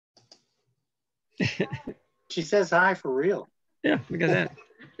She says hi for real. Yeah, look at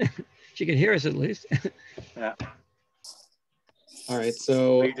that. She can hear us at least. Yeah. All right,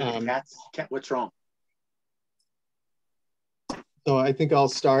 so what's wrong? So I think I'll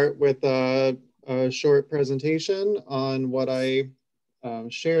start with a short presentation on what I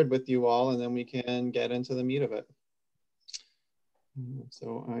shared with you all, and then we can get into the meat of it.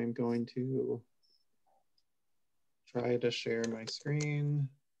 So I'm going to try to share my screen.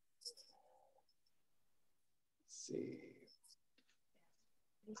 Let's see.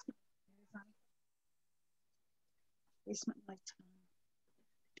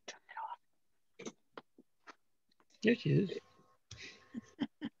 Turn it off. There she is.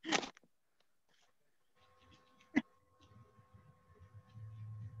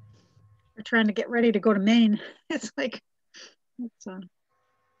 We're trying to get ready to go to Maine. It's like, it's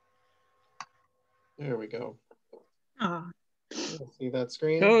There we go. Oh. See that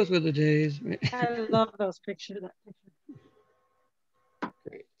screen? Those were the days. I love those pictures. That picture.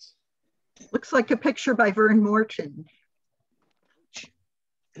 Great. Looks like a picture by Vern Morton.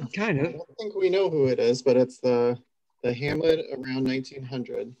 Kind of. I don't think we know who it is, but it's the Hamlet around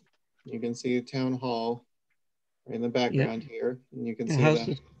 1900. You can see Town Hall right in the background here, and you can see that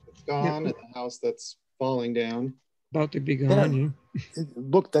it's gone, and the house that's falling down. About to be gone. Yeah.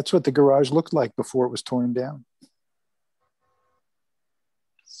 Look, that's what the garage looked like before it was torn down.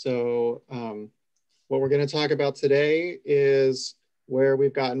 So what we're going to talk about today is where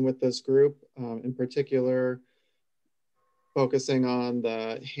we've gotten with this group, in particular, focusing on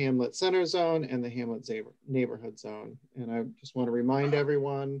the Hamlet Center Zone and the Hamlet Neighborhood Zone. And I just want to remind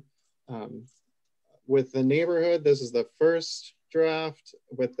everyone, with the neighborhood, this is the first draft.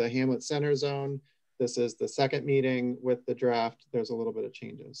 With the Hamlet Center Zone, this is the second meeting. With the draft, there's a little bit of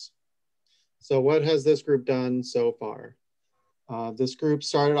changes. So what has this group done so far? This group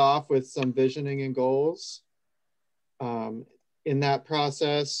started off with some visioning and goals. In that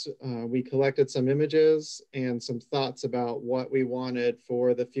process, we collected some images and some thoughts about what we wanted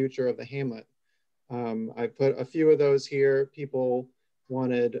for the future of the Hamlet. I put a few of those here. People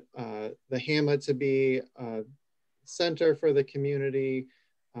wanted the Hamlet to be a center for the community.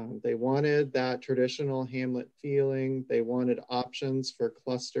 They wanted that traditional Hamlet feeling. They wanted options for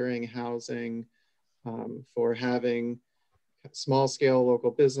clustering housing, for having small scale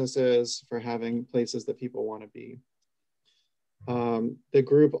local businesses, for having places that people want to be. The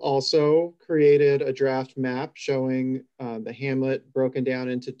group also created a draft map showing the Hamlet broken down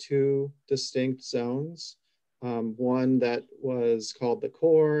into two distinct zones. One that was called the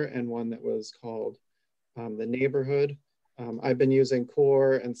Core and one that was called the Neighborhood. I've been using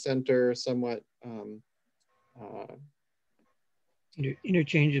Core and Center somewhat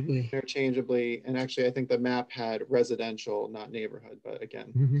interchangeably, and actually I think the map had residential, not neighborhood, but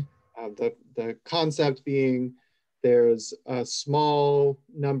again, the concept being there's a small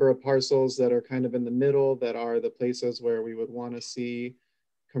number of parcels that are kind of in the middle that are the places where we would want to see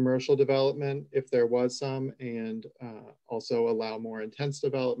commercial development if there was some, and also allow more intense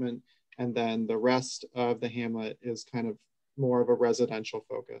development. And then the rest of the Hamlet is kind of more of a residential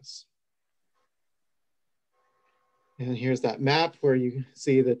focus. And here's that map where you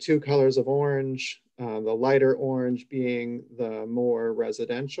see the two colors of orange, the lighter orange being the more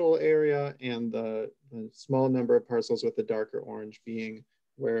residential area, and the small number of parcels with the darker orange being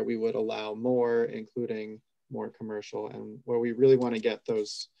where we would allow more, including more commercial, and where we really want to get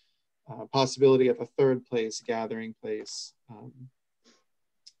those possibility of a third place, gathering place,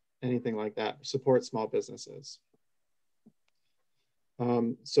 anything like that, support small businesses.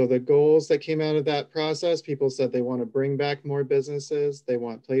 So the goals that came out of that process, people said they want to bring back more businesses. They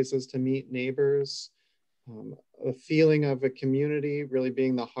want places to meet neighbors, a feeling of a community really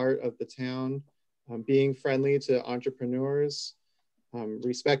being the heart of the town, being friendly to entrepreneurs,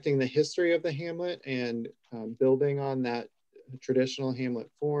 respecting the history of the Hamlet and building on that traditional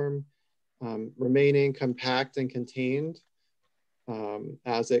Hamlet form, remaining compact and contained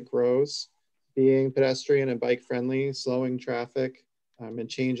as it grows, being pedestrian and bike friendly, slowing traffic, and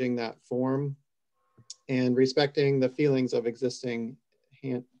changing that form, and respecting the feelings of existing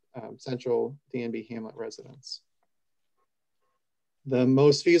central D&B Hamlet residents. The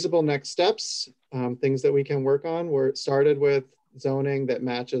most feasible next steps, things that we can work on, were started with zoning that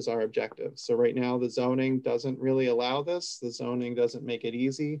matches our objectives. So right now the zoning doesn't really allow this. The zoning doesn't make it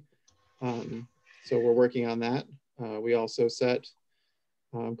easy. So we're working on that. We also set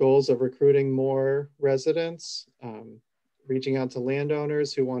goals of recruiting more residents, reaching out to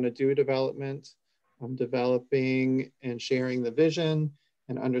landowners who want to do development, developing and sharing the vision,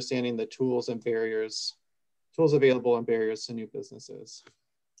 and understanding the tools and barriers, tools available and barriers to new businesses.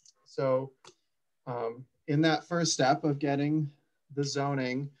 So In that first step of getting the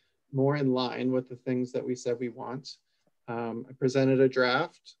zoning more in line with the things that we said we want, I presented a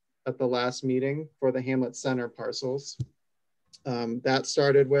draft at the last meeting for the Hamlet Center parcels. That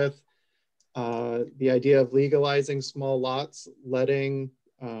started with the idea of legalizing small lots, letting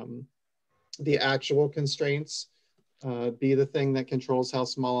the actual constraints be the thing that controls how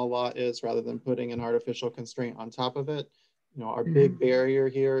small a lot is rather than putting an artificial constraint on top of it. You know, our big barrier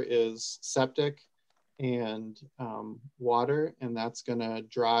here is septic and water, and that's gonna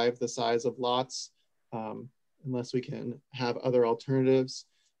drive the size of lots unless we can have other alternatives.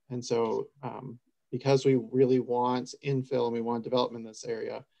 And so because we really want infill and we want development in this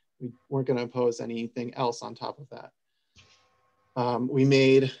area, we weren't gonna impose anything else on top of that. We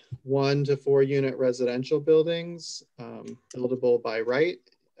made 1 to 4 unit residential buildings buildable by right,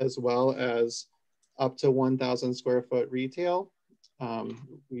 as well as up to 1,000 square foot retail.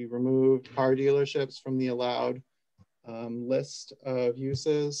 We removed car dealerships from the allowed list of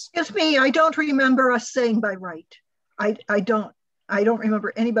uses. Excuse me, I don't remember us saying by right. I don't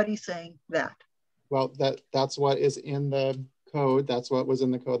remember anybody saying that. Well, that's what is in the code. That's what was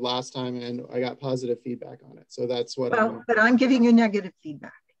in the code last time, and I got positive feedback on it. So that's what. Well, but I'm giving you negative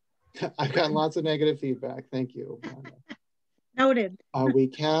feedback. I've gotten lots of negative feedback. Thank you. Noted. We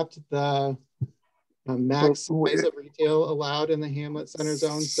capped the max size of retail allowed in the Hamlet Center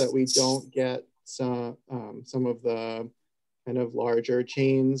zones, that we don't get some of the kind of larger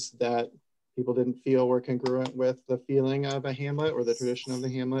chains that people didn't feel were congruent with the feeling of a hamlet or the tradition of the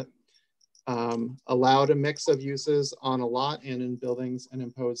hamlet. Allowed a mix of uses on a lot and in buildings, and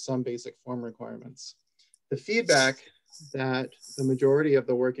imposed some basic form requirements. The feedback that the majority of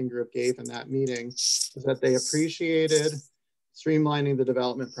the working group gave in that meeting was that they appreciated streamlining the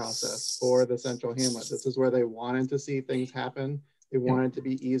development process for the central hamlet. This is where they wanted to see things happen. They wanted to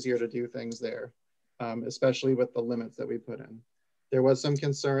be easier to do things there, especially with the limits that we put in. There was some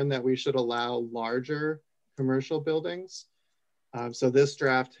concern that we should allow larger commercial buildings. So this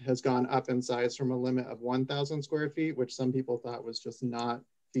draft has gone up in size from a limit of 1,000 square feet, which some people thought was just not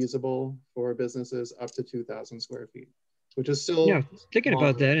feasible for businesses, up to 2,000 square feet, which is still. Yeah, thinking longer.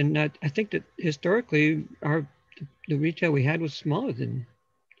 about that, and I think that historically the retail we had was smaller than,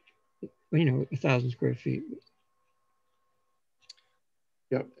 1,000 square feet.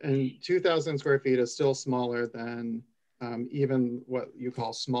 Yep, and 2,000 square feet is still smaller than even what you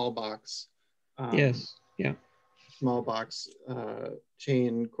call small box. Yes, yeah. Small box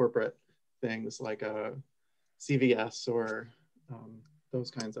chain corporate things like a CVS or those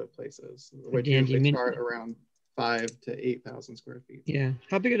kinds of places, which usually start around 5,000 to 8,000 square feet. Yeah,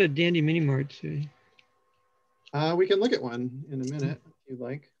 how big are the Dandy Mini Marts? We can look at one in a minute if you'd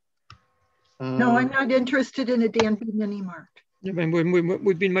like. No, I'm not interested in a Danby Mini Mart. Yeah, but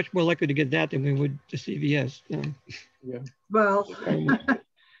we'd be much more likely to get that than we would the CVS. Yeah. Well.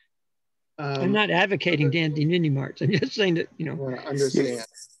 I'm not advocating Dandy Mini Marts. I'm just saying that, understand.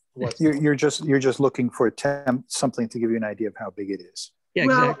 You're just looking for something to give you an idea of how big it is. Yeah,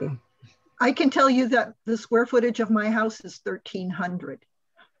 well, exactly. I can tell you that the square footage of my house is 1,300.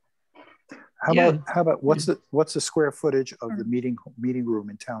 How about what's the square footage of the meeting room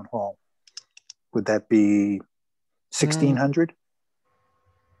in town hall? Would that be 1,600?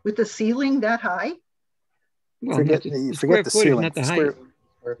 With the ceiling that high? Well, forget the ceiling, not the height.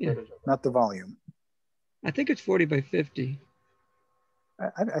 Not the volume. I think it's 40 by 50.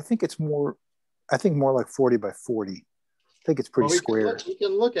 I think it's more. I think more like 40 by 40. I think it's pretty square. We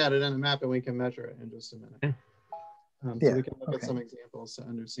can look at it on a map and we can measure it in just a minute. Yeah. So we can look at some examples to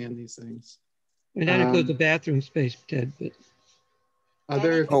understand these things. And that includes the bathroom space, Ted. But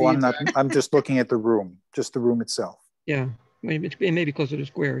I'm not. I'm just looking at the room, just the room itself. Yeah, it may be closer to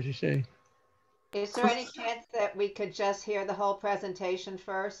square, as you say. Is there any chance that we could just hear the whole presentation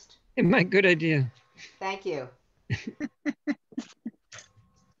first? Good idea. Thank you.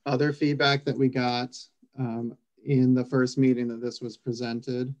 Other feedback that we got in the first meeting that this was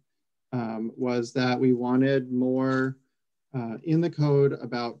presented was that we wanted more in the code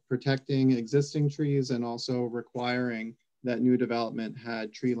about protecting existing trees and also requiring that new development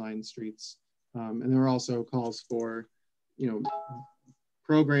had tree-lined streets. And there were also calls for,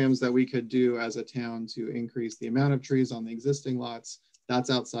 programs that we could do as a town to increase the amount of trees on the existing lots. That's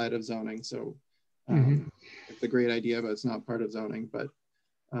outside of zoning. So it's a great idea, but it's not part of zoning. But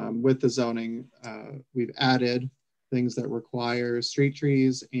with the zoning, we've added things that require street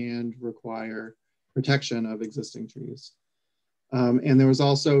trees and require protection of existing trees. And there was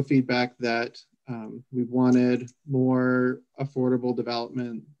also feedback that we wanted more affordable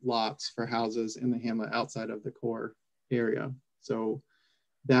development lots for houses in the hamlet outside of the core area. So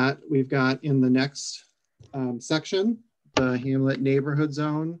That we've got in the next section, the Hamlet Neighborhood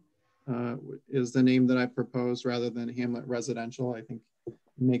Zone is the name that I proposed rather than Hamlet Residential. I think it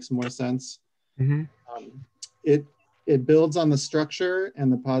makes more sense. Mm-hmm. It builds on the structure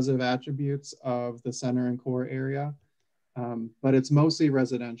and the positive attributes of the center and core area, but it's mostly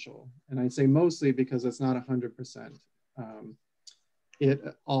residential. And I say mostly because it's not 100%. It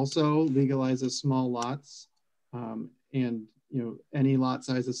also legalizes small lots, and any lot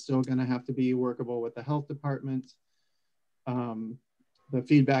size is still going to have to be workable with the health department. The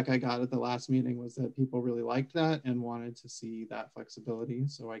feedback I got at the last meeting was that people really liked that and wanted to see that flexibility.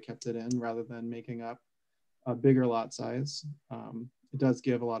 So I kept it in rather than making up a bigger lot size. It does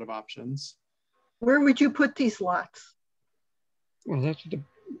give a lot of options. Where would you put these lots? Well, that's what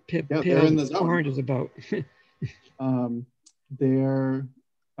the they're in the zone. orange is about.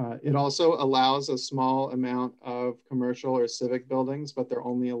 It also allows a small amount of commercial or civic buildings, but they're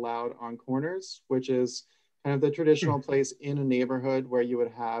only allowed on corners, which is kind of the traditional place in a neighborhood where you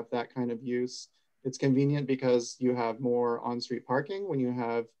would have that kind of use. It's convenient because you have more on-street parking when you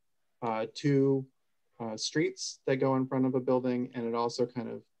have two streets that go in front of a building, and it also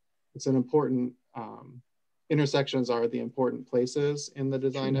it's an important, intersections are the important places in the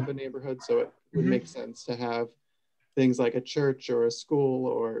design of a neighborhood, so it would make sense to have things like a church or a school,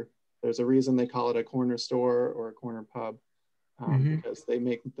 or there's a reason they call it a corner store or a corner pub, because they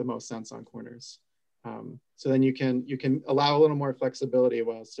make the most sense on corners. So then you can allow a little more flexibility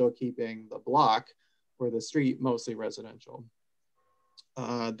while still keeping the block or the street mostly residential.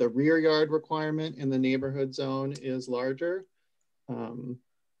 The rear yard requirement in the neighborhood zone is larger.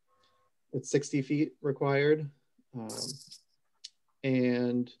 It's 60 feet required.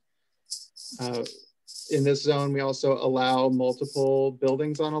 In this zone, we also allow multiple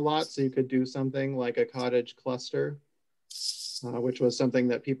buildings on a lot. So you could do something like a cottage cluster, which was something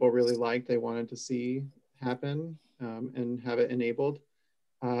that people really liked. They wanted to see happen and have it enabled.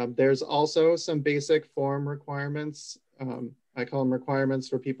 There's also some basic form requirements. I call them requirements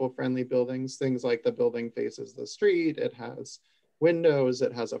for people-friendly buildings. Things like the building faces the street, it has windows,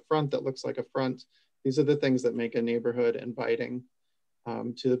 it has a front that looks like a front. These are the things that make a neighborhood inviting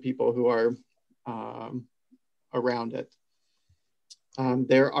to the people who are around it.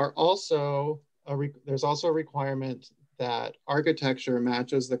 There's also a requirement that architecture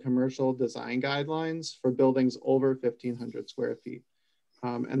matches the commercial design guidelines for buildings over 1,500 square feet.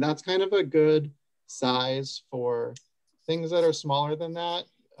 And that's kind of a good size for things that are smaller than that,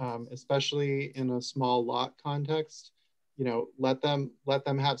 especially in a small lot context. Let them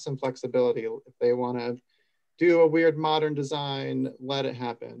have some flexibility. If they want to do a weird modern design, let it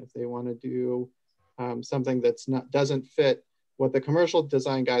happen. If they want to do something that's doesn't fit what the commercial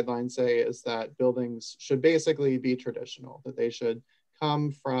design guidelines say, is that buildings should basically be traditional, that they should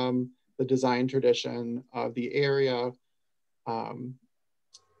come from the design tradition of the area.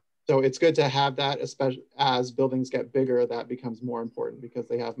 So it's good to have that, especially as buildings get bigger, that becomes more important because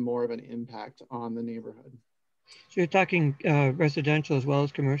they have more of an impact on the neighborhood. So you're talking residential as well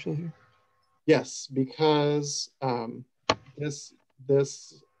as commercial here? Yes, because this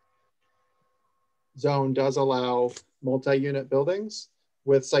zone does allow multi-unit buildings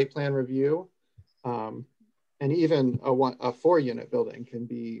with site plan review, and even a 4-unit building can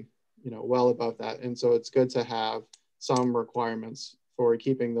be, well above that. And so it's good to have some requirements for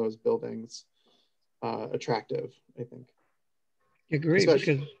keeping those buildings attractive, I think. I agree,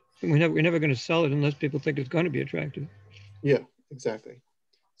 because we're never going to sell it unless people think it's going to be attractive. Yeah, exactly.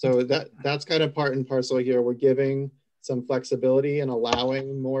 So that's kind of part and parcel here. We're giving some flexibility and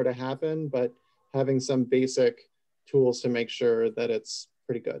allowing more to happen, but having some basic tools to make sure that it's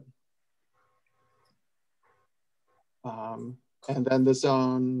pretty good. And then the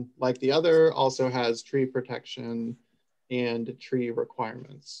zone, like the other, also has tree protection and tree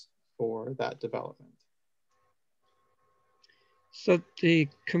requirements for that development. So the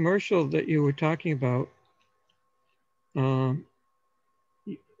commercial that you were talking about,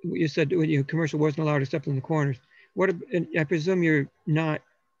 you said when commercial wasn't allowed except in the corners. I presume you're not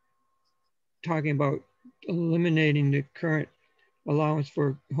talking about eliminating the current allowance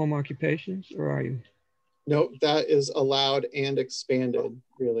for home occupations, or are you? No, that is allowed and expanded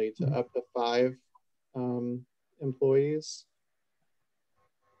really to up to 5 employees.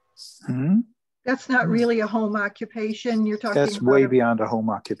 That's not really a home occupation. You're talking That's way beyond a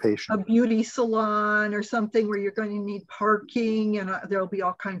home occupation. A beauty salon or something where you're going to need parking and there'll be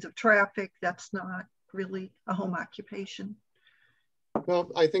all kinds of traffic. That's not really a home occupation.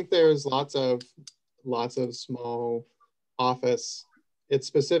 Well, I think there's lots of small office. It's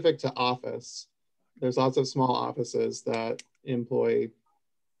specific to office. There's lots of small offices that employ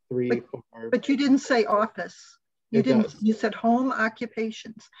 3, 4. But you didn't say office. You didn't. Does. You said home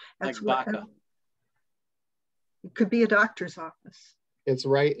occupations. That's Like what DACA. it could be, a doctor's office. It's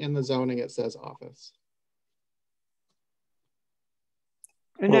right in the zoning. It says office.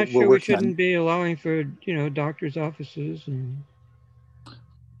 I'm not sure we shouldn't be allowing for, you know, doctors' offices and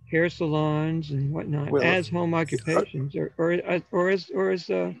hair salons and whatnot as home occupations, or as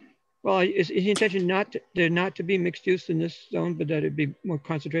well, is the intention not to be mixed use in this zone, but that it be more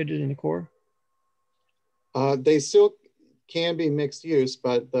concentrated in the core? They still can be mixed use,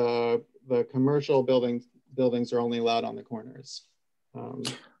 but the commercial buildings are only allowed on the corners.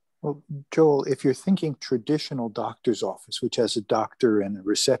 Well, Joel, if you're thinking traditional doctor's office, which has a doctor and a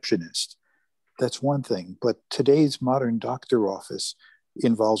receptionist, that's one thing. But today's modern doctor office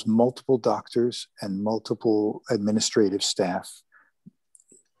involves multiple doctors and multiple administrative staff.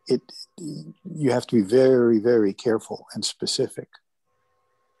 You have to be very, very careful and specific.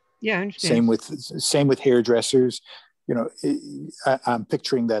 Yeah, I understand. Same with hairdressers. You know, I'm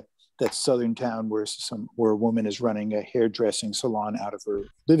picturing that southern town where a woman is running a hairdressing salon out of her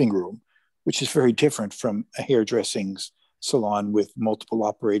living room, which is very different from a hairdressing salon with multiple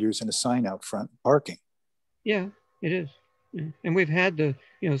operators and a sign out front, parking. Yeah, it is. Yeah. And we've had the,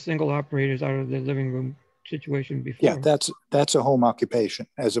 you know, single operators out of the living room situation before. Yeah, that's a home occupation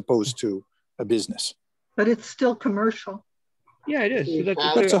as opposed to a business. But it's still commercial. Yeah, it is.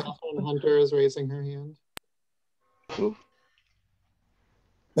 So Catherine Hunter is raising her hand. Who?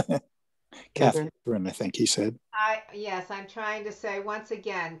 Catherine, I think he said. Yes, I'm trying to say once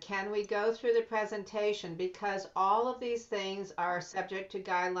again, can we go through the presentation, because all of these things are subject to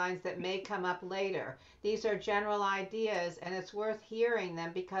guidelines that may come up later. These are general ideas, and it's worth hearing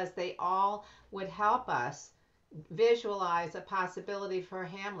them because they all would help us visualize a possibility for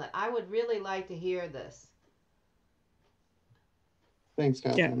Hamlet. I would really like to hear this. Thanks,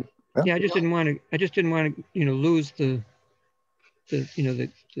 Catherine. Yeah, I just didn't want to, you know, lose the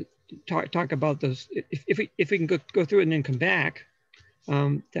talk about those. If we can go through it and then come back.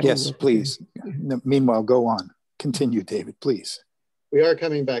 Yes, please. Meanwhile, go on. Continue, David, please. We are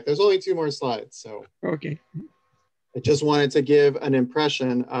coming back. There's only 2 more slides, so. Okay. I just wanted to give an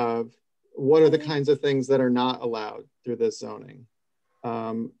impression of what are the kinds of things that are not allowed through this zoning.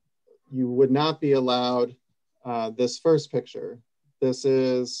 You would not be allowed this first picture. This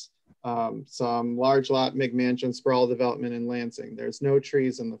is some large lot McMansion sprawl development in Lansing. There's no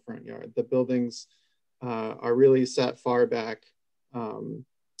trees in the front yard. The buildings are really set far back.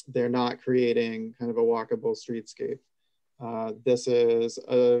 They're not creating kind of a walkable streetscape. This is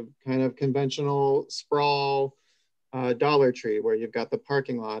a kind of conventional sprawl Dollar Tree where you've got the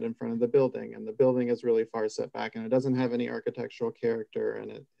parking lot in front of the building, and the building is really far set back, and it doesn't have any architectural character,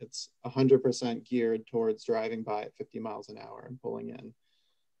 and it's 100% geared towards driving by at 50 miles an hour and pulling in.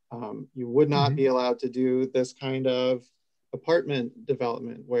 You would not be allowed to do this kind of apartment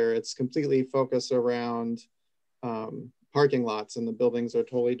development where it's completely focused around parking lots and the buildings are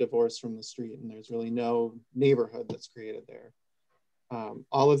totally divorced from the street and there's really no neighborhood that's created there.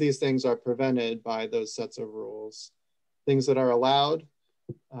 All of these things are prevented by those sets of rules. Things that are allowed,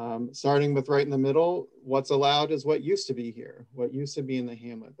 starting with right in the middle, what's allowed is what used to be here, what used to be in the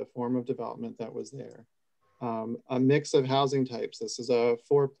hamlet, the form of development that was there. A mix of housing types. This is a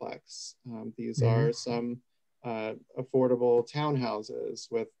fourplex. These are some affordable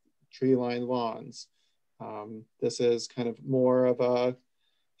townhouses with tree-lined lawns. This is kind of more of a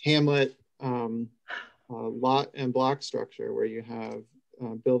hamlet lot and block structure where you have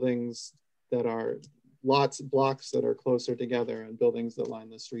buildings that are blocks that are closer together and buildings that line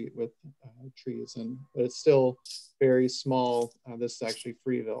the street with trees. But it's still very small. This is actually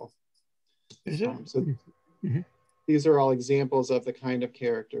Freeville. These are all examples of the kind of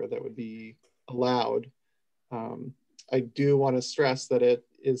character that would be allowed. I do want to stress that it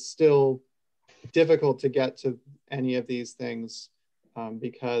is still difficult to get to any of these things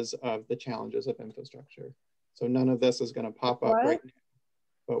because of the challenges of infrastructure. So none of this is going to pop up right now,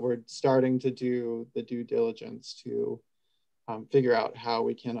 but we're starting to do the due diligence to figure out how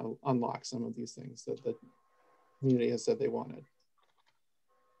we can unlock some of these things that the community has said they wanted.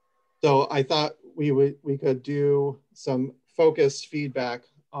 So I thought we could do some focused feedback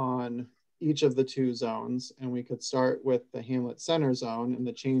on each of the 2 zones, and we could start with the Hamlet Center zone and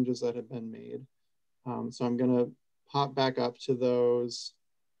the changes that have been made. So I'm going to pop back up to those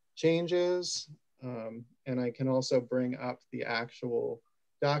changes, and I can also bring up the actual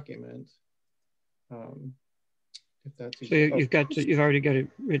document. If that's so you've already got it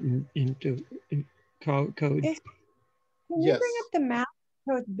written into code. Can you yes. bring up the map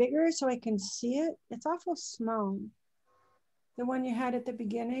so it's bigger so I can see it? It's awful small. The one you had at the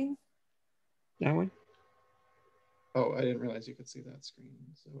beginning? That one? Oh, I didn't realize you could see that screen.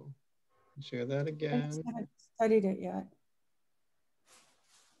 So share that I again. just haven't studied it yet.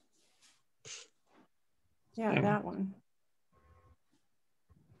 Yeah, Yeah. that one.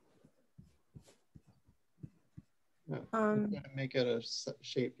 Yeah, I'm going to make it a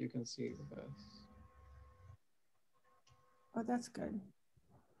shape you can see the best. Oh, that's good.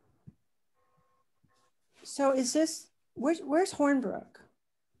 So is this, where's Hornbrook?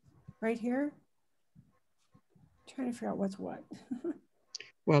 Right here? Trying to figure out what's what.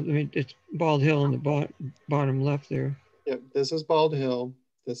 Well, I mean, it's Bald Hill in the bottom left there. Yep, this is Bald Hill.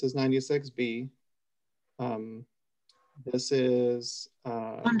 This is 96B. This is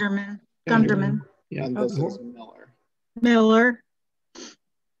Gunderman. Yeah. and this is Miller. Miller.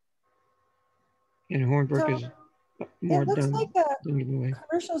 And Hornbrook So is more it looks done. like the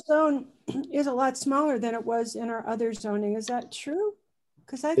commercial zone is a lot smaller than it was in our other zoning. Is that true?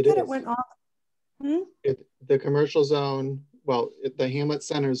 Because I thought it went off. The commercial zone, well, the Hamlet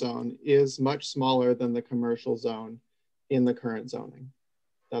Center zone is much smaller than the commercial zone in the current zoning.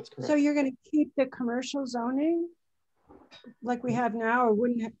 That's correct. So you're going to keep the commercial zoning like we have now, or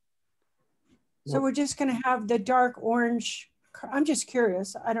wouldn't have? So we're just going to have the dark orange. I'm just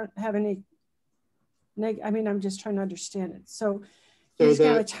curious. I don't have any I mean, I'm just trying to understand it. So you're just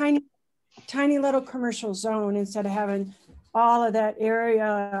going to have a tiny little commercial zone instead of having all of that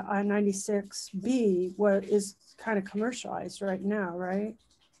area on 96B, what is kind of commercialized right now, right?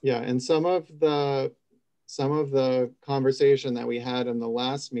 Yeah, and some of the conversation that we had in the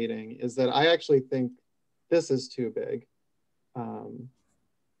last meeting is that I actually think this is too big.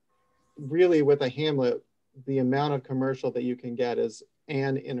 Really, with a hamlet, the amount of commercial that you can get is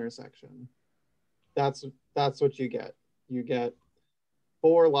an intersection. That's what you get. You get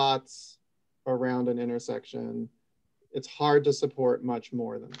 4 lots around an intersection. It's hard to support much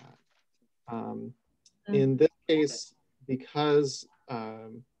more than that. In this case, because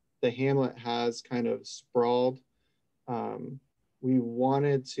the hamlet has kind of sprawled, we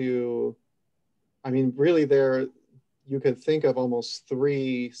wanted to, I mean, really you could think of almost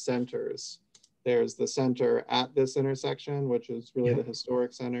 3 centers. There's the center at this intersection, which is really the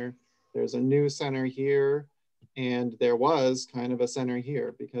historic center. There's a new center here, and there was kind of a center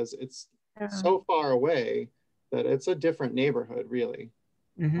here because it's so far away that it's a different neighborhood, really.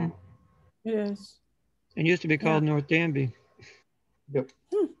 Mm-hmm. It is. It used to be called North Danby. Yep.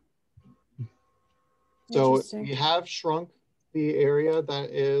 So we have shrunk the area that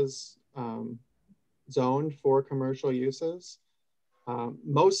is zoned for commercial uses.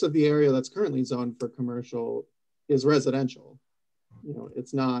 Most of the area that's currently zoned for commercial is residential. You know,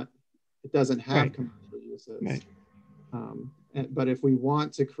 it doesn't have commercial uses. Right. But if we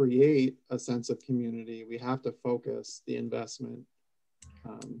want to create a sense of community, we have to focus the investment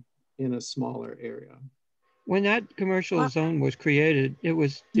in a smaller area. When that commercial zone was created, it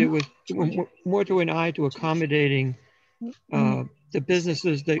was more to an eye to accommodating the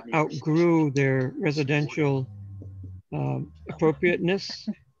businesses that outgrew their residential appropriateness.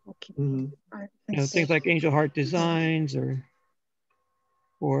 You know, things like Angel Heart Designs or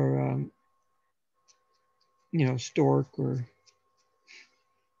you know, Stork or.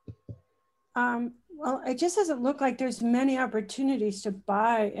 Well, it just doesn't look like there's many opportunities to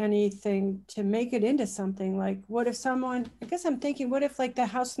buy anything to make it into something. Like, what if someone, I guess I'm thinking, what if like the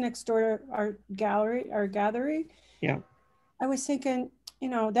house next door to our gallery? Yeah. I was thinking, you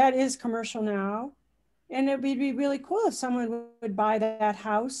know, that is commercial now. And it would be really cool if someone would buy that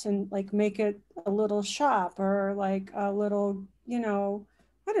house and like make it a little shop or like a little, you know,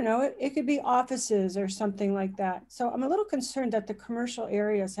 I don't know, it could be offices or something like that. So I'm a little concerned that the commercial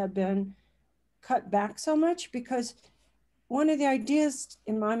areas have been cut back so much, because one of the ideas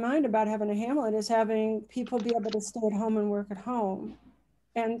in my mind about having a hamlet is having people be able to stay at home and work at home.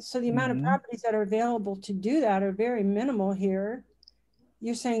 And so the amount of properties that are available to do that are very minimal here.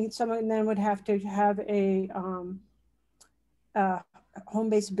 You're saying someone then would have to have a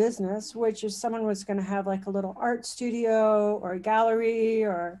home-based business, which is someone was going to have like a little art studio or a gallery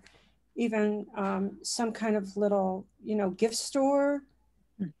or even some kind of little, you know, gift store.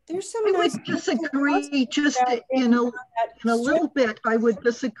 There's some I nice would disagree just in a little bit. I would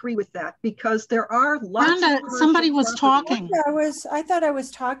disagree with that because there are lots of somebody was talking. I thought I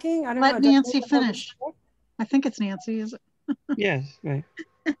was talking. I don't know. Let Nancy finish. I think it's Nancy, is it? Yes, right.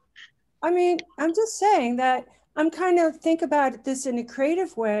 I mean, I'm just saying that I'm kind of think about this in a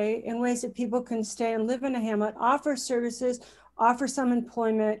creative way, in ways that people can stay and live in a hamlet, offer services, offer some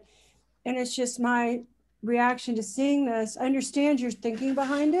employment. And it's just my reaction to seeing this. I understand your thinking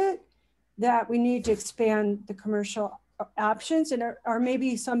behind it, that we need to expand the commercial options, and or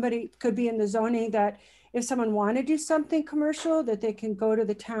maybe somebody could be in the zoning that if someone want to do something commercial, that they can go to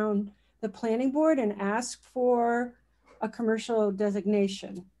the town, the planning board, and ask for a commercial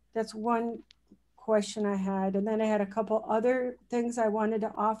designation. That's one question I had. And then I had a couple other things I wanted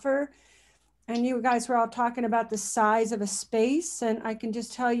to offer. And you guys were all talking about the size of a space. And I can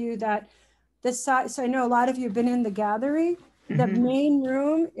just tell you that the size, so I know a lot of you have been in the gallery. The main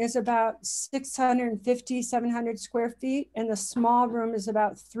room is about 650, 700 square feet, and the small room is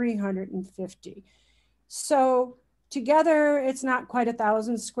about 350. So together, it's not quite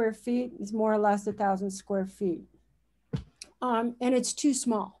 1,000 square feet. It's more or less 1,000 square feet. And it's too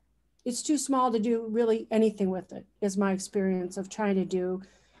small. It's too small to do really anything with it, is my experience of trying to do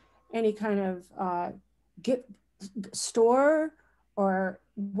any kind of store or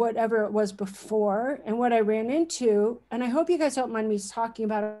whatever it was before. And what I ran into, and I hope you guys don't mind me talking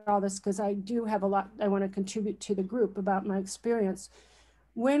about all this, because I do have a lot I want to contribute to the group about my experience.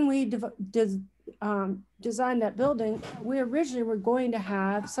 When we designed that building, we originally were going to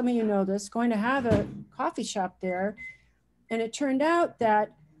have, some of you know this, going to have a coffee shop there. And it turned out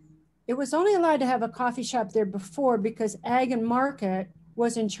that it was only allowed to have a coffee shop there before because Ag and Market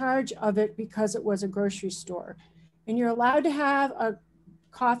was in charge of it because it was a grocery store. And you're allowed to have a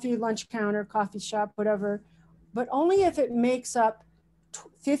coffee, lunch counter, coffee shop, whatever, but only if it makes up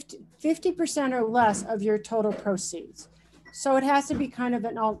 50% or less of your total proceeds. So it has to be kind of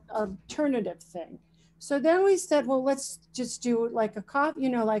an alternative thing. So then we said, well, let's just do like a coffee, you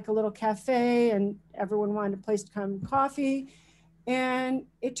know, like a little cafe, and everyone wanted a place to come coffee. And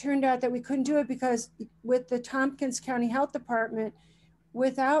it turned out that we couldn't do it because with the Tompkins County Health Department,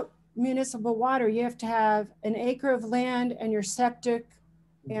 without municipal water, you have to have an acre of land and your septic,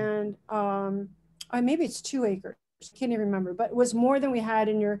 and maybe it's 2 acres. I can't even remember, but it was more than we had,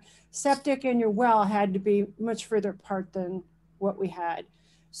 and your septic and your well had to be much further apart than what we had.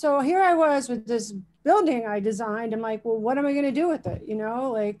 So here I was with this building I designed. I'm like, well, what am I going to do with it? You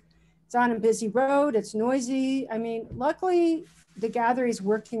know, like it's on a busy road, it's noisy. I mean, luckily the gallery's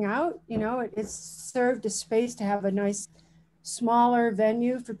working out, you know, it's served a space to have a nice smaller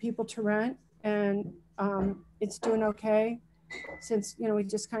venue for people to rent, and it's doing okay since, you know, we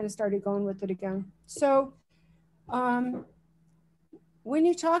just kind of started going with it again. So when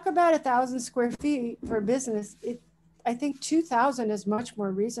you talk about 1,000 square feet for a business, I think 2,000 is much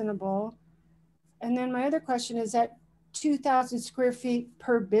more reasonable. And then my other question is that 2,000 square feet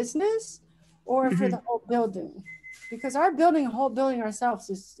per business or for the whole building? Because our building, whole building ourselves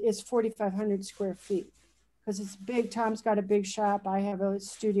is 4,500 square feet because it's big. Tom's got a big shop. I have a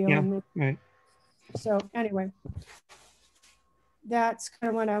studio. Yeah, right. So anyway, that's kind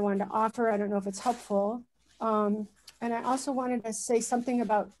of what I wanted to offer. I don't know if it's helpful. And I also wanted to say something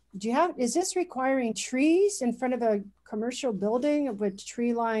about, is this requiring trees in front of a commercial building with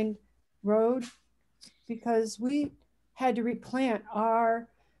tree-lined road? Because we had to replant our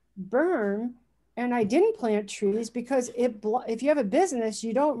berm, and I didn't plant trees because if you have a business,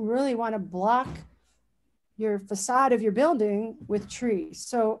 you don't really want to block your facade of your building with trees.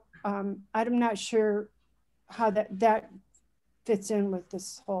 So I'm not sure how that fits in with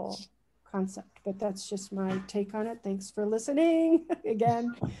this whole concept, but that's just my take on it. Thanks for listening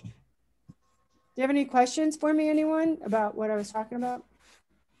again. Do you have any questions for me, anyone, about what I was talking about?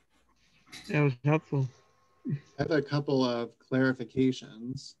 That was helpful. I have a couple of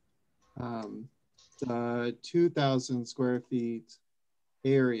clarifications. The 2,000 square feet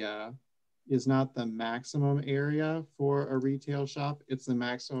area is not the maximum area for a retail shop. It's the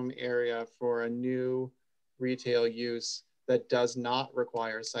maximum area for a new retail use that does not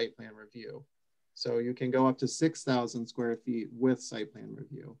require site plan review. So you can go up to 6,000 square feet with site plan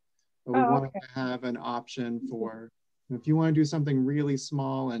review. But we want to have an option for, if you want to do something really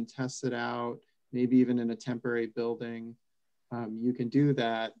small and test it out, maybe even in a temporary building, you can do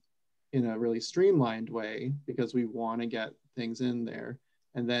that in a really streamlined way because we want to get things in there.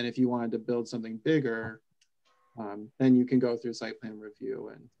 And then if you wanted to build something bigger, then you can go through site plan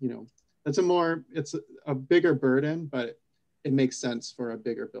review. And, you know, it's a bigger burden, but it makes sense for a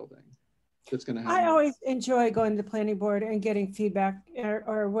bigger building. That's going to happen. I always enjoy going to the planning board and getting feedback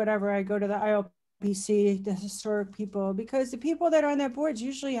or whatever. I go to the IOPC, the historic people, because the people that are on that boards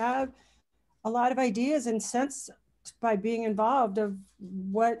usually have a lot of ideas and sense by being involved of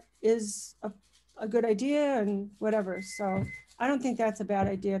what is a good idea and whatever. So I don't think that's a bad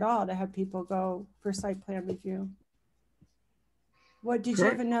idea at all to have people go for site plan review. What, did you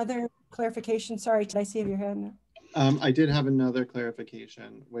have another clarification? Sorry, did I see your hand? I did have another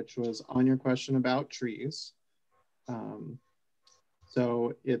clarification, which was on your question about trees.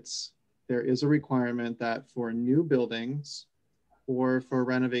 So it's there is a requirement that for new buildings or for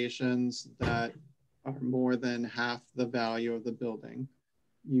renovations that are more than half the value of the building,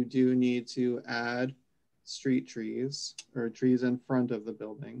 you do need to add street trees or trees in front of the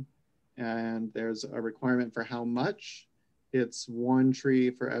building. And there's a requirement for how much. It's 1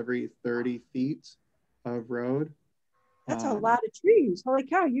 tree for every 30 feet of road. That's a lot of trees. Holy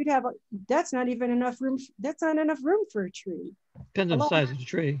cow, you'd have, that's not even enough room. That's not enough room for a tree. Depends on the size of the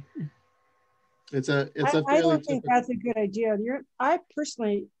tree. It's a I don't think that's a good idea. I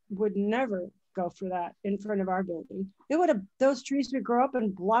personally would never go for that in front of our building. It would have, those trees would grow up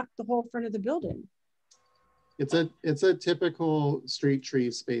and block the whole front of the building. It's a typical street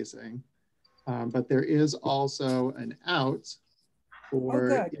tree spacing, but there is also an out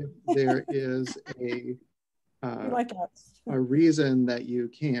for if there is a reason that you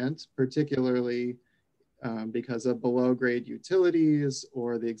can't, particularly because of below grade utilities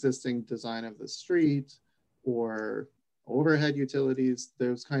or the existing design of the street or overhead utilities,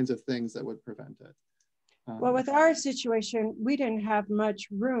 those kinds of things that would prevent it. Well, with our situation, we didn't have much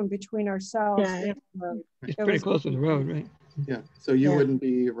room between ourselves. Yeah. It's pretty close to the road, right? Yeah, so you wouldn't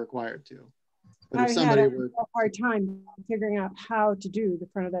be required to. But I had a hard time figuring out how to do the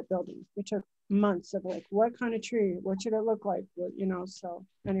front of that building. It took months of like, what kind of tree? What should it look like? What, you know, so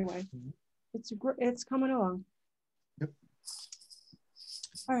anyway, it's coming along. Yep.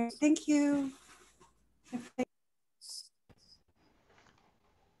 All right, thank you.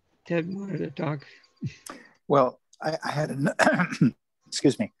 Ted wanted to talk. Well, I had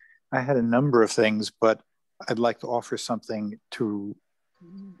excuse me. I had a number of things, but I'd like to offer something to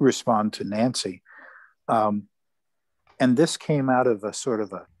respond to Nancy. And this came out of a sort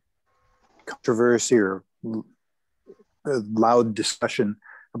of a controversy or a loud discussion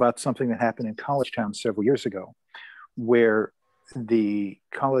about something that happened in College Town several years ago, where the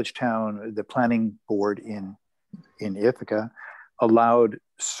College Town, the planning board in Ithaca, allowed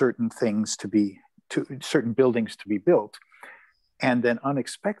certain things certain buildings to be built. And then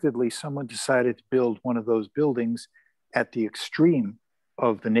unexpectedly, someone decided to build one of those buildings at the extreme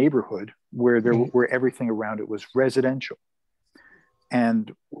of the neighborhood where where everything around it was residential.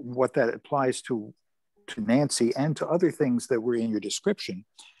 And what that applies to Nancy and to other things that were in your description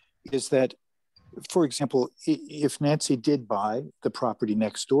is that, for example, if Nancy did buy the property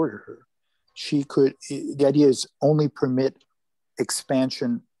next door to her, she could, the idea is only permit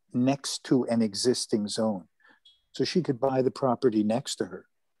expansion next to an existing zone. So she could buy the property next to her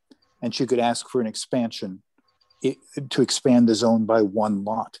and she could ask for an expansion to expand the zone by 1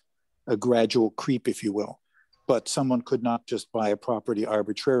 lot, a gradual creep, if you will. But someone could not just buy a property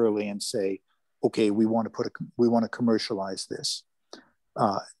arbitrarily and say, okay, we want to commercialize this.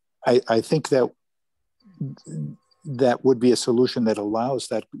 I think that would be a solution that allows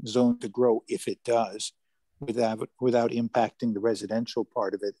that zone to grow if it does, without impacting the residential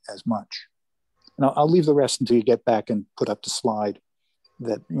part of it as much. And I'll leave the rest until you get back and put up the slide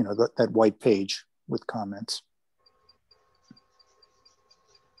that, you know, that white page with comments.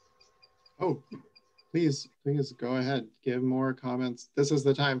 Oh, please go ahead. Give more comments. This is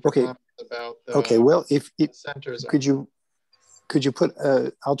the time for comments about the well, if centers. Could you put,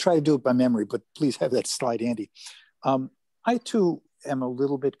 I'll try to do it by memory, but please have that slide handy. I too am a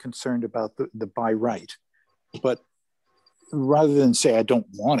little bit concerned about the by right, but rather than say I don't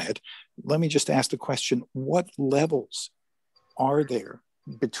want it, let me just ask the question, what levels are there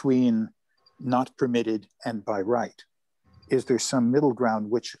between not permitted and by right? Is there some middle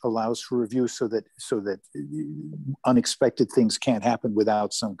ground which allows for review so that unexpected things can't happen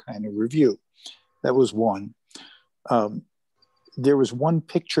without some kind of review? That was one. There was one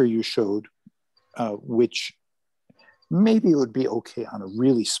picture you showed, which maybe it would be okay on a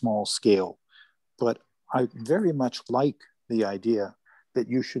really small scale, but I very much like the idea that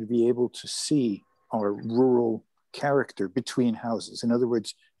you should be able to see our rural character between houses. In other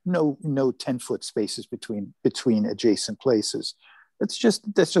words, no 10-foot spaces between adjacent places. That's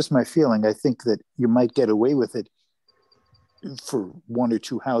just my feeling. I think that you might get away with it for 1 or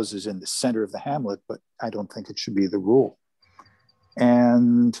 2 houses in the center of the hamlet, but I don't think it should be the rule.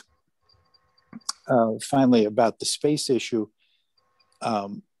 And finally, about the space issue,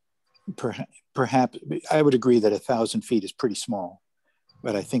 perhaps I would agree that 1,000 feet is pretty small,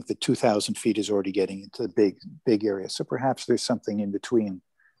 but I think that 2,000 feet is already getting into the big area. So perhaps there's something in between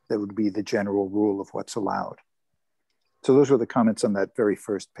that would be the general rule of what's allowed. So those were the comments on that very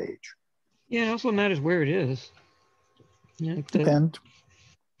first page. Yeah, it also matters where it is. Yeah, And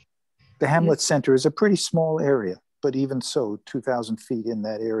the Hamlet Center is a pretty small area, but even so, 2,000 feet in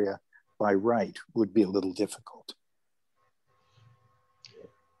that area by right would be a little difficult.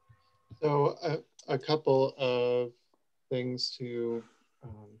 So a couple of things to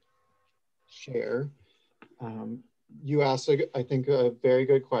share. You asked, I think, a very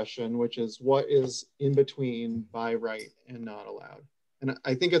good question, which is what is in between by right and not allowed? And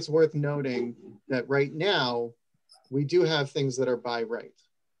I think it's worth noting that right now, we do have things that are by right.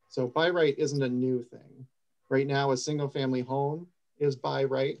 So by right isn't a new thing. Right now, a single family home is by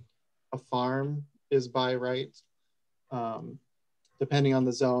right. A farm is by right. Depending on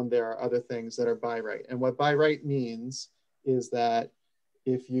the zone, there are other things that are by right. And what by right means is that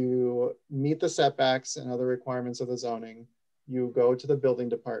if you meet the setbacks and other requirements of the zoning, you go to the building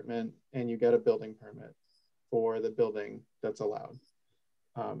department and you get a building permit for the building that's allowed.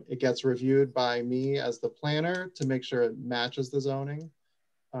 It gets reviewed by me as the planner to make sure it matches the zoning.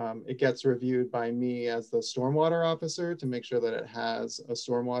 It gets reviewed by me as the stormwater officer to make sure that it has a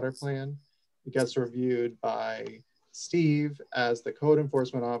stormwater plan. It gets reviewed by Steve as the code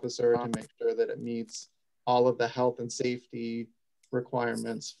enforcement officer to make sure that it meets all of the health and safety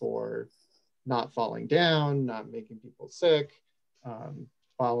requirements for not falling down, not making people sick,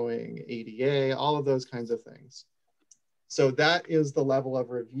 following ADA, all of those kinds of things. So that is the level of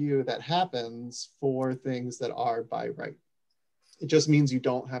review that happens for things that are by right. It just means you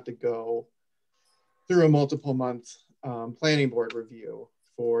don't have to go through a multiple month planning board review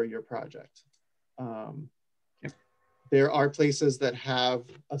for your project. There are places that have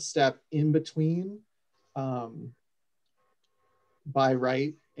a step in between by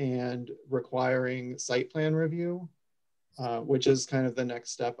right and requiring site plan review, which is kind of the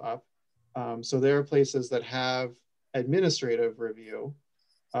next step up. So there are places that have administrative review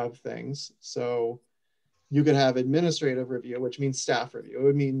of things. So you could have administrative review, which means staff review. It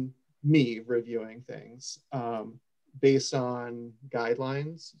would mean me reviewing things based on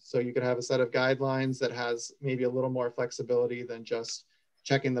guidelines. So you could have a set of guidelines that has maybe a little more flexibility than just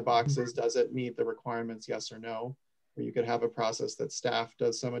checking the boxes. Does it meet the requirements, yes or no? Or you could have a process that staff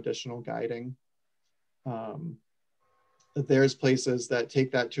does some additional guiding. There's places that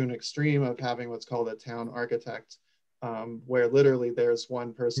take that to an extreme of having what's called a town architect, where literally there's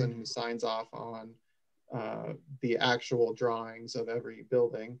one person who signs off on the actual drawings of every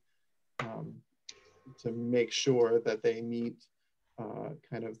building to make sure that they meet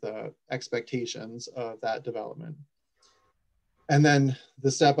kind of the expectations of that development. And then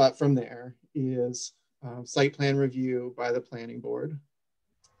the step up from there is site plan review by the planning board.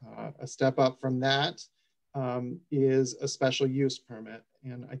 A step up from that is a special use permit.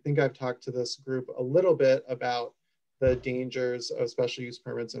 And I think I've talked to this group a little bit about the dangers of special use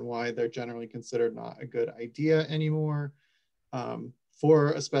permits and why they're generally considered not a good idea anymore.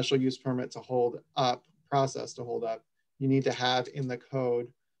 For a special use permit to hold up, process to hold up, you need to have in the code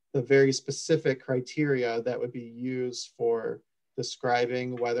the very specific criteria that would be used for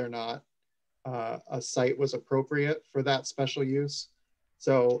describing whether or not a site was appropriate for that special use.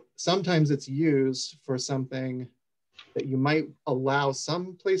 So sometimes it's used for something that you might allow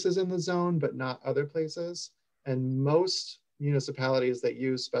some places in the zone, but not other places. And most municipalities that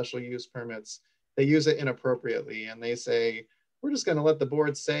use special use permits, they use it inappropriately. And they say, we're just gonna let the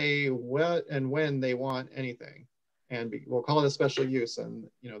board say what and when they want anything. And we'll call it a special use. And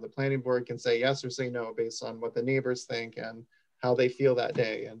the planning board can say yes or say no based on what the neighbors think and how they feel that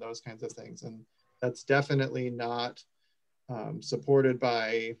day and those kinds of things. And that's definitely not supported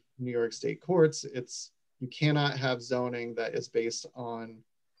by New York State courts. You cannot have zoning that is based on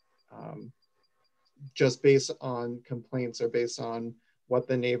just based on complaints or based on what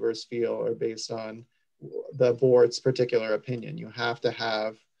the neighbors feel or based on the board's particular opinion. You have to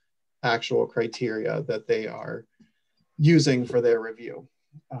have actual criteria that they are using for their review.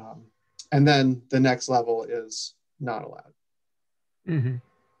 And then the next level is not allowed. Mm-hmm.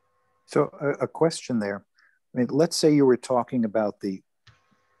 So a question there. I mean, let's say you were talking about the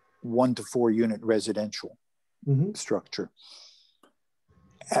 1 to 4 unit residential structure.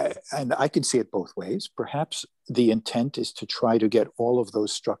 And I can see it both ways. Perhaps the intent is to try to get all of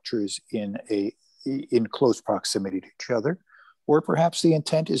those structures in close proximity to each other, or perhaps the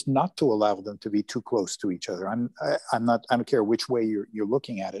intent is not to allow them to be too close to each other. I don't care which way you're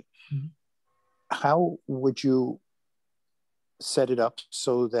looking at it. Mm-hmm. How would you set it up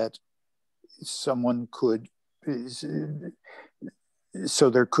so that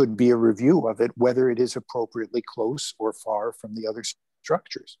there could be a review of it, whether it is appropriately close or far from the other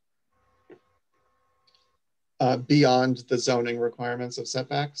structures? Beyond the zoning requirements of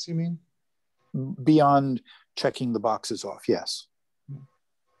setbacks, you mean? Beyond checking the boxes off, yes.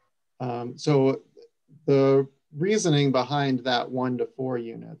 So the reasoning behind that 1 to 4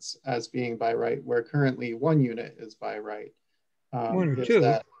 units as being by right, where currently 1 unit is by right, 1 or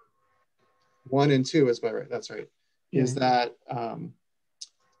 2. 1 and 2 is by right, that's right, is that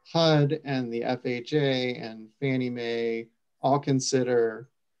HUD and the FHA and Fannie Mae all consider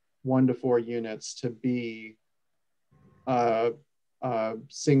 1 to 4 units to be a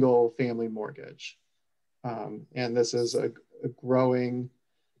single family mortgage. And this is a growing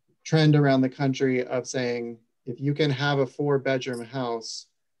trend around the country of saying, if you can have a 4-bedroom house,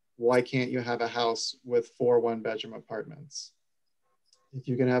 why can't you have a house with 4 1-bedroom apartments? If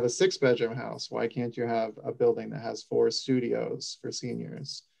you can have a 6-bedroom house, why can't you have a building that has 4 studios for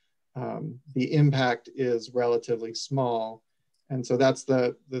seniors? The impact is relatively small. And so that's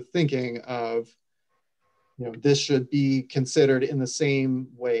the thinking of, you know, this should be considered in the same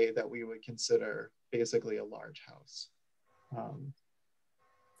way that we would consider basically a large house.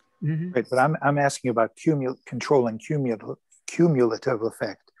 Right, but I'm asking about controlling cumulative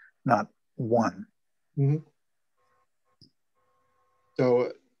effect, not one.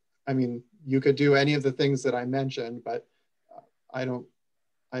 So, I mean, you could do any of the things that I mentioned, but I don't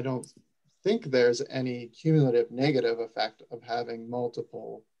think there's any cumulative negative effect of having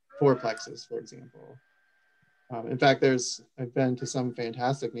multiple fourplexes, for example. In fact, I've been to some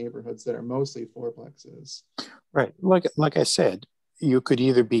fantastic neighborhoods that are mostly fourplexes. Right, like I said, you could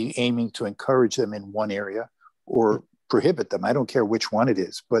either be aiming to encourage them in one area or prohibit them. I don't care which one it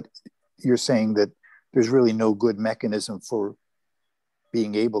is, but you're saying that there's really no good mechanism for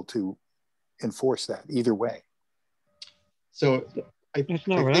being able to enforce that either way. So that's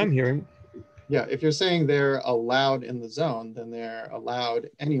not what I'm hearing. Yeah, if you're saying they're allowed in the zone, then they're allowed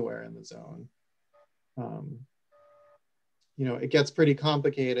anywhere in the zone. You know, it gets pretty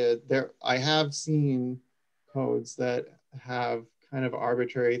complicated. I have seen codes that have kind of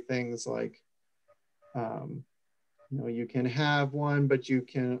arbitrary things like, you know, you can have one, but you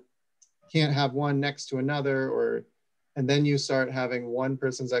can't have one next to another, and then you start having one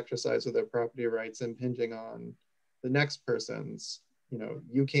person's exercise of their property rights impinging on the next person's. You know,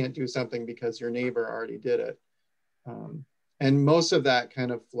 you can't do something because your neighbor already did it. And most of that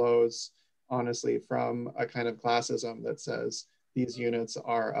kind of flows, honestly, from a kind of classism that says these units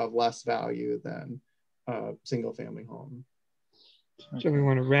are of less value than a single family home. So we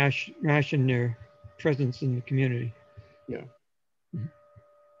want to ration their presence in the community. Yeah.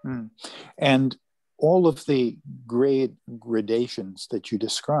 And all of the gradations that you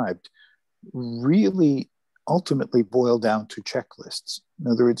described really ultimately boil down to checklists.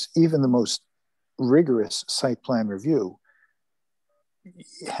 In other words, even the most rigorous site plan review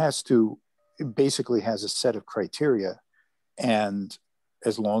basically has a set of criteria, and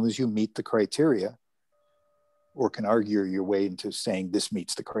as long as you meet the criteria or can argue your way into saying this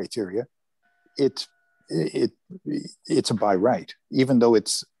meets the criteria, it's a by right. Even though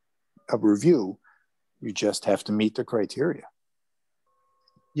it's a review, you just have to meet the criteria.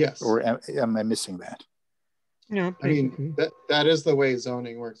 Yes. Or am I missing that? No, I mean, that is the way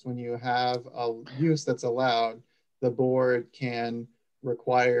zoning works. When you have a use that's allowed, the board can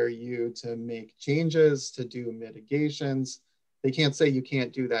require you to make changes, to do mitigations. They can't say you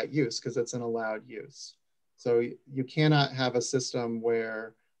can't do that use because it's an allowed use. So you cannot have a system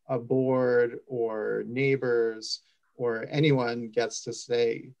where a board or neighbors or anyone gets to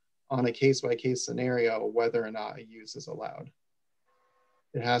say on a case-by-case scenario whether or not a use is allowed.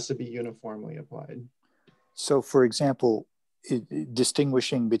 It has to be uniformly applied. So, for example,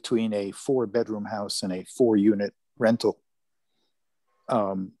 distinguishing between a 4-bedroom house and a 4-unit rental,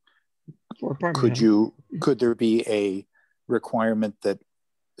 could there be a requirement that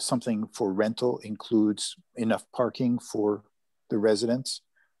something for rental includes enough parking for the residents,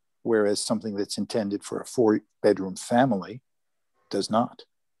 whereas something that's intended for a 4-bedroom family does not?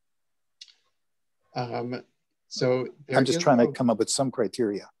 So I'm just trying to come up with some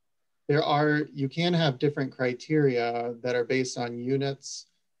criteria. You can have different criteria that are based on units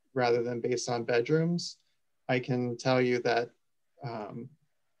rather than based on bedrooms. I can tell you that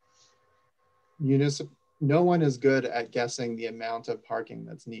no one is good at guessing the amount of parking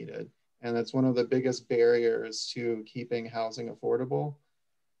that's needed. And that's one of the biggest barriers to keeping housing affordable.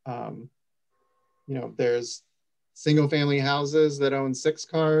 You know, there's single family houses that own 6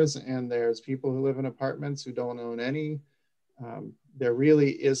 cars, and there's people who live in apartments who don't own any. There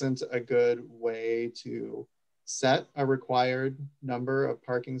really isn't a good way to set a required number of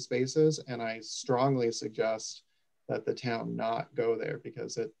parking spaces. And I strongly suggest that the town not go there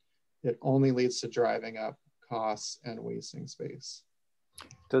because it only leads to driving up costs and wasting space.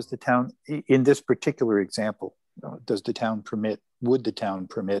 Does the town, in this particular example, would the town permit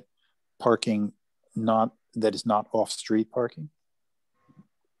parking that is not off-street parking?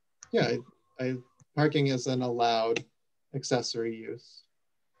 Yeah, parking is an allowed accessory use.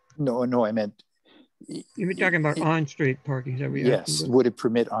 No, I meant. You were talking about on-street parking. Is that what you're Yes, asking about? would it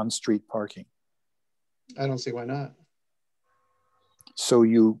permit on-street parking? I don't see why not. So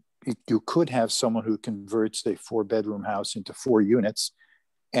you could have someone who converts a 4-bedroom house into 4 units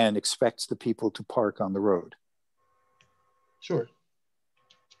and expects the people to park on the road. Sure.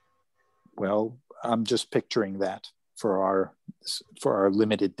 Well, I'm just picturing that for our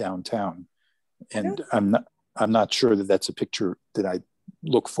limited downtown, and I'm not sure that that's a picture that I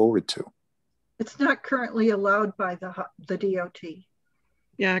look forward to. It's not currently allowed by the DOT.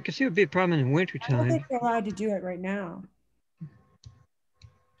 Yeah, I can see it would be a problem in the I don't wintertime. think we're allowed to do it right now.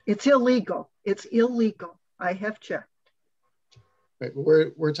 It's illegal. It's illegal. I have checked. Right,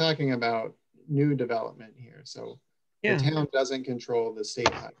 but we're talking about new development here, so Yeah. the town doesn't control the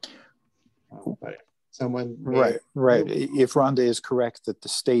state highway. But someone Right. If Rhonda is correct that the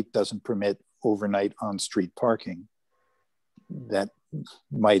state doesn't permit overnight on-street parking, that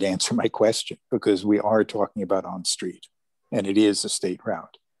might answer my question, because we are talking about on-street and it is a state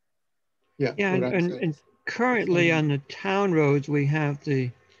route. Yeah, and currently on the town roads, we have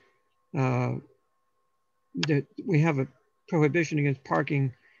we have a prohibition against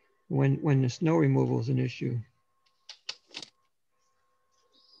parking when the snow removal is an issue.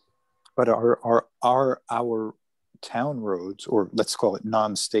 But are our town roads, or let's call it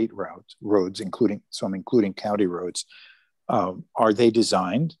non-state roads, including county roads, are they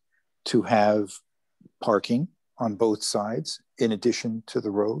designed to have parking on both sides in addition to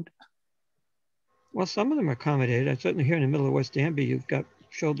the road? Well, some of them are accommodated. I certainly here in the middle of West Danby, you've got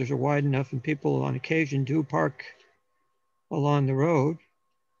shoulders are wide enough, and people on occasion do park along the road.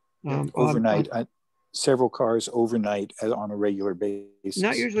 Overnight, several cars overnight on a regular basis.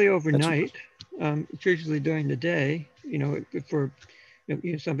 Not usually overnight. It's usually during the day. You know,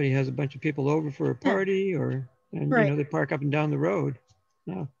 if somebody has a bunch of people over for a party, Right. they park up and down the road,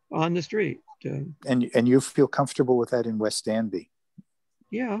 on the street. And you feel comfortable with that in West Danby?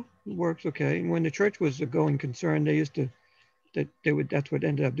 Yeah, it works okay. And when the church was a going concern, they used to that's what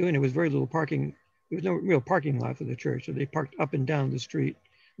ended up doing. It was very little parking. There was no real parking lot for the church, so they parked up and down the street.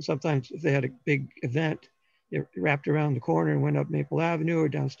 And sometimes if they had a big event, they wrapped around the corner and went up Maple Avenue or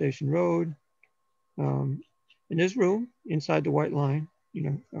down Station Road. And there's room inside the white line,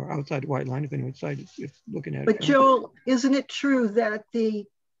 or outside the white line if anyone's looking at it. But Joel, isn't it true that the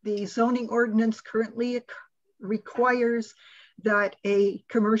zoning ordinance currently requires that a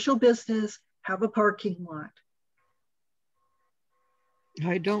commercial business have a parking lot?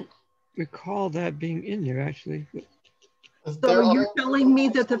 I don't recall that being in there actually. So you're telling me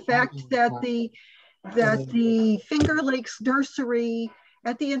that the fact that the Finger Lakes Nursery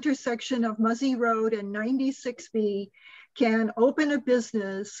at the intersection of Muzzy Road and 96B can open a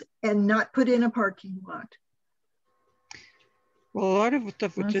business and not put in a parking lot? Well, a lot of the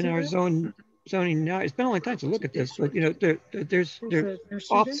stuff that's in our zoning now, it's been a long time to look at this, but there's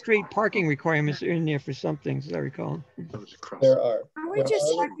off-street parking requirements are in there for some things, as I recall. There are. Are we just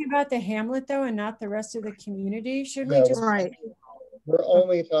talking about the Hamlet though, and not the rest of the community? Should we just? Right. We're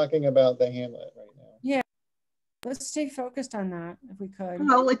only talking about the Hamlet right now. Yeah. Let's stay focused on that if we could.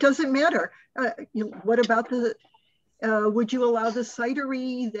 Well, it doesn't matter. What about would you allow the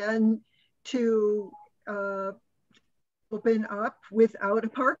cidery then to open up without a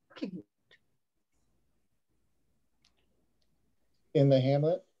parking lot? In the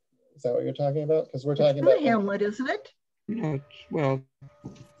Hamlet? Is that what you're talking about? Because we're talking about the Hamlet, isn't it? No, well,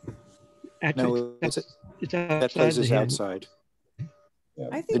 actually, No, it's that place is outside. Yeah.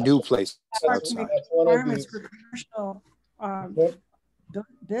 I think The new place is parking outside. requirements for commercial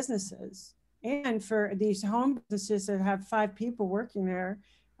businesses and for these home businesses that have 5 people working there.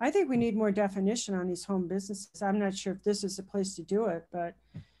 I think we need more definition on these home businesses. I'm not sure if this is the place to do it, but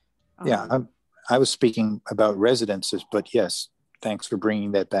Yeah, I was speaking about residences, but yes, thanks for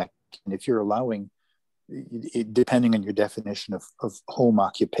bringing that back. And if you're allowing, depending on your definition of home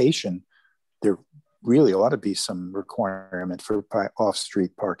occupation, there really ought to be some requirement for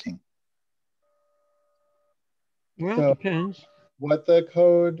off-street parking. well, So- it depends. What the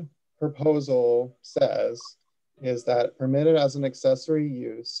code proposal says is that permitted as an accessory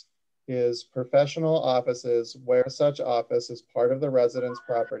use is professional offices where such office is part of the residence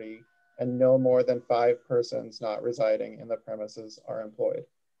property and no more than 5 persons not residing in the premises are employed.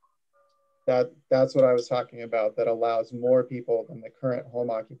 That's what I was talking about, that allows more people than the current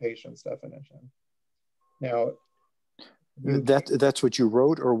home occupations definition. Now, That's what you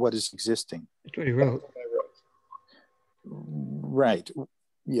wrote, or what is existing? That's what he wrote. that's what I wrote. Right.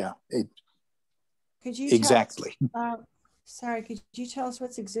 Yeah. could you Exactly. Sorry, could you tell us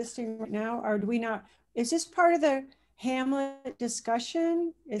what's existing right now? Or do we not, is this part of the Hamlet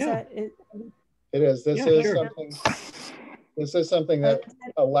discussion? Is that it? It is. This Yeah, is sure. something. This is something that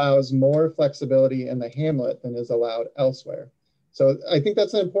allows more flexibility in the Hamlet than is allowed elsewhere. So I think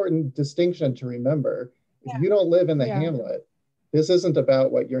that's an important distinction to remember. If you don't live in the Hamlet, this isn't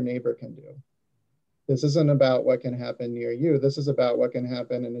about what your neighbor can do. This isn't about what can happen near you. This is about what can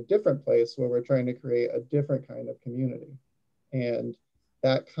happen in a different place where we're trying to create a different kind of community. And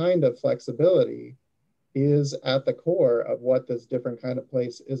that kind of flexibility is at the core of what this different kind of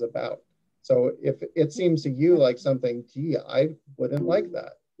place is about. So if it seems to you like something, gee, I wouldn't like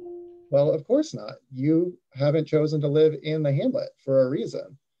that. Well, of course not. You haven't chosen to live in the Hamlet for a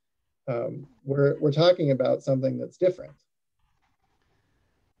reason. We're talking about something that's different.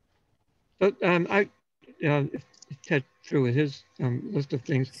 But if Ted through with his list of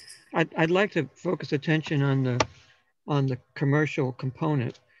things, I'd like to focus attention on the commercial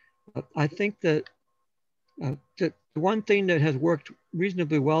component. I think that the one thing that has worked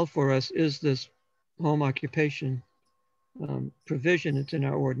reasonably well for us is this home occupation provision that's in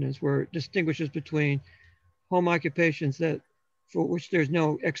our ordinance, where it distinguishes between home occupations for which there's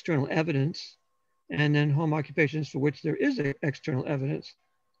no external evidence, and then home occupations for which there is external evidence.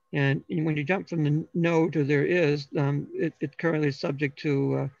 And when you jump from the no to there is, it currently is subject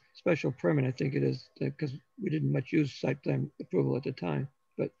to special permit, I think it is, because we didn't much use site plan approval at the time,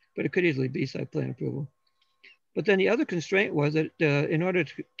 but it could easily be site plan approval. But then the other constraint was that in order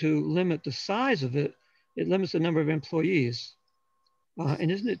to limit the size of it, it limits the number of employees.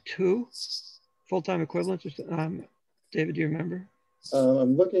 And isn't it 2 full-time equivalents? David, do you remember?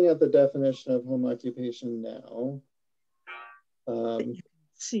 I'm looking at the definition of home occupation now. And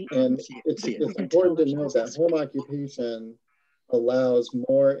it's important to note that home occupation allows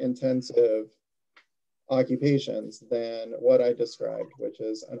more intensive occupations than what I described, which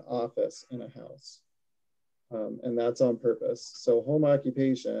is an office in a house. And that's on purpose. So home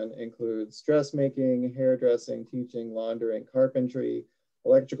occupation includes dressmaking, hairdressing, teaching, laundering, carpentry,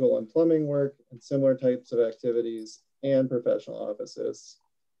 electrical and plumbing work, and similar types of activities, and professional offices.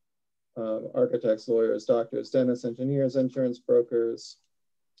 Architects, lawyers, doctors, dentists, engineers, insurance brokers,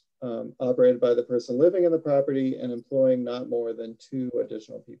 operated by the person living in the property and employing not more than 2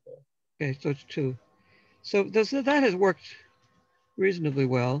 additional people. Okay, so it's 2. So that has worked reasonably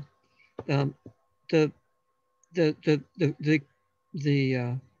well. The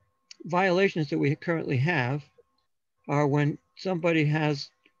violations that we currently have are when somebody has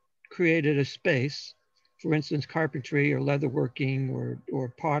created a space, for instance, carpentry or leatherworking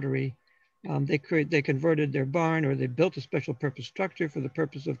or pottery. They converted their barn, or they built a special purpose structure for the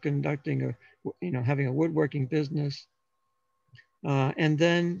purpose of conducting having a woodworking business, and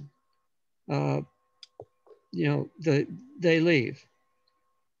then they leave,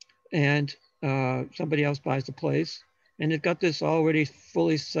 and somebody else buys the place, and they've got this already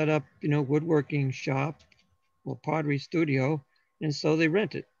fully set up, woodworking shop or pottery studio, and so they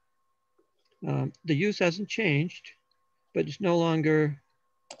rent it. The use hasn't changed, but it's no longer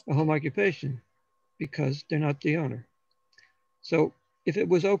a home occupation because they're not the owner. So if it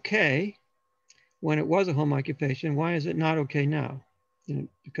was okay when it was a home occupation, why is it not okay now?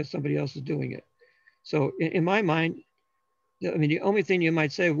 Because somebody else is doing it. So in my mind, I mean, the only thing you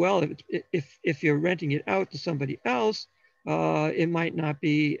might say, well, if you're renting it out to somebody else, it might not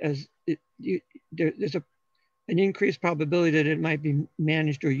be as, there's an increased probability that it might be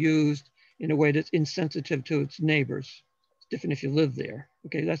managed or used in a way that's insensitive to its neighbors. It's different if you live there.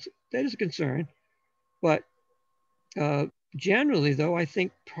 Okay, that is a concern. But generally, though, I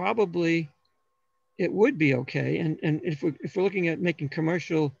think probably it would be okay. And if we're looking at making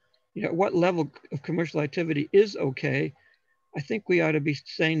commercial, what level of commercial activity is okay, I think we ought to be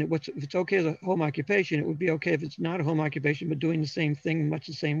saying that if it's okay as a home occupation, it would be okay if it's not a home occupation, but doing the same thing much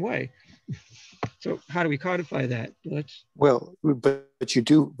the same way. So how do we codify that? Well, but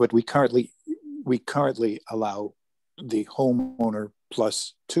we currently allow the homeowner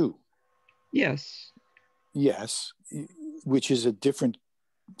plus 2. Yes. Yes, which is a different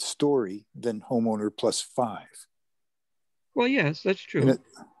story than homeowner plus 5. Well, yes, that's true.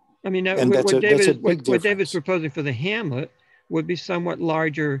 I mean, what David's proposing for the Hamlet would be somewhat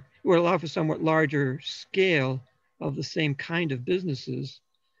larger, would allow for somewhat larger scale of the same kind of businesses.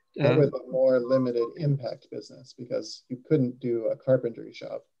 But with a more limited impact business, because you couldn't do a carpentry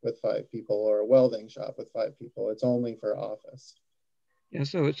shop with 5 people or a welding shop with 5 people. It's only for office. Yeah,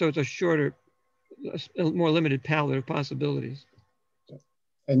 so it's a shorter, a more limited palette of possibilities.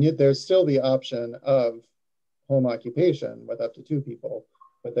 And yet there's still the option of home occupation with up to 2 people,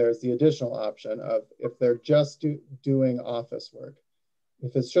 but there's the additional option of if they're just doing office work,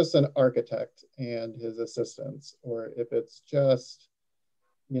 if it's just an architect and his assistants, or if it's just,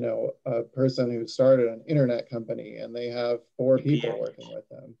 you know, a person who started an internet company and they have 4 people working with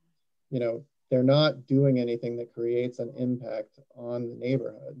them, you know, they're not doing anything that creates an impact on the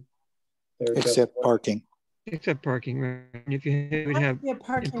neighborhood. They're except parking. Except parking, right? If you would have a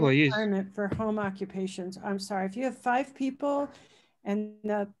parking employees requirement for home occupations. I'm sorry, if you have 5 people and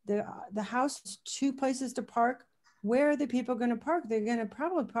the house is 2 places to park, where are the people going to park? They're going to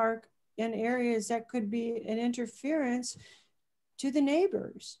probably park in areas that could be an interference to the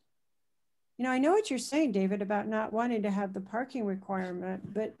neighbors. You know, I know what you're saying, David, about not wanting to have the parking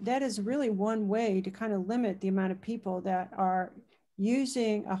requirement, but that is really one way to kind of limit the amount of people that are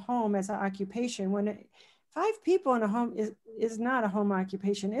using a home as an occupation. When 5 people in a home is not a home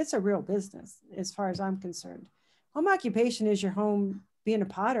occupation, it's a real business as far as I'm concerned. Home occupation is your home being a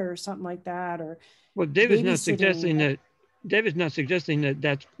potter or something like that, or well, David's not suggesting that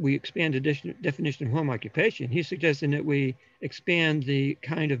we expand the definition of home occupation. He's suggesting that we expand the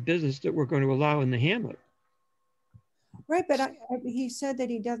kind of business that we're going to allow in the hamlet. Right, but he said that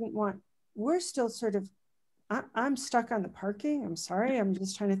he doesn't want, we're still sort of, I'm stuck on the parking. I'm sorry. I'm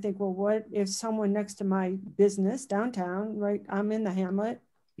just trying to think, well, what if someone next to my business downtown, right? I'm in the hamlet.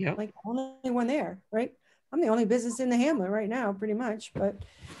 Yeah. Like only one there, right? I'm the only business in the hamlet right now, pretty much, but.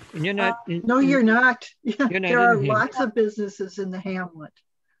 And you're not. No, you're not. You're not there are lots of businesses in the hamlet.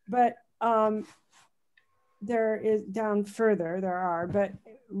 But there is down further, there are, but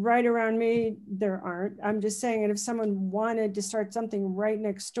right around me, there aren't. I'm just saying, and if someone wanted to start something right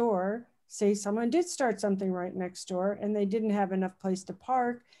next door, say someone did start something right next door and they didn't have enough place to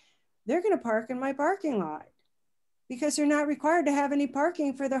park, they're going to park in my parking lot because they're not required to have any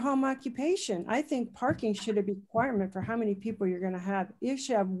parking for their home occupation. I think parking should be a requirement for how many people you're going to have. You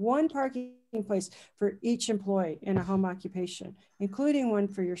should have 1 parking place for each employee in a home occupation, including one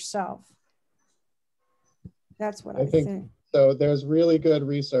for yourself. That's what I think. So there's really good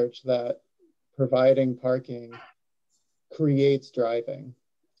research that providing parking creates driving,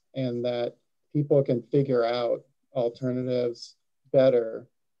 and that people can figure out alternatives better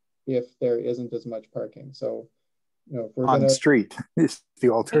if there isn't as much parking. So, you know, if we're on the street is the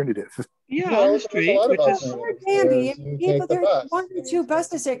alternative. Yeah, on the street. There's 1 or 2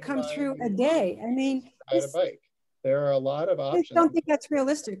 buses that come through a day. I mean, ride a bike. There are a lot of options. I don't think that's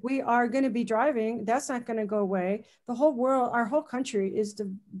realistic. We are going to be driving. That's not going to go away. The whole world, our whole country is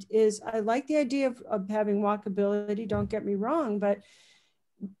I like the idea of having walkability. Don't get me wrong, but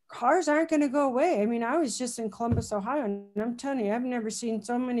cars aren't going to go away. I mean, I was just in Columbus, Ohio, and I'm telling you, I've never seen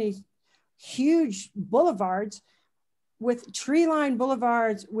so many huge boulevards with tree-lined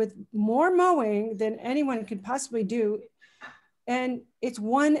boulevards with more mowing than anyone could possibly do. And it's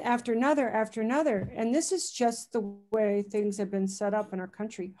one after another after another. And this is just the way things have been set up in our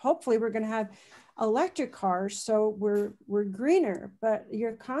country. Hopefully we're going to have electric cars, so we're greener. But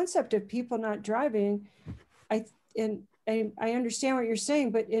your concept of people not driving, I understand what you're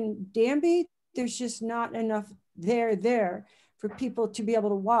saying, but in Danby, there's just not enough there for people to be able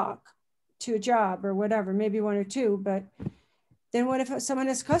to walk to a job or whatever, maybe 1 or 2. But then what if someone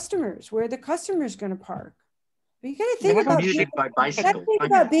has customers? Where are the customers going to park? You got to think about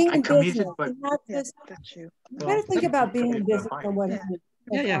being in business. That's you. You got to think about being in business and what it is.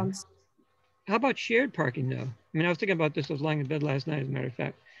 Yeah. How about shared parking though? I mean, I was thinking about this. I was lying in bed last night, as a matter of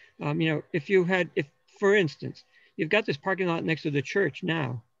fact. You know, if for instance, you've got this parking lot next to the church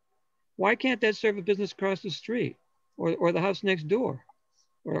now, why can't that serve a business across the street, or the house next door,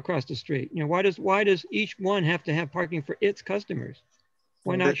 or across the street? You know, why does each one have to have parking for its customers?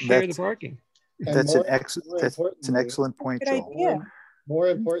 Why not share the parking? That's an excellent point, Joel. More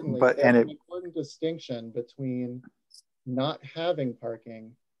importantly, there's an important distinction between not having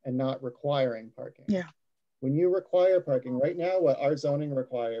parking and not requiring parking. Yeah. When you require parking, right now, what our zoning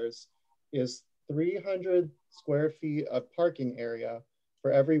requires is 300 square feet of parking area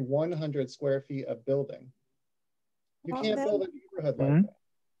for every 100 square feet of building. You can't build a neighborhood like that.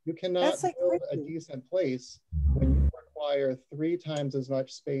 You cannot build a decent place when you require 3 times as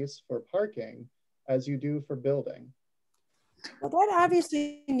much space for parking as you do for building. Well, that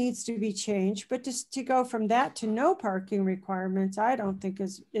obviously needs to be changed, but just to go from that to no parking requirements, I don't think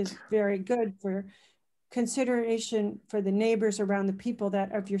is very good for consideration for the neighbors around the people that,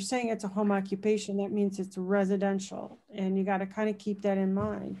 if you're saying it's a home occupation, that means it's residential, and you got to kind of keep that in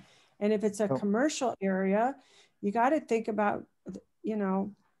mind. And if it's a commercial area, you got to think about, you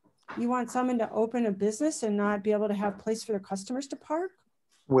know, you want someone to open a business and not be able to have place for their customers to park?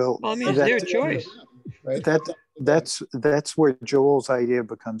 Well, I mean, it's their choice. Right? That's where Joel's idea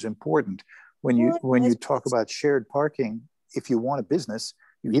becomes important. When you talk about shared parking, if you want a business,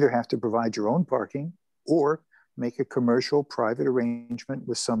 you either have to provide your own parking or make a commercial private arrangement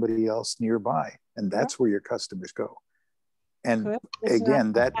with somebody else nearby. And that's where your customers go. And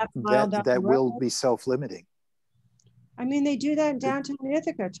again, that will be self-limiting. I mean, they do that in downtown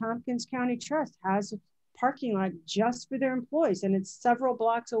Ithaca. Tompkins County Trust has a parking lot just for their employees, and it's several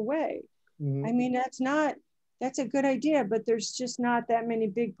blocks away. Mm-hmm. I mean, that's a good idea, but there's just not that many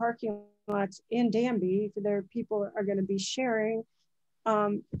big parking lots in Danby that people are going to be sharing.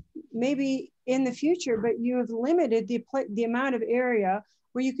 Maybe in the future, but you have limited the amount of area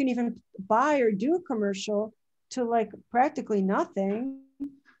where you can even buy or do a commercial to like practically nothing.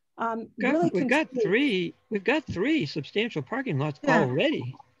 We've got three substantial parking lots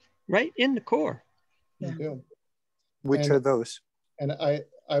already, right in the core. Yeah. Which are those? And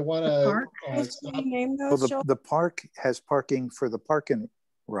I want to name those. Well, the park has parking for the park and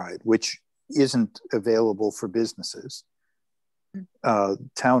ride, which isn't available for businesses.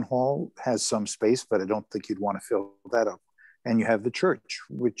 Town Hall has some space, but I don't think you'd want to fill that up. And you have the church,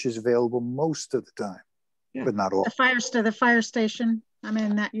 which is available most of the time, but not all. The fire station. I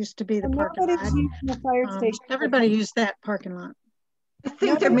mean, that used to be the parking lot. The fire station. Everybody used that parking lot. I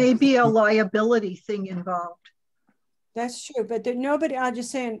think there may be a liability thing involved. That's true, but nobody, I'm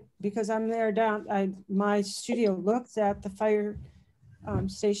just saying, because I'm there my studio looks at the fire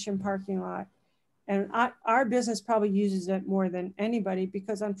station parking lot, and our business probably uses it more than anybody,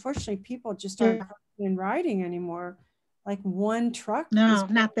 because unfortunately people just aren't parking and riding anymore. Like one truck. No,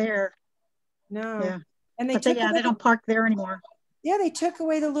 not there. No. Yeah. And they don't park there anymore. Yeah, they took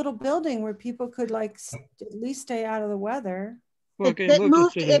away the little building where people could like at least stay out of the weather. It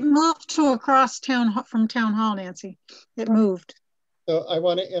moved to across town from Town Hall, Nancy. It moved. So I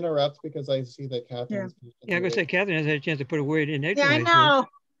want to interrupt because I see that Catherine. Yeah, I'm going to say Catherine has had a chance to put a word in. Yeah, I know.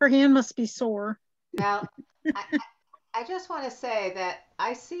 Her hand must be sore. Now, I just want to say that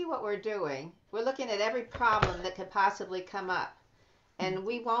I see what we're doing. We're looking at every problem that could possibly come up, and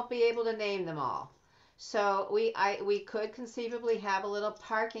we won't be able to name them all. So we could conceivably have a little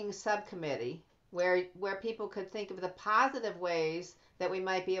parking subcommittee where people could think of the positive ways that we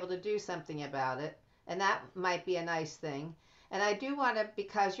might be able to do something about it, and that might be a nice thing. And I do want to,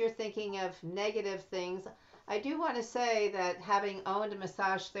 because you're thinking of negative things, I do want to say that having owned a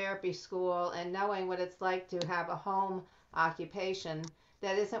massage therapy school and knowing what it's like to have a home occupation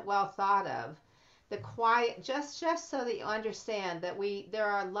that isn't well thought of, the quiet, just so that you understand that there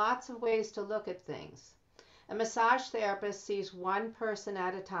are lots of ways to look at things. A massage therapist sees one person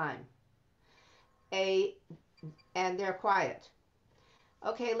at a time, and they're quiet.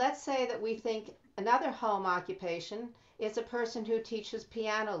 Okay, let's say that we think another home occupation is a person who teaches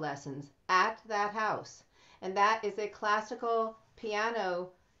piano lessons at that house, and that is a classical piano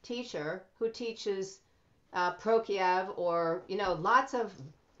teacher who teaches Prokofiev or lots of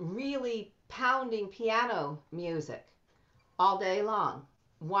really pounding piano music all day long.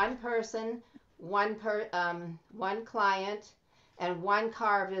 One person, one client, and one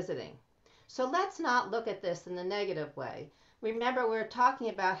car visiting. So let's not look at this in the negative way. Remember, we're talking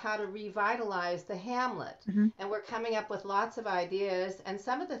about how to revitalize the Hamlet, and we're coming up with lots of ideas, and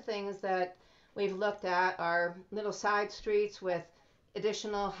some of the things that we've looked at are little side streets with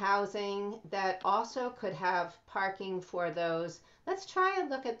additional housing that also could have parking for those. Let's try and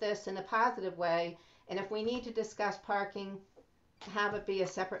look at this in a positive way, and if we need to discuss parking, have it be a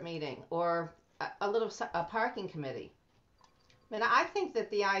separate meeting or a parking committee. And I think that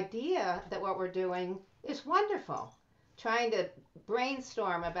the idea that what we're doing is wonderful, trying to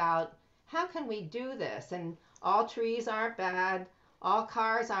brainstorm about how can we do this, and all trees aren't bad, all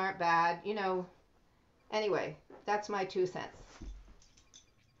cars aren't bad, Anyway, that's my 2 cents.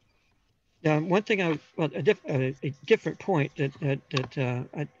 One thing a different point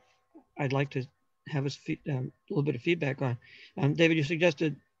that I'd like to have us a little bit of feedback on. David, you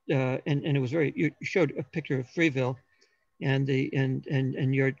suggested, and it was you showed a picture of Freeville, and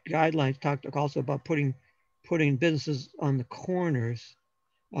your guidelines talked also about putting businesses on the corners.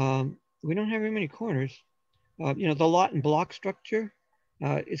 We don't have very many corners. The lot and block structure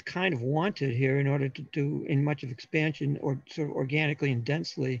is kind of wanted here in order to do in much of expansion or sort of organically and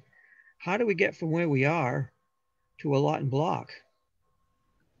densely. How do we get from where we are to a lot and block?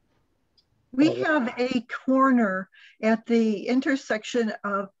 We have a corner at the intersection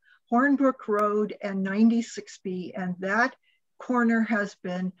of Hornbrook Road and 96B, and that corner has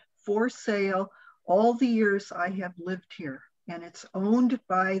been for sale all the years I have lived here. And it's owned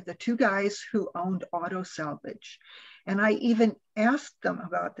by the two guys who owned Auto Salvage. And I even asked them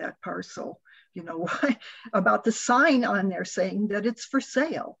about that parcel, why, about the sign on there saying that it's for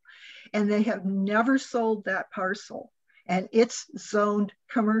sale. And they have never sold that parcel. and it's zoned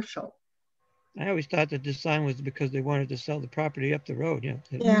commercial. I always thought that this sign was because they wanted to sell the property up the road,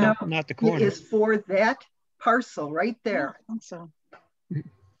 Yeah. not the corner. It is for that parcel right there. I think so.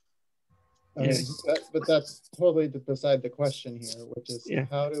 I mean, but that's totally beside the question here, which is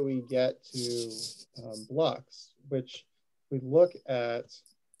how do we get to blocks, which we look at.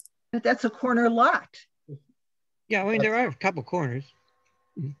 But that's a corner lot. Yeah, I mean, there are a couple corners.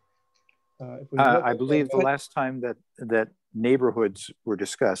 I believe the last time that neighborhoods were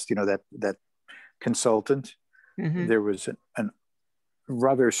discussed, that consultant, there was an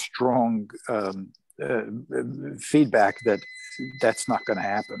rather strong feedback that that's not going to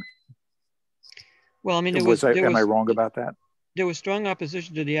happen. Well, I mean, am I wrong about that? There was strong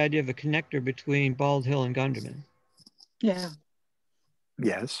opposition to the idea of a connector between Bald Hill and Gunderman. Yeah.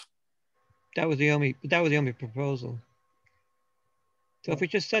 Yes. That was the only proposal. So if we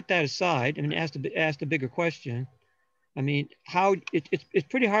just set that aside and ask the bigger question, I mean, it's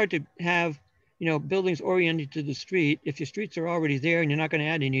pretty hard to have buildings oriented to the street if your streets are already there and you're not going to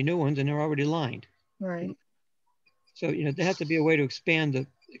add any new ones and they're already lined. Right. So there has to be a way to expand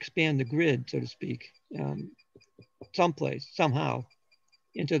the grid, so to speak, someplace, somehow,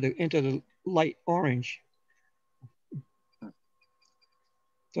 into the light orange.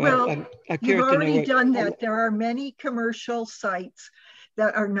 So well, you've already done that. There are many commercial sites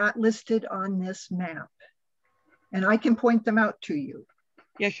that are not listed on this map, and I can point them out to you.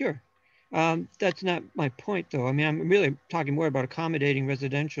 Yeah, sure. That's not my point, though. I mean, I'm really talking more about accommodating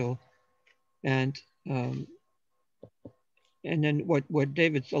residential, and then what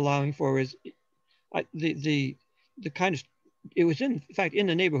David's allowing for is the kind of, it was in fact in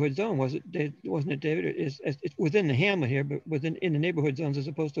the neighborhood zone, wasn't it, David? It's within the Hamlet here, but in the neighborhood zones as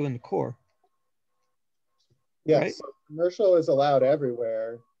opposed to in the core. Yes, right? So commercial is allowed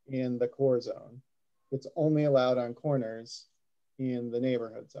everywhere in the core zone. It's only allowed on corners in the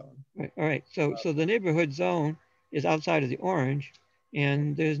neighborhood zone. Right. All right. So the neighborhood zone is outside of the orange,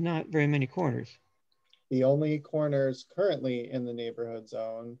 and there's not very many corners. The only corners currently in the neighborhood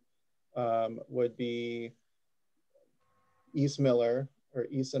zone would be East Miller or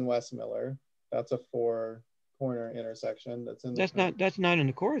East and West Miller. That's a 4-corner intersection. That's in. That's not in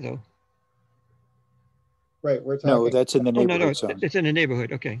the core though. Right. We're talking. No, that's in the neighborhood zone. It's in the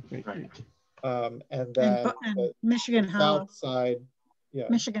neighborhood. Okay. Right. And then and Michigan Hollow. South side. Yeah.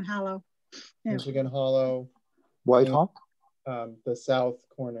 Michigan Hollow. Yeah. Michigan Hollow. Whitehawk. The south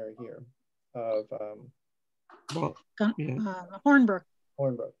corner here of. Hornbrook.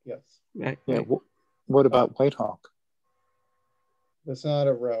 Hornbrook, yes. Right. Yeah. What about Whitehawk? It's not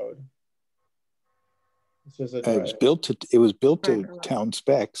a road. It's just a drive. It was built to town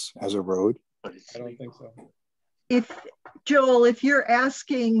specs as a road. I don't think so. Joel, if you're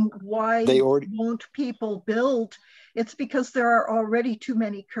asking why won't people build, it's because there are already too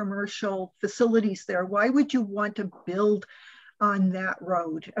many commercial facilities there. Why would you want to build on that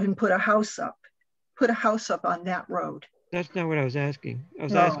road and put a house up? Put a house up on that road. That's not what I was asking. I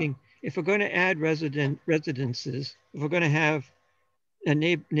was asking if we're going to add residences, if we're going to have a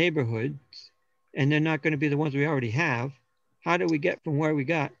neighborhoods, and they're not going to be the ones we already have, how do we get from where we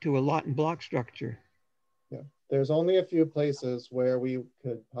got to a lot and block structure? Yeah, there's only a few places where we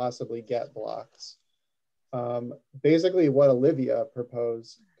could possibly get blocks. Basically, what Olivia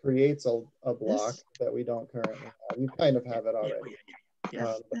proposed creates a block that we don't currently have. You kind of have it already.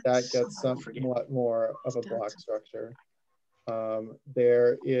 But that gets somewhat more of a block structure.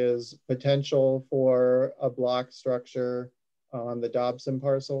 There is potential for a block structure on the Dobson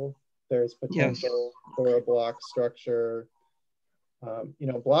parcel. There's potential for a block structure.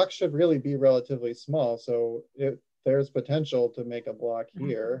 Blocks should really be relatively small. So there's potential to make a block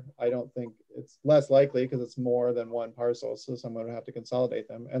here. I don't think it's less likely because it's more than one parcel. So someone would have to consolidate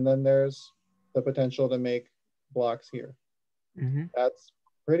them. And then there's the potential to make blocks here. Mm-hmm. That's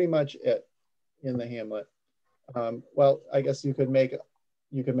pretty much it in the Hamlet. Well, I guess you could make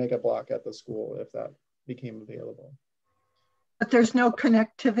a block at the school if that became available. But there's no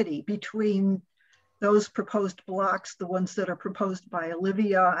connectivity between those proposed blocks, the ones that are proposed by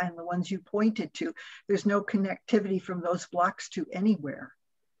Olivia and the ones you pointed to. There's no connectivity from those blocks to anywhere.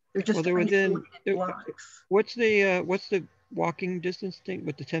 They're just isolated blocks. What's the walking distance thing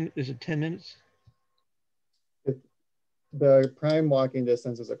with the 10? Is it 10 minutes? The prime walking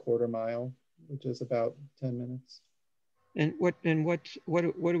distance is a 1/4 mile, which is about 10 minutes. And what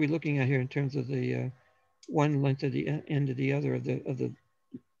are we looking at here in terms of the one length of the end of the other of the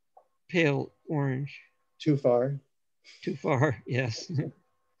pale orange? Too far. Too far, yes.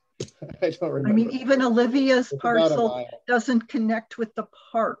 I don't remember. I mean, even Olivia's parcel doesn't connect with the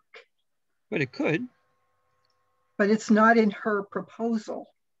park. But it could. But it's not in her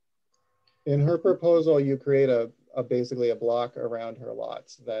proposal. In her proposal, you create basically a block around her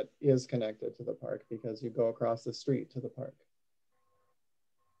lots that is connected to the park because you go across the street to the park.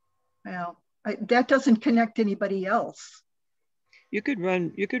 Well, that doesn't connect anybody else. You could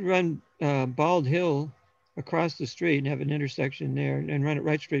run Bald Hill across the street and have an intersection there and run it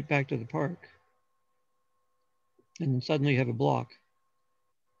right straight back to the park. And then suddenly you have a block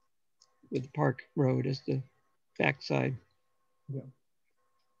with the park road as the backside. Yeah.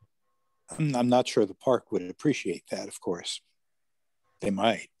 I'm not sure the park would appreciate that, of course. They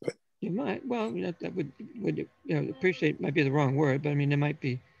might, but. They might, well, that would appreciate might be the wrong word, but I mean, they might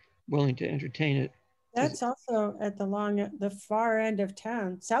be willing to entertain it. That's also at the far end of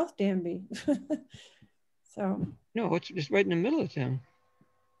town, South Danby. So. No, it's just right in the middle of town.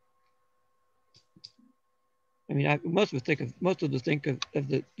 I mean, most of us think of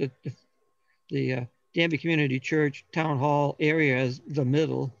the Danby Community Church Town Hall area as the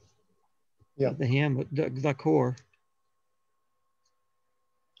middle. Yeah. Of the Hamlet, the core.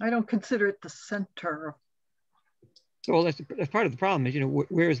 I don't consider it the center. Well, that's part of the problem is,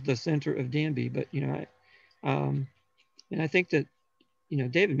 where's the center of Danby? But, and I think that,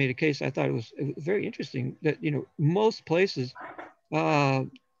 David made a case, I thought it was very interesting that, most places, a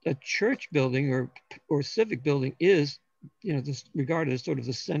church building or civic building is, regarded as sort of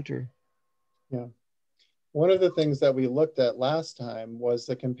the center. Yeah. One of the things that we looked at last time was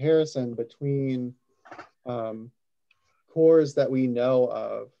the comparison between cores that we know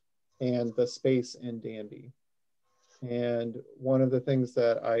of and the space in Danby. And one of the things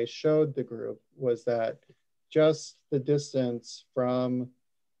that I showed the group was that just the distance from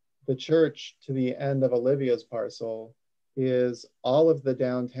the church to the end of Olivia's parcel is all of the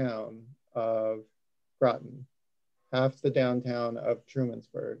downtown of Groton, half the downtown of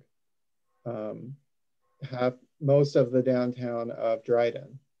Trumansburg, most of the downtown of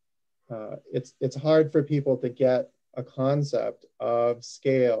Dryden. It's hard for people to get a concept of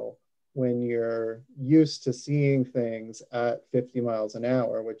scale when you're used to seeing things at 50 miles an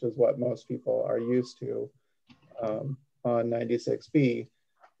hour, which is what most people are used to on 96B.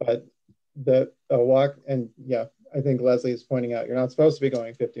 But the walk, and yeah, I think Leslie is pointing out, you're not supposed to be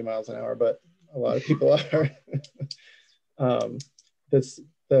going 50 miles an hour, but a lot of people are.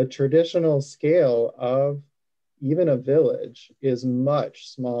 The traditional scale of even a village is much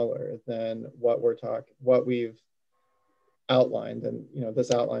smaller than what we've outlined, and this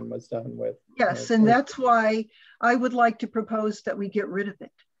outline was done with. Yes, and that's why I would like to propose that we get rid of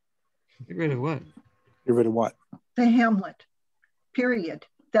it. Get rid of what? Get rid of what? The Hamlet, period.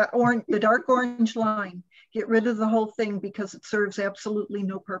 The dark orange line. Get rid of the whole thing because it serves absolutely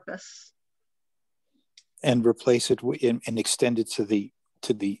no purpose. And replace it and extend it to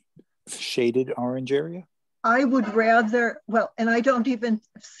the shaded orange area? I would rather, well, and I don't even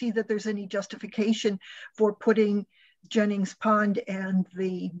see that there's any justification for putting Jennings Pond and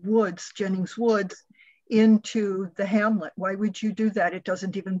the woods, Jennings Woods, into the Hamlet. Why would you do that? It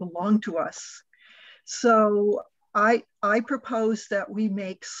doesn't even belong to us. So I propose that we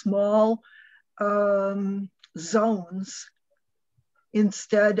make small zones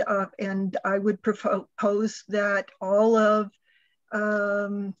instead of, and I would propose that all of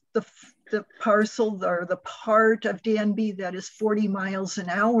the parcel or the part of Danby that is 40 miles an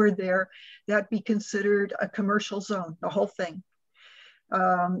hour there, that be considered a commercial zone, the whole thing.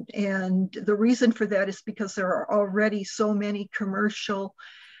 And the reason for that is because there are already so many commercial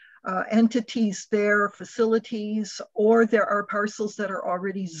entities there, facilities, or there are parcels that are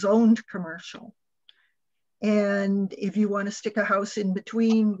already zoned commercial. And if you want to stick a house in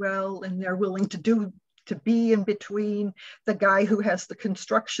between, well, and they're willing to be in between the guy who has the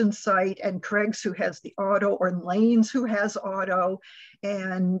construction site and Craig's who has the auto, or Lane's who has auto,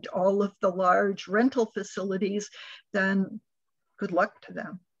 and all of the large rental facilities, then good luck to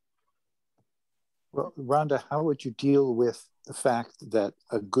them. Well, Rhonda, how would you deal with the fact that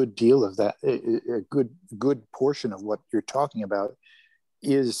a good deal of that, a good portion of what you're talking about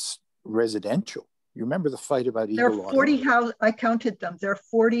is residential? You remember the fight about Eagle Auto? There are 40 houses, I counted them. There are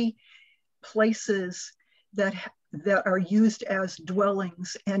 40 places that are used as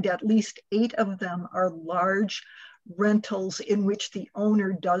dwellings, and at least 8 of them are large rentals in which the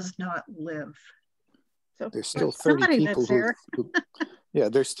owner does not live. So there's still 30 people who yeah,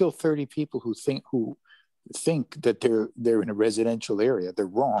 there's still 30 people who think that they're in a residential area. They're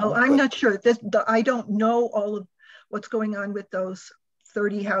wrong. Oh, I'm not sure. I don't know all of what's going on with those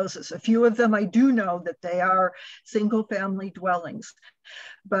 30 houses. A few of them I do know that they are single family dwellings,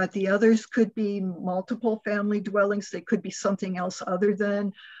 but the others could be multiple family dwellings. They could be something else other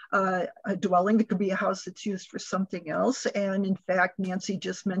than a dwelling. It could be a house that's used for something else. And in fact, Nancy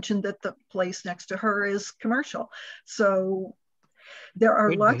just mentioned that the place next to her is commercial. So there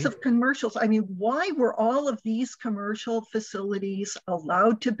are lots of commercials. I mean, why were all of these commercial facilities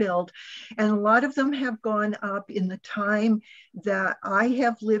allowed to build? And a lot of them have gone up in the time that I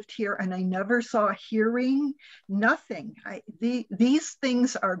have lived here, and I never saw hearing, nothing. These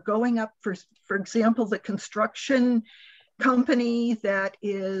things are going up. For example, the construction company that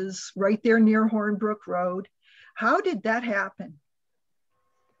is right there near Hornbrook Road. How did that happen?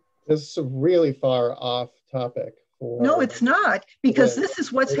 This is really far off topic. No, it's not, because this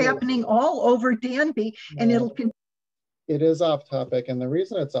is what's happening all over Danby, and it'll continue. It is off topic, and the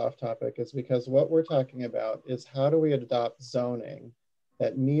reason it's off topic is because what we're talking about is how do we adopt zoning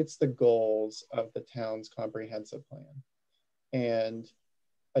that meets the goals of the town's comprehensive plan. And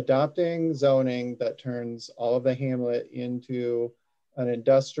adopting zoning that turns all of the hamlet into an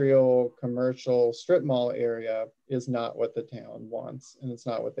industrial commercial strip mall area is not what the town wants, and it's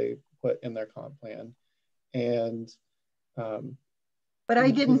not what they put in their comp plan. And but I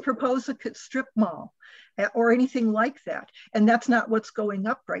didn't propose a strip mall or anything like that, and that's not what's going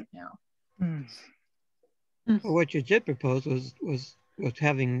up right now. Well, what you did propose was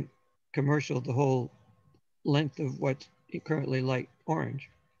having commercial the whole length of what's currently light orange.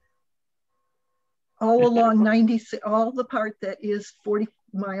 All along 96, all the part that is 40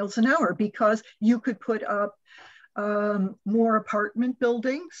 miles an hour, because you could put up more apartment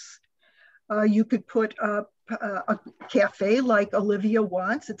buildings. You could put up a cafe like Olivia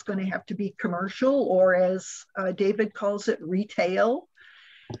wants. It's going to have to be commercial, or as David calls it, retail.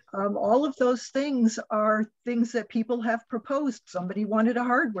 All of those things are things that people have proposed. Somebody wanted a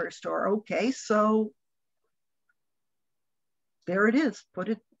hardware store. Okay, so there it is. Put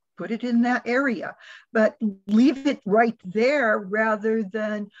it in that area, but leave it right there rather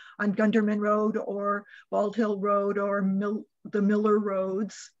than on Gunderman Road or Bald Hill Road or the Miller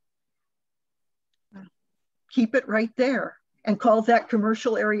Roads. Keep it right there and call that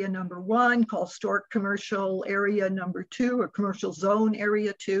commercial area number 1, call Stork commercial area number 2 or commercial zone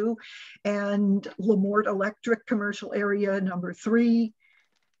area 2, and Lamort Electric commercial area number 3,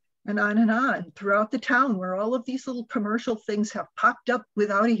 and on throughout the town where all of these little commercial things have popped up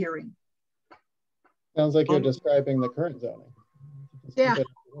without a hearing. Sounds like you're describing the current zoning. Yeah.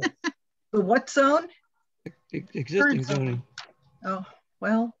 The what zone? Existing zoning. Oh,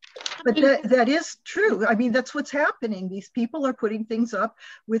 well, but that is true. I mean, that's what's happening. These people are putting things up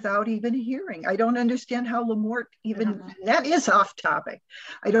without even a hearing. I don't understand how Lamort even, that is off topic.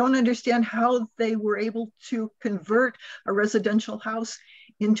 I don't understand how they were able to convert a residential house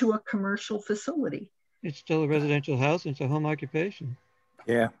into a commercial facility. It's still a residential house. It's a home occupation.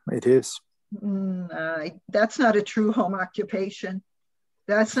 Yeah, it is. That's not a true home occupation.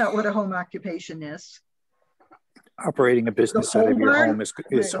 That's not what a home occupation is. Operating a business out of your home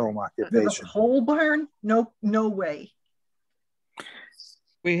is home occupation. The whole barn? No way.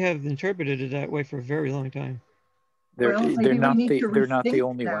 We have interpreted it that way for a very long time. They're not the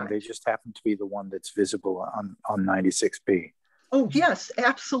only one. They just happen to be the one that's visible on 96B. Oh, yes,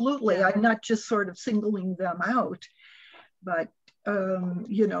 absolutely. I'm not just sort of singling them out, but,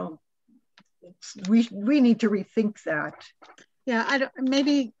 you know, we need to rethink that. Yeah,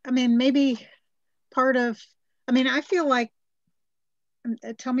 maybe part of, I feel like,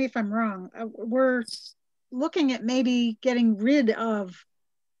 tell me if I'm wrong, we're looking at maybe getting rid of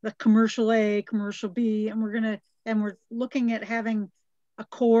the commercial A, commercial B, and we're looking at having a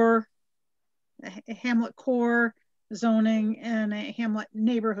core, a Hamlet Core zoning and a Hamlet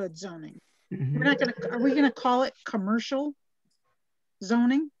Neighborhood zoning. Are we gonna call it commercial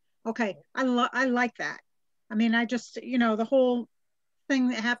zoning? Okay, I like that. I just, the whole thing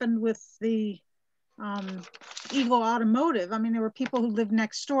that happened with the Eagle Automotive. There were people who lived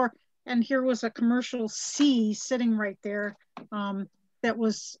next door, and here was a commercial C sitting right there that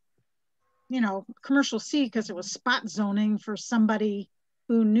was, commercial C because it was spot zoning for somebody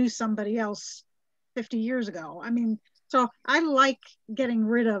who knew somebody else 50 years ago. So I like getting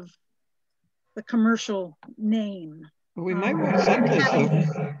rid of the commercial name. Well, we might want someplace.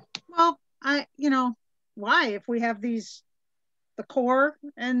 Well, why? If we have the core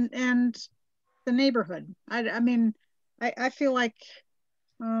and the neighborhood, I feel like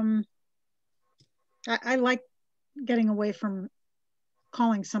I like getting away from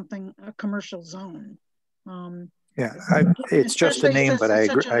calling something a commercial zone. Yeah, it's just a name, but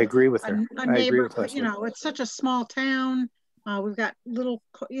I agree with her. I agree with her. It's such a small town. We've got little,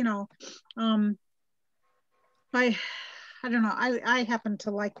 you know, I don't know. I happen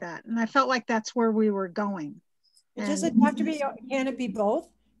to like that, and I felt like that's where we were going. Does it have to be? Can it be both?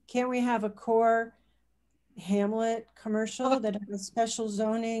 Can't we have a core Hamlet commercial that has special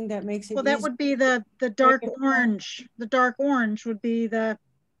zoning that makes it? Well, that would be the dark orange. The dark orange would be the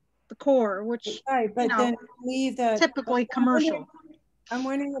core, which right, but then leave the typically commercial. I'm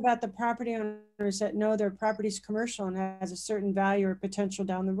wondering about the property owners that know their property's commercial and has a certain value or potential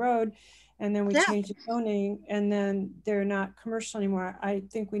down the road, and then we change the zoning and then they're not commercial anymore. I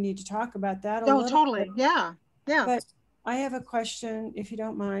think we need to talk about that a little totally bit. Yeah But I have a question, if you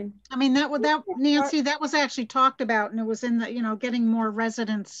don't mind. I mean, that Nancy, that was actually talked about, and it was in the, you know, getting more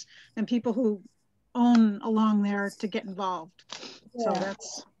residents and people who own along there to get involved. So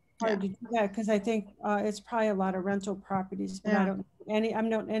that's hard to do that, because I think it's probably a lot of rental properties, but I don't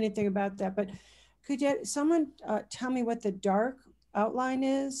know anything about that. But could someone tell me what the dark outline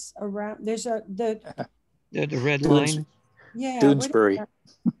is around? There's the red line. Yeah, Doonesbury.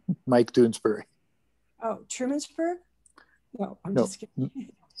 Mike Doonesbury. Oh, Trumansburg? No, I'm just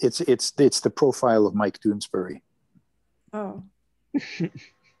kidding. It's the profile of Mike Doonesbury. Oh.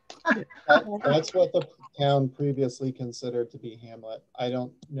 That's what the town previously considered to be Hamlet. I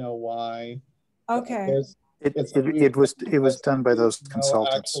don't know why. Okay. It was done by those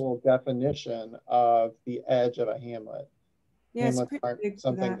consultants. No actual definition of the edge of a hamlet. Yeah, Hamlets aren't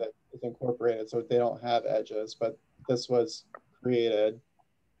something that is incorporated, so they don't have edges. But this was created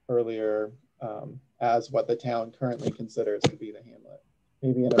earlier as what the town currently considers to be the hamlet.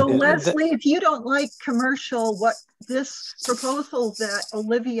 Maybe so Leslie, if you don't like commercial, what this proposal that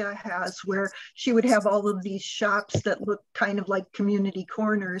Olivia has, where she would have all of these shops that look kind of like community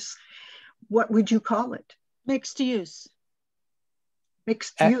corners, what would you call it? Mixed use.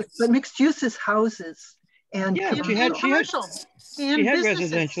 Mixed use, but mixed use is houses and commercial. She had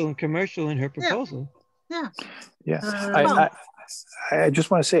residential and commercial in her proposal. I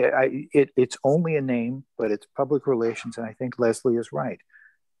just want to say it's only a name, but it's public relations, and I think Leslie is right.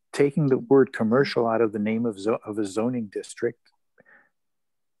 Taking the word commercial out of the name of a zoning district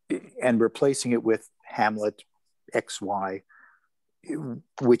and replacing it with Hamlet XY,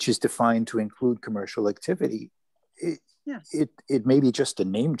 which is defined to include commercial activity. It may be just a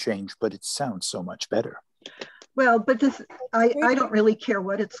name change, but it sounds so much better. Well, but I don't really care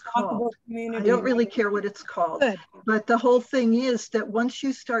what it's called. I don't really care what it's called. Good. But the whole thing is that once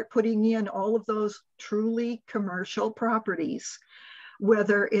you start putting in all of those truly commercial properties,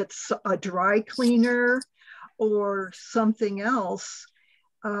 whether it's a dry cleaner or something else,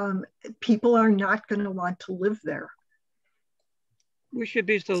 people are not going to want to live there. We should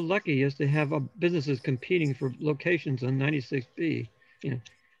be so lucky as to have businesses competing for locations on 96B. You know,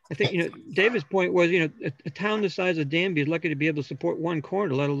 I think, David's point was, a town the size of Danby is lucky to be able to support one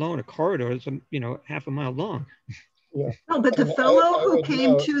corner, let alone a corridor that's, half a mile long. Yeah. No, but the fellow who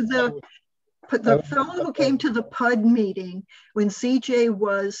came to the fellow who came to the PUD meeting when CJ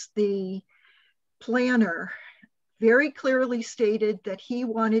was the planner very clearly stated that he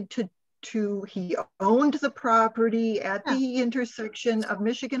wanted he owned the property at the intersection of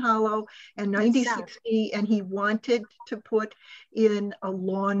Michigan Hollow and 96E, and he wanted to put in a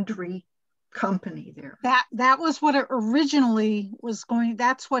laundry company there. That was what it originally was going.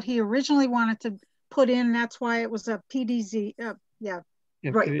 That's what he originally wanted to put in. That's why it was a PDZ.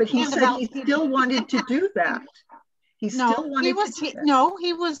 Right, but he said he still wanted to do that. He was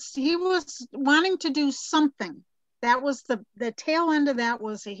wanting to do something. That was the tail end of that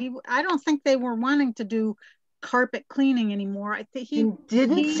was I don't think they were wanting to do carpet cleaning anymore. I think he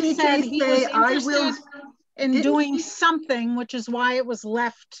said he was interested in doing something, which is why it was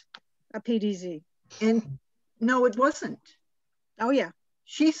left a PDZ. And no, it wasn't. Oh yeah.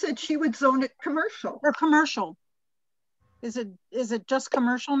 She said she would zone it commercial. Or commercial. Is it just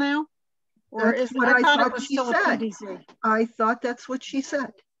commercial now? Or that's what I thought it was still a PDZ. I thought that's what she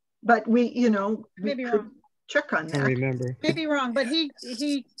said. But we wrong. Check on that. I remember. Maybe wrong, but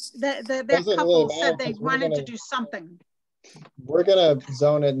that couple really said they wanted to do something. We're gonna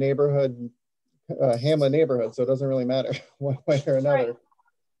zone it neighborhood, Hamlet Neighborhood, so it doesn't really matter one way or another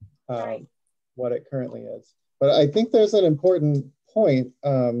what it currently is. But I think there's an important point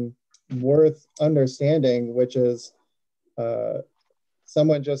worth understanding, which is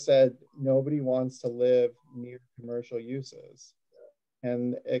someone just said nobody wants to live near commercial uses.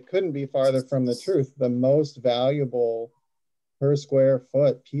 And it couldn't be farther from the truth. The most valuable per square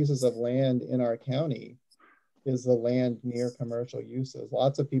foot pieces of land in our county is the land near commercial uses.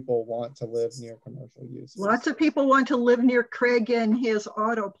 Lots of people want to live near commercial uses. Lots of people want to live near Craig and his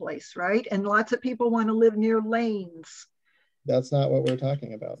auto place, right? And lots of people want to live near lanes. That's not what we're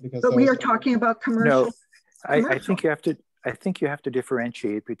talking about, because But we are talking about commercial. No, I think you have to. I think you have to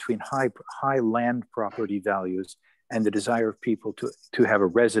differentiate between high land property values and the desire of people to have a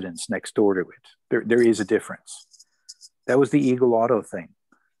residence next door to it. There is a difference. That was the Eagle Auto thing.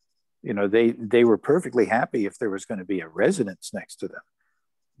 You know, they were perfectly happy if there was going to be a residence next to them,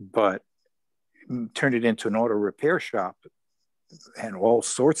 but turned it into an auto repair shop, and all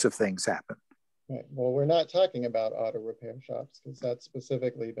sorts of things happen. Right. Well, we're not talking about auto repair shops, because that's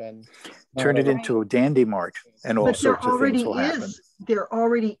specifically been turned it into a dandy mart, and all sorts of things will happen. There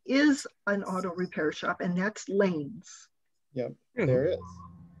already is an auto repair shop, and that's Lane's. Yep, there is.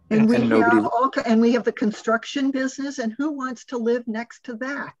 And we have the construction business, and who wants to live next to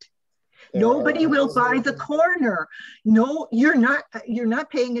that? Nobody will buy the corner. No, you're not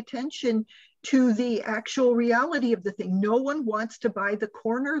paying attention to the actual reality of the thing. No one wants to buy the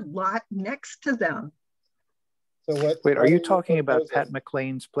corner lot next to them. So wait, are you talking about Pat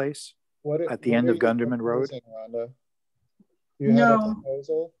McLean's place at the end of Gunderman Road? Rhonda? Do you have a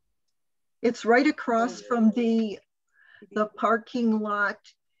proposal? It's right across from the parking lot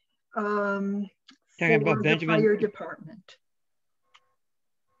for the fire department.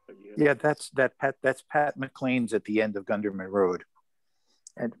 Yeah, that's Pat McLean's at the end of Gunderman Road.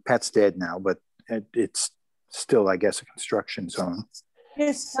 And Pat's dead now, but it's still, I guess, a construction zone.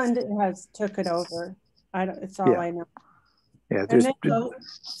 His son took it over. It's all I know. Yeah,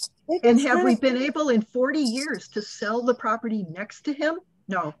 and have we been able in 40 years to sell the property next to him?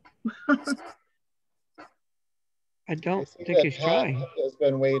 No. I don't think he's trying. Pat has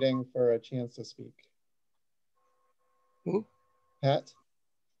been waiting for a chance to speak. Who? Pat?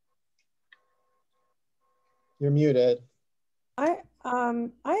 You're muted. Thank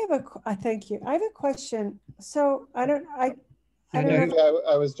you. I have a question. So I don't know.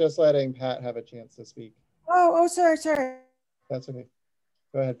 I was just letting Pat have a chance to speak. Oh, sorry. That's okay.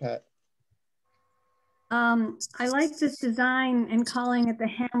 Go ahead, Pat. I like this design and calling it the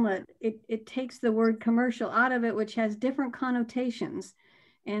Hamlet. It takes the word commercial out of it, which has different connotations.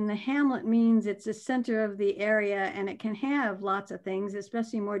 And the Hamlet means it's the center of the area, and it can have lots of things,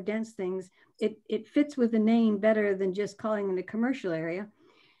 especially more dense things. It fits with the name better than just calling it a commercial area.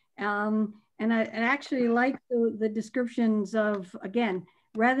 And I actually like the descriptions of, again,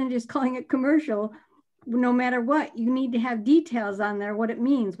 rather than just calling it commercial, no matter what, you need to have details on there, what it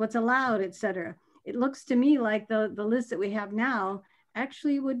means, what's allowed, etc. It looks to me like the list that we have now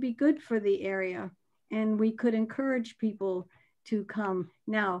actually would be good for the area, and we could encourage people to come.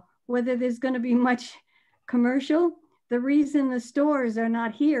 Now, whether there's going to be much commercial, the reason the stores are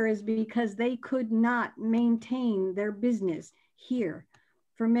not here is because they could not maintain their business here.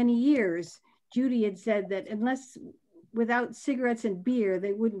 For many years, Judy had said that unless without cigarettes and beer,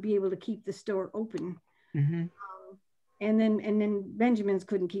 they wouldn't be able to keep the store open. Mm-hmm. And then Benjamin's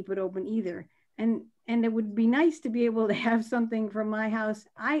couldn't keep it open either. And it would be nice to be able to have something from my house.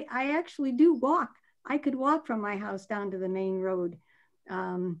 I actually do walk. I could walk from my house down to the main road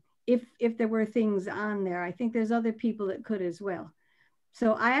if there were things on there. I think there's other people that could as well.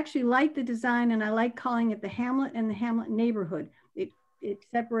 So I actually like the design, and I like calling it the Hamlet and the Hamlet Neighborhood. It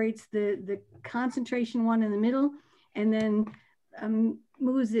separates the concentration one in the middle, and then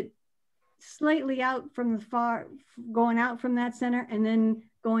moves it slightly out from the far, going out from that center, and then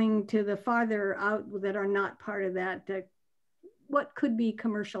going to the farther out that are not part of that, what could be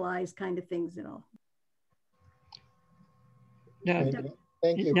commercialized kind of things at all. Now,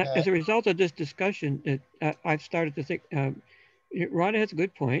 Thank you, now, Pat. as a result of this discussion, I've started to think, Rhonda has a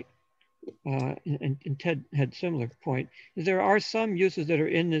good point, and Ted had a similar point, is there are some uses that are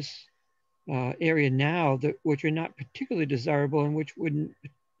in this area now which are not particularly desirable and which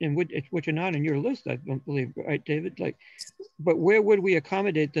are not in your list, I don't believe, right, David? But where would we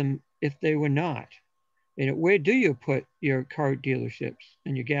accommodate them if they were not? Where do you put your car dealerships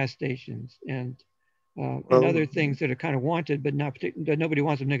and your gas stations and other things that are kind of wanted, but not that nobody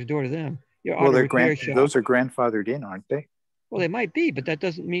wants them next door to them? Well, those are grandfathered in, aren't they? Well, they might be, but that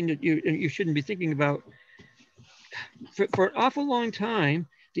doesn't mean that you shouldn't be thinking about. For an awful long time,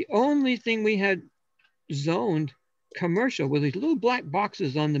 the only thing we had zoned commercial were these little black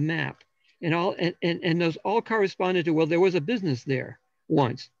boxes on the map, and those all corresponded to, well, there was a business there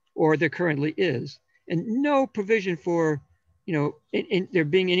once, or there currently is, and no provision for, in there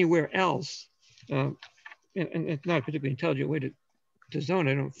being anywhere else. And it's not a particularly intelligent way to zone,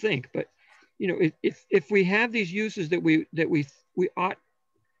 I don't think, but if we have these uses that we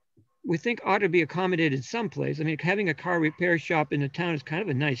think ought to be accommodated someplace. I mean, having a car repair shop in the town is kind of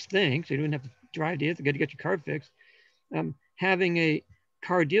a nice thing, so you don't have to drive to get your car fixed. Having a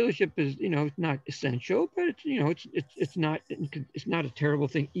car dealership is, you know, it's not essential, but it's, you know, it's not a terrible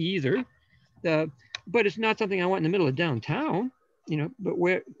thing either. But it's not something I want in the middle of downtown, you know.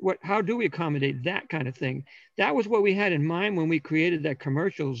 But how do we accommodate that kind of thing? That was what we had in mind when we created that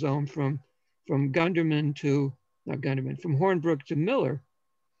commercial zone from Gunderman to, not Gunderman, from Hornbrook to Miller.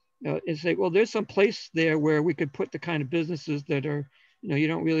 And say, well, there's some place there where we could put the kind of businesses that are, you know, you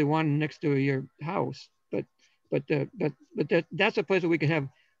don't really want them next to your house, but that's a place where we can have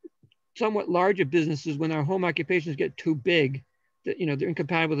somewhat larger businesses when our home occupations get too big, that, you know, they're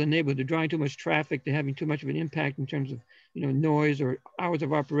incompatible with the neighborhood, they're drawing too much traffic, they're having too much of an impact in terms of, you know, noise or hours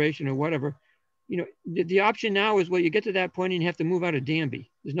of operation or whatever. You know, the option now is, well, you get to that point and you have to move out of Danby.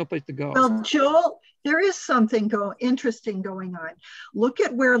 There's no place to go. Well, Joel, there is something interesting going on. Look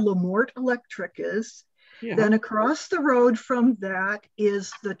at where Lamort Electric is. Yeah. Then across the road from that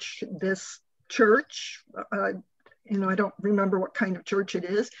is this church. You know, I don't remember what kind of church it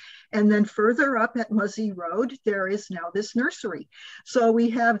is. And then further up at Muzzy Road, there is now this nursery. So we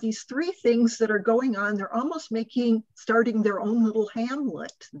have these three things that are going on. They're almost starting their own little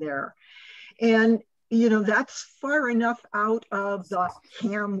hamlet there. And, you know, that's far enough out of the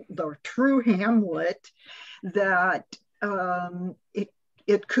true hamlet that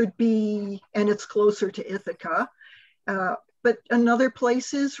it could be, and it's closer to Ithaca. But another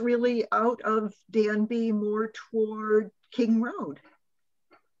place is really out of Danby, more toward King Road.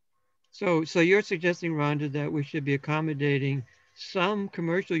 So you're suggesting, Rhonda, that we should be accommodating some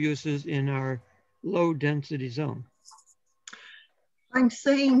commercial uses in our low density zone? I'm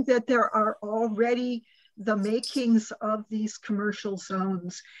saying that there are already the makings of these commercial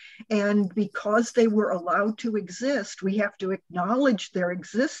zones. And because they were allowed to exist, we have to acknowledge their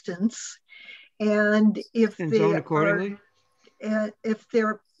existence. And if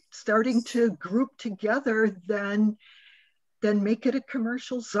they're starting to group together, then make it a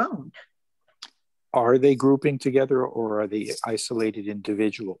commercial zone. Are they grouping together, or are they isolated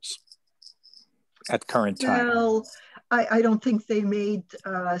individuals at current time? Well, I don't think they made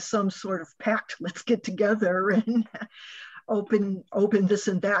some sort of pact. Let's get together and open this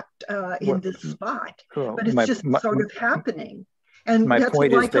and that in this spot. Well, but it's just sort of happening. And my that's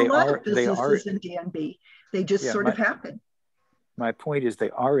point like is a lot of businesses in Danby. They just sort of happen. My point is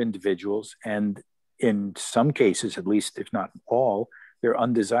they are individuals, and in some cases, at least if not all, they're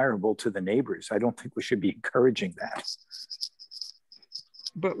undesirable to the neighbors. I don't think we should be encouraging that.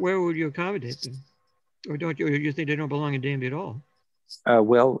 But where would you accommodate them? Or don't you? Or you think they don't belong in Danby at all? I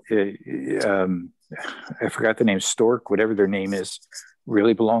forgot the name. Stork, whatever their name is,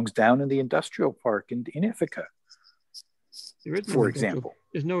 really belongs down in the industrial park in Ithaca. There is no for example.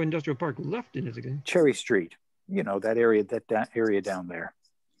 There's no industrial park left in Ithaca. Cherry Street, you know, that area down there.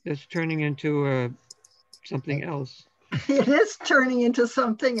 It's turning into something else. It is turning into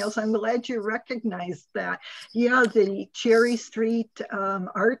something else. I'm glad you recognized that. Yeah, the Cherry Street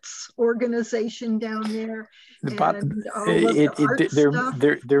Arts Organization down there. There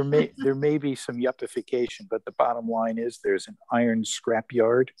may be some yuppification, but the bottom line is there's an iron scrap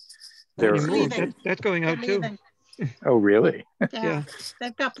yard. That's going out too. Oh, really? Yeah,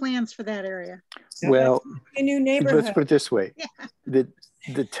 they've got plans for that area. Well, a new neighborhood. Let's put it this way: the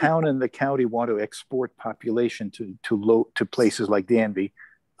town and the county want to export population to places like Danby.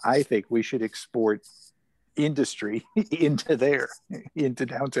 I think we should export industry into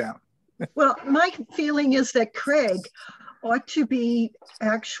downtown. Well, my feeling is that Craig ought to be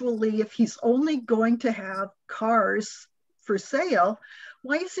actually, if he's only going to have cars for sale,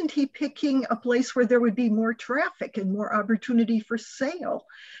 why isn't he picking a place where there would be more traffic and more opportunity for sale?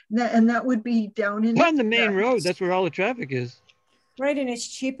 And that would be down in on the main road. That's where all the traffic is. Right, and it's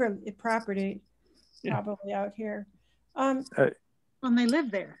cheaper property, probably out here. When they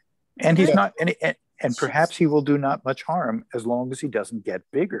live there. And he's not, and perhaps he will do not much harm as long as he doesn't get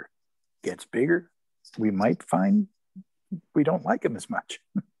bigger. Gets bigger, we might find we don't like him as much.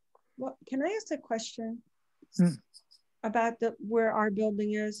 Well, can I ask a question? About where our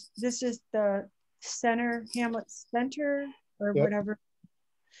building is? This is the center, Hamlet Center, or whatever.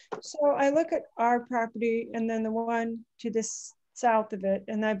 So I look at our property and then the one to the south of it,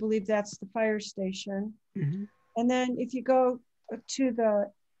 and I believe that's the fire station. Mm-hmm. And then if you go to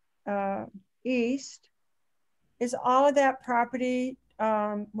the east, is all of that property,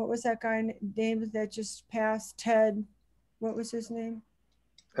 what was that guy name that just passed? Ted, what was his name?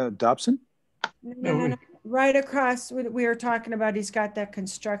 Dobson? No. Right across, we were talking about, he's got that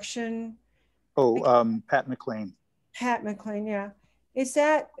construction. Oh, Pat McLean. Pat McLean, yeah. Is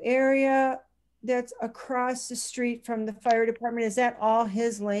that area that's across the street from the fire department, is that all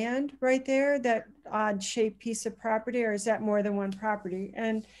his land right there, that odd shaped piece of property, or is that more than one property?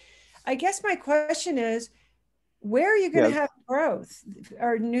 And I guess my question is, where are you going to have growth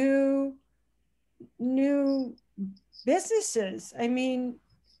or new businesses? I mean,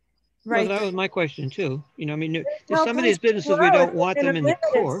 right. Well, that was my question too. You know, I mean, Well, some of these businesses, we don't want them in the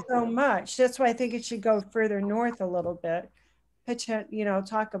core. So much. That's why I think it should go further north a little bit. You know,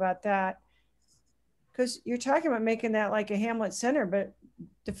 talk about that. Because you're talking about making that like a Hamlet Center, but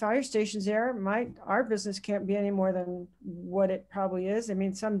the fire station's there. Our business can't be any more than what it probably is. I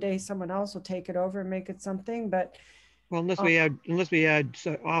mean, someday someone else will take it over and make it something, but. Well, unless we add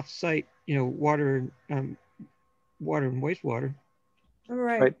off-site, you know, water and wastewater.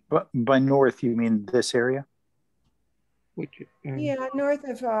 Right. But by north, you mean this area? Which, yeah, north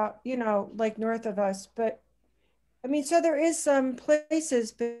of, you know, like north of us, but I mean, so there is some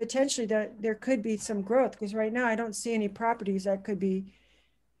places potentially that there could be some growth, because right now I don't see any properties that could be.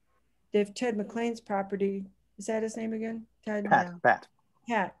 If Ted McLean's property, is that his name again? Ted? Pat,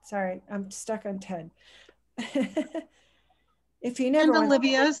 sorry, I'm stuck on Ted. If he never and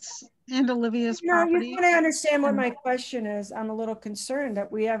Olivia's property. You kind of understand what my question is. I'm a little concerned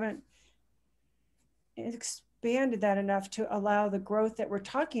that we haven't expanded that enough to allow the growth that we're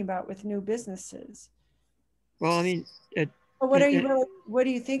talking about with new businesses. Well, I mean, what are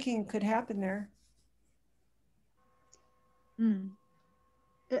you thinking could happen there?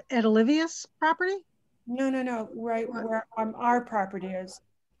 At Olivia's property? No, right where our property is,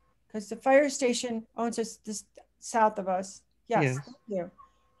 because the fire station owns us this south of us. Yes.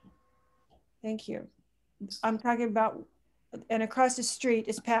 Thank you. I'm talking about, and across the street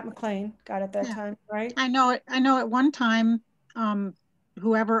is Pat McLean. Got it that time, right? I know it. I know at one time,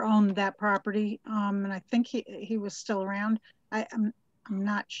 whoever owned that property, and I think he was still around. I'm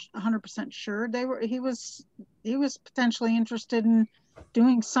not 100% sure. He was potentially interested in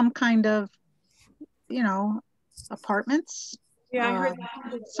doing some kind of, you know, apartments. Yeah, I heard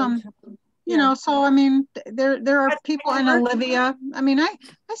that. Some. You know, so I mean, there are people in Olivia. I mean, I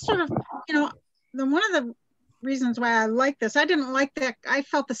sort of, you know, one of the reasons why I like this, I didn't like that. I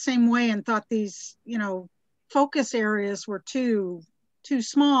felt the same way and thought these, you know, focus areas were too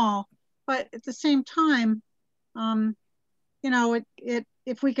small. But at the same time, you know,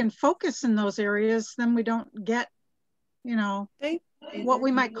 if we can focus in those areas, then we don't get, you know, what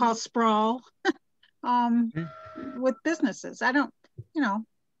we might call sprawl with businesses. I don't, you know.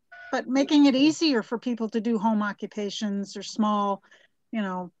 But making it easier for people to do home occupations or small, you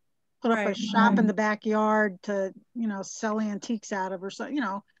know, put up a shop in the backyard to, you know, sell antiques out of or so, you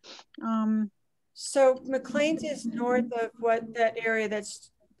know. So McLean's is north of that area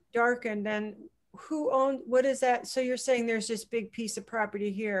that's dark, and then who owns, what is that? So you're saying there's this big piece of property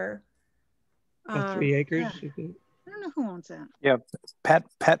here. 3 acres. Yeah. I don't know who owns that. Yeah,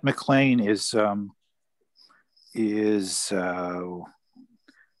 Pat McLean is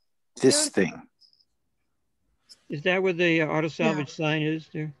this thing. Is that where the auto salvage sign is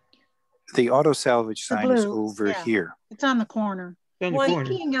there? The auto salvage sign is over here. It's on the corner. It's on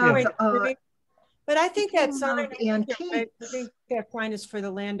the corner. But I think that sign, I think that sign is for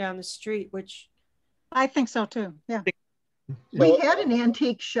the land down the street, which I think so too. Yeah. We had an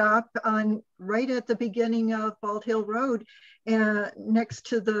antique shop right at the beginning of Bald Hill Road, next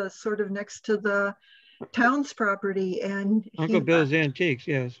to the town's property, and Uncle Bill's Antiques,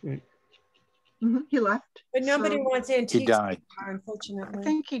 yes, right. He left, but nobody wants antiques. He died, unfortunately. I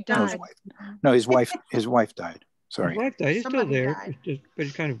think he died. No, his wife died. Sorry, his wife died. He's still there, but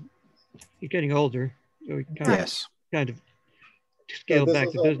he's getting older, so he kind of scaled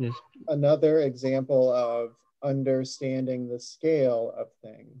back the business. Another example of understanding the scale of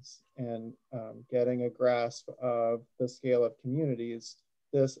things and getting a grasp of the scale of communities.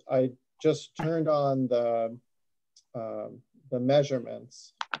 I just turned on the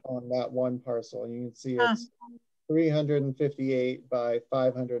measurements on that one parcel. You can see it's 358 by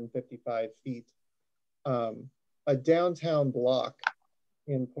 555 feet. A downtown block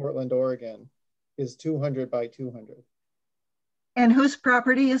in Portland, Oregon is 200 by 200. And whose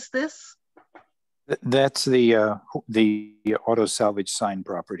property is this? That's the auto salvage sign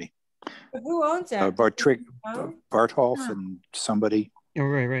property. But who owns that? Bartholf and somebody. Oh,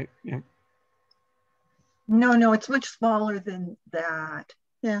 right, yeah. No, it's much smaller than that.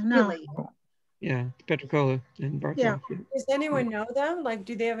 Yeah, no. Really. Yeah, Petricola and Bartholf. Yeah. Does anyone know them? Like,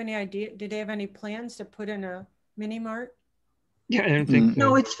 do they have any idea? Do they have any plans to put in a mini mart? Yeah, I don't think so.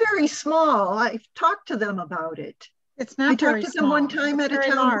 No, it's very small. I've talked to them about it. It's I not very talked to them one small. time It's at a very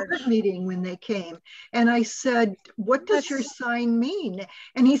town large. board meeting when they came, and I said, what does your That's- sign mean?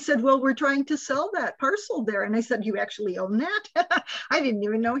 And he said, well, we're trying to sell that parcel there. And I said, you actually own that? I didn't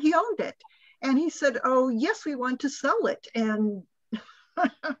even know he owned it. And he said, oh, yes, we want to sell it. And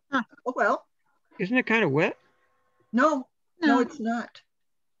oh, well, Isn't it kind of wet? no, No. it's not.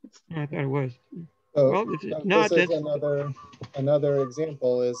 I thought it was. So, Well, if it's so not, this is that's another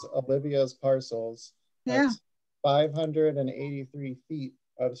example is Olivia's parcels. Yeah. That's 583 feet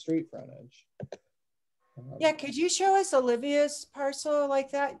of street frontage. Yeah, could you show us Olivia's parcel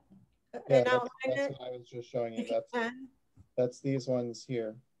like that? Yeah, And that's outline it? what I was just showing you. If you can. That's these ones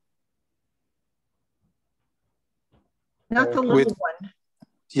here. Not the With- little one.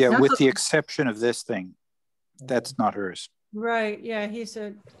 Yeah, Not with the- the exception of this thing, that's not hers. Right, yeah, he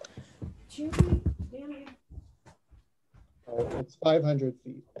said. Danny. So it's 500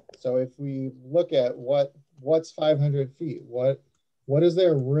 feet. So if we look at what's 500 feet, what is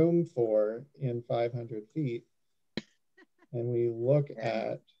there room for in 500 feet? And we look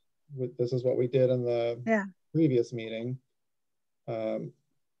at, this is what we did in the previous meeting,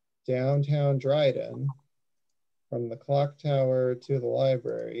 downtown Dryden, from the clock tower to the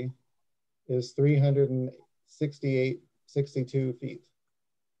library is 62 feet.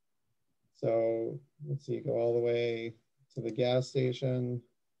 So let's see, go all the way to the gas station,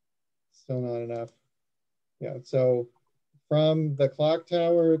 still not enough. Yeah, so from the clock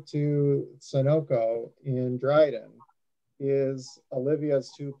tower to Sunoco in Dryden is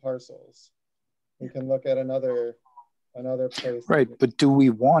Olivia's 2 parcels. We can look at another place. Right, but do we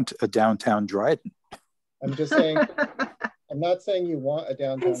want a downtown Dryden? I'm just saying, I'm not saying you want a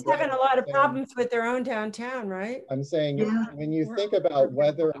downtown He's having Dryden. a lot of problems with their own downtown, right? I'm saying Yeah. when you think about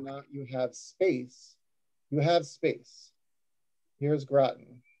whether or not you have space, you have space. Here's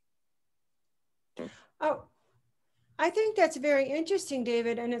Groton. Oh, I think that's very interesting,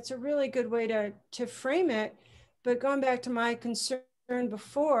 David, and it's a really good way to frame it. But going back to my concern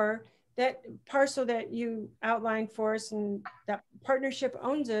before, that parcel that you outlined for us and that partnership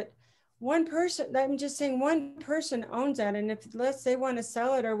owns it, one person, I'm just saying one person owns that. And if let's say they want to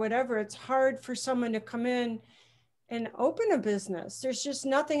sell it or whatever, it's hard for someone to come in and open a business. There's just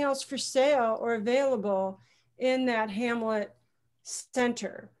nothing else for sale or available in that Hamlet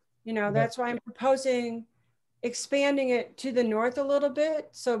center. You know, that's why I'm proposing expanding it to the north a little bit.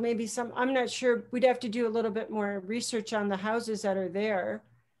 So maybe I'm not sure, we'd have to do a little bit more research on the houses that are there.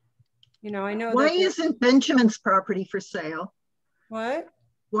 You know, I know Why that isn't Benjamin's property for sale? What?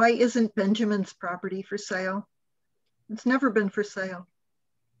 Why isn't Benjamin's property for sale? It's never been for sale.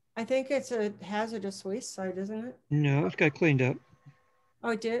 I think it's a hazardous waste site, isn't it? no, it's got cleaned up.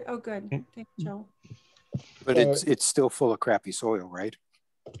 Oh, it did? Oh, good. Yeah. Thank you, Joe. But it's still full of crappy soil, right?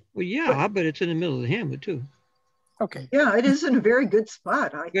 Well, yeah, but it's in the middle of the hamlet too. Okay. Yeah, it is in a very good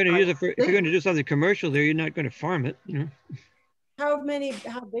spot. If you're going to do something commercial there, you're not going to farm it, you know. How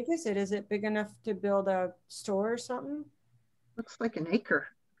big is it? Is it big enough to build a store or something? Looks like an acre.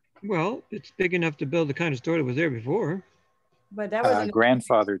 Well, it's big enough to build the kind of store that was there before. But that was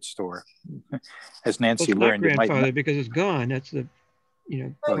Grandfathered store. As Nancy It's not learned, it might grandfathered not. because it's gone. That's the,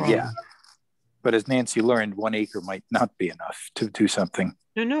 Well, problem. yeah. But as Nancy learned, 1 acre might not be enough to do something.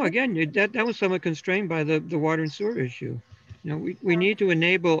 No, again, that was somewhat constrained by the water and sewer issue. You know, we need to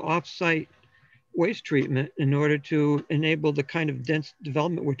enable off-site waste treatment in order to enable the kind of dense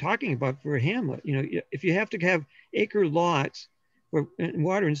development we're talking about for a hamlet. You know, if you have to have acre lots for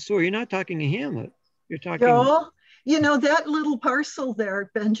water and sewer, you're not talking a hamlet. You're talking. Joel, you know, that little parcel there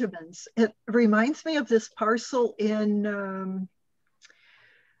at Benjamin's, it reminds me of this parcel in,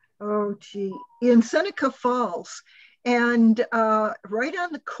 in Seneca Falls. And right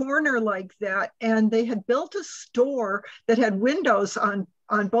on the corner like that. And they had built a store that had windows on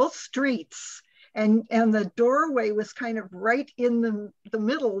both streets. And the doorway was kind of right in the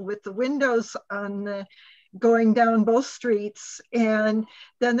middle with the windows on going down both streets. And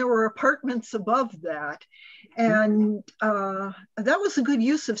then there were apartments above that. And that was a good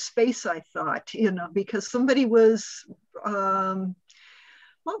use of space, I thought, you know, because somebody was,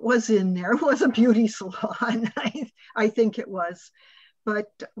 what was in there? It was a beauty salon, I think it was. But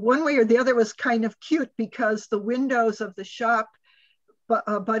one way or the other was kind of cute because the windows of the shop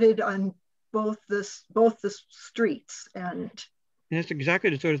butted on both the streets. And that's exactly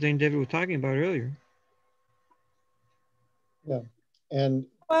the sort of thing David was talking about earlier. Yeah, and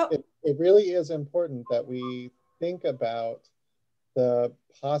Well, it really is important that we think about the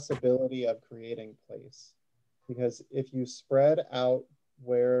possibility of creating place. Because if you spread out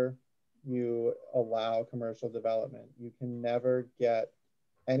where you allow commercial development, you can never get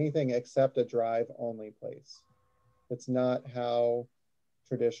anything except a drive-only place. It's not how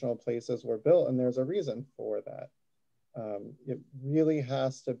traditional places were built, and there's a reason for that. It really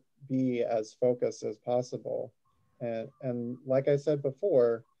has to be as focused as possible. And like I said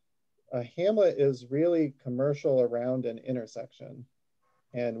before, a hamlet is really commercial around an intersection.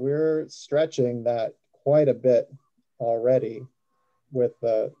 And we're stretching that quite a bit already with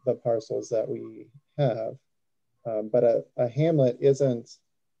the parcels that we have. But a hamlet isn't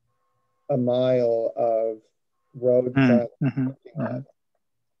a mile of road front parking lot.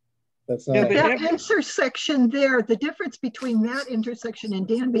 That's not that intersection there, the difference between that intersection in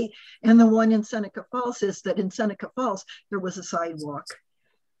Danby and the one in Seneca Falls is that in Seneca Falls, there was a sidewalk.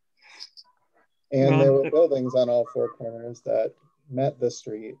 And there were buildings on all four corners that met the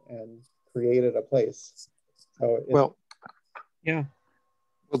street and created a place. So well,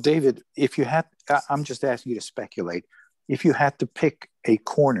 David, if you had, I'm just asking you to speculate, if you had to pick a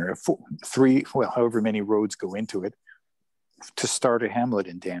corner, three, well, however many roads go into it, to start a hamlet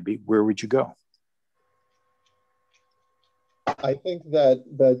in Danby, where would you go? I think that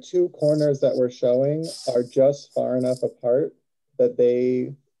the two corners that we're showing are just far enough apart that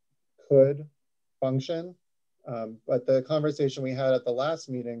they could function. But the conversation we had at the last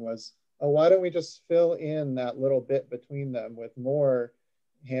meeting was, oh, why don't we just fill in that little bit between them with more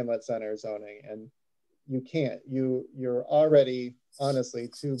hamlet center zoning? And you can't. You're already honestly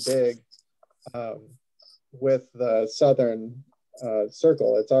too big with the southern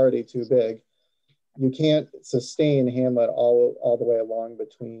circle. It's already too big. You can't sustain hamlet all the way along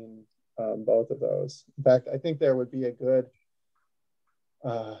between both of those. In fact, I think there would be a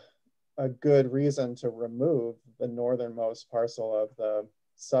good reason to remove the northernmost parcel of the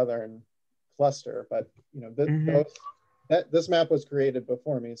southern cluster. But you know, this map was created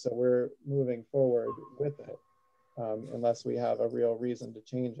before me, so we're moving forward with it, unless we have a real reason to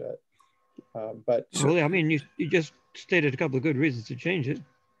change it. But well, I mean, you just stated a couple of good reasons to change it.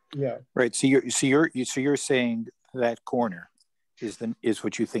 Yeah. Right. So you're saying that corner is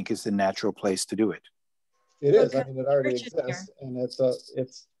what you think is the natural place to do it. It is. I mean, it already exists, and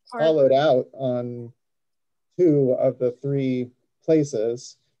it's hollowed out on two of the three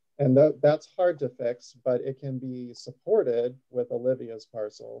places, and that's hard to fix, but it can be supported with Olivia's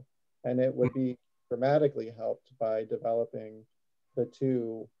parcel, and it would be dramatically helped by developing the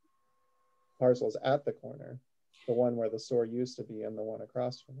two parcels at the corner, the one where the store used to be and the one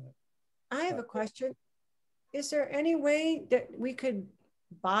across from it. I have a question. Is there any way that we could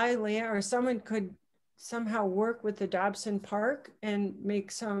buy land, or someone could somehow work with the Dobson Park and make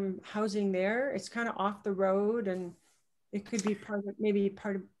some housing there? It's kind of off the road, and it could be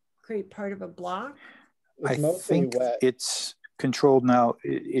create part of a block. It's mostly wet. It's controlled now.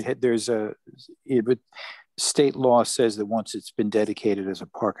 State law says that once it's been dedicated as a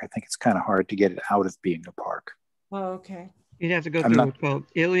park, I think it's kind of hard to get it out of being a park. Oh, okay. You'd have to go through what's called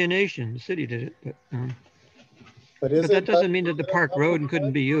alienation. The city did it, but that doesn't mean that the park road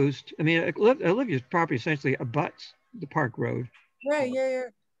couldn't be used. I mean, Olivia's property essentially abuts the park road. Right, yeah.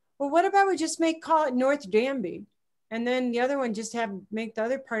 Well, what about we just call it North Danby, and then the other one just make the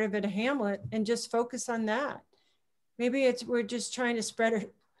other part of it a hamlet and just focus on that. Maybe we're just trying to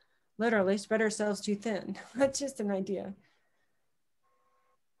literally spread ourselves too thin. That's just an idea.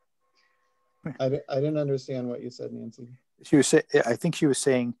 I didn't understand what you said, Nancy. I think she was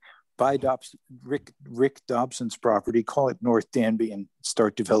saying, buy Rick Dobson's property, call it North Danby, and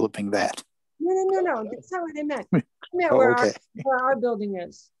start developing that. No. That's not what I meant. I meant where our building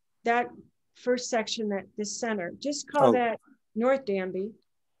is. That first section, this center. Just call that North Danby,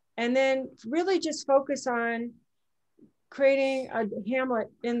 and then really just focus on creating a hamlet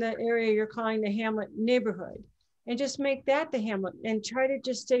in the area you're calling the Hamlet Neighborhood, and just make that the hamlet, and try to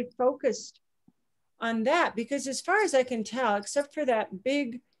just stay focused on that, because as far as I can tell, except for that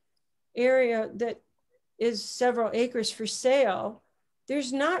big area that is several acres for sale,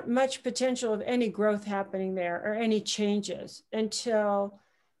 there's not much potential of any growth happening there or any changes until,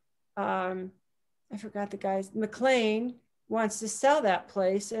 I forgot the guy's, McLean wants to sell that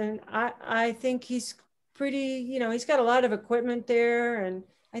place. And I think he's pretty, he's got a lot of equipment there, and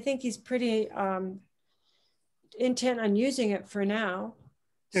I think he's pretty intent on using it for now.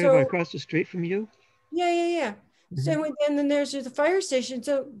 So across the street from you? Yeah. So and then there's the fire station.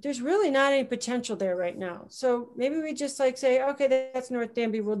 So there's really not any potential there right now. So maybe we just say, okay, that's North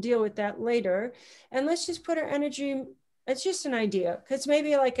Danby. We'll deal with that later. And let's just put our energy, it's just an idea. Because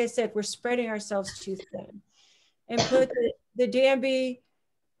maybe, like I said, we're spreading ourselves too thin. And put the Danby,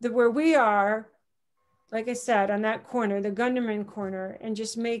 where we are, like I said, on that corner, the Gunderman corner, and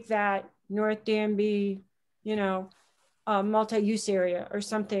just make that North Danby, multi-use area or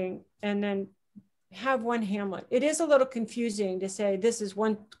something. And then have one hamlet. It is a little confusing to say this is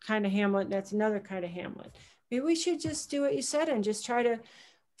one kind of hamlet, that's another kind of hamlet. Maybe we should just do what you said and just try to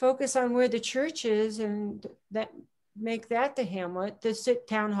focus on where the church is and that make that the hamlet. The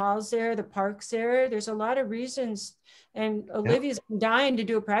town hall's there, the park's there. There's a lot of reasons. And Olivia's been dying to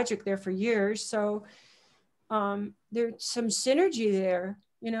do a project there for years. So there's some synergy there,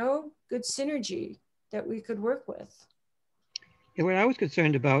 you know, good synergy that we could work with. Yeah, what I was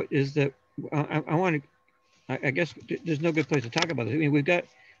concerned about is that I want to, I guess there's no good place to talk about it. I mean, we've got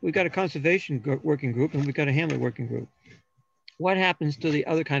a conservation working group and we've got a Hamlet working group. What happens to the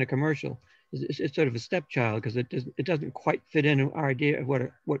other kind of commercial? It's sort of a stepchild because it doesn't quite fit into our idea of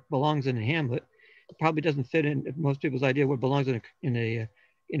what belongs in a hamlet. It probably doesn't fit in most people's idea of what belongs in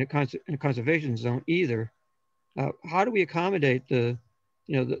a conservation zone either. How do we accommodate the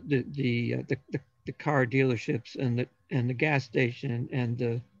car dealerships and the gas station and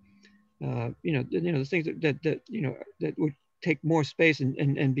the the things that would take more space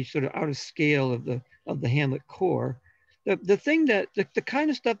and be sort of out of scale of the Hamlet core. The thing that the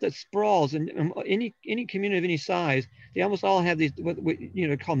kind of stuff that sprawls in any community of any size, they almost all have these what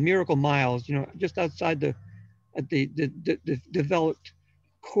called miracle miles, just outside the developed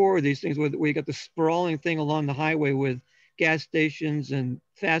core of these things where you got the sprawling thing along the highway with gas stations and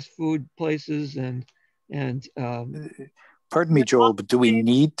fast food places and pardon me, Joel, but do we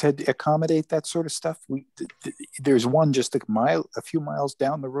need to accommodate that sort of stuff? There's one just a few miles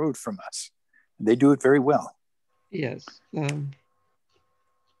down the road from us. They do it very well. Yes. I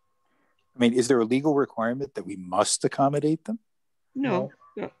mean, is there a legal requirement that we must accommodate them? No.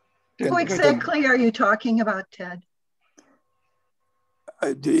 Who exactly are you talking about, Ted?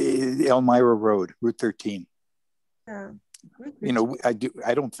 Elmira Road, Route 13. Yeah.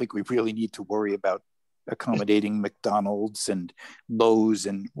 I don't think we really need to worry about accommodating McDonald's and Lowe's,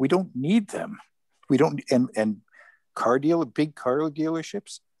 and we don't need them. We don't, and big car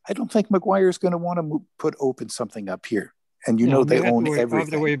dealerships. I don't think McGuire's going to want to open something up here. And they own everything. All we have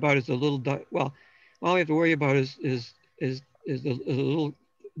to worry about is a little. All we have to worry about is a little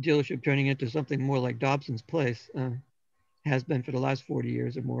dealership turning into something more like Dobson's Place. Has been for the last 40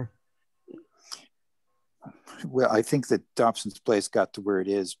 years or more. Well, I think that Dobson's Place got to where it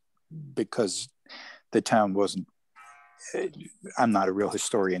is because the town wasn't, I'm not a real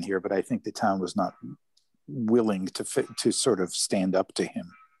historian here, but I think the town was not willing to sort of stand up to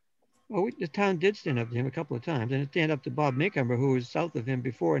him. Well, the town did stand up to him a couple of times, and it stand up to Bob Maycomber, who was south of him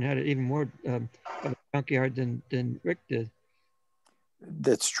before and had it even more of a junkyard than Rick did.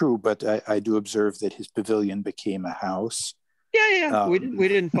 That's true, but I do observe that his pavilion became a house. Yeah. We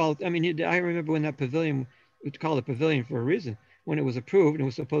didn't follow. I mean, I remember when that pavilion, it's called a pavilion for a reason. When it was approved, and it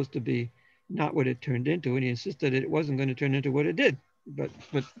was supposed to be not what it turned into, and he insisted that it wasn't going to turn into what it did. But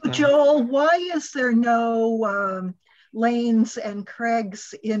Joel, why is there no lanes and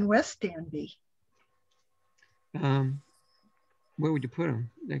crags in West Danby? Where would you put them?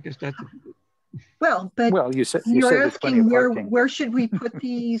 I guess that's. Well, you said you're asking where should we put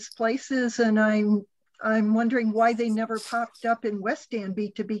these places, and I'm wondering why they never popped up in West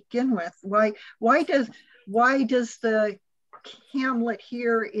Danby to begin with. Why does the Hamlet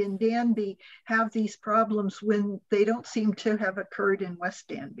here in Danby have these problems when they don't seem to have occurred in West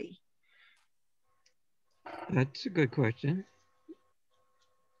Danby? That's a good question.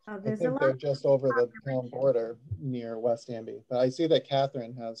 I think they're just over the town border near West Danby, but I see that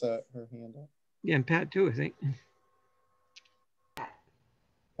Catherine has her hand up. Yeah, and Pat too, I think.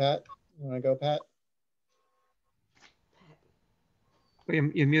 Pat, you want to go, Pat? Oh,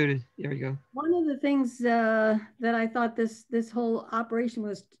 you're muted. There you go. One of the things that I thought this whole operation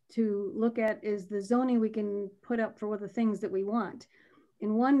was to look at is the zoning we can put up for the things that we want.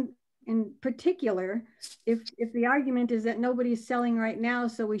 In particular, if the argument is that nobody's selling right now,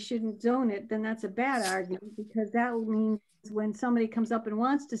 so we shouldn't zone it, then that's a bad argument, because that means when somebody comes up and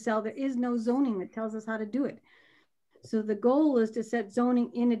wants to sell, there is no zoning that tells us how to do it. So the goal is to set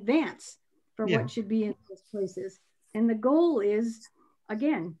zoning in advance for what should be in those places. And the goal is,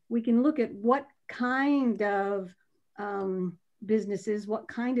 again, we can look at what kind of businesses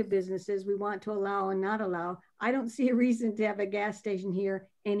we want to allow and not allow. I don't see a reason to have a gas station here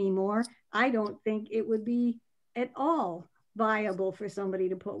anymore. I don't think it would be at all viable for somebody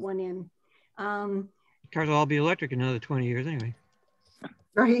to put one in. Cars will all be electric in another 20 years anyway.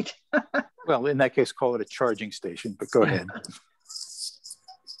 Right. Well, in that case, call it a charging station, but go ahead.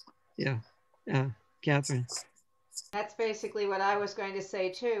 Yeah. Catherine. That's basically what I was going to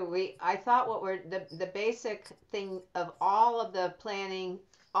say too. I thought what were the basic thing of all of the planning,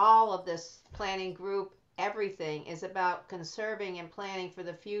 all of this planning group, everything is about conserving and planning for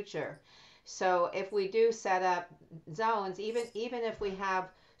the future. So if we do set up zones, even if we have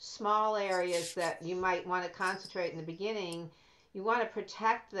small areas that you might want to concentrate in the beginning, you want to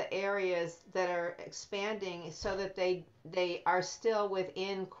protect the areas that are expanding so that they are still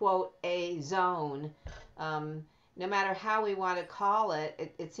within, quote, a zone. No matter how we want to call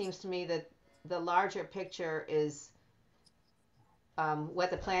it, it seems to me that the larger picture is what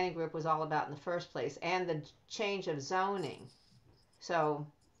the planning group was all about in the first place, and the change of zoning. So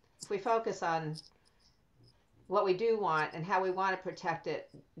if we focus on what we do want and how we want to protect it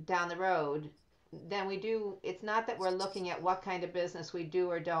down the road, then it's not that we're looking at what kind of business we do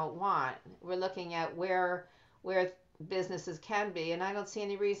or don't want. We're looking at where businesses can be. And I don't see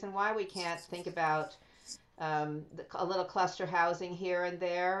any reason why we can't think about a little cluster housing here and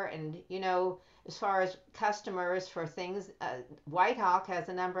there. And, as far as customers for things, Whitehawk has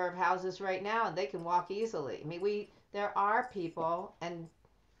a number of houses right now and they can walk easily. I mean, there are people, and,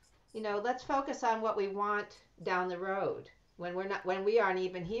 let's focus on what we want down the road when we aren't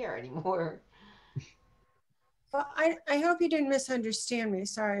even here anymore. Well, I hope you didn't misunderstand me.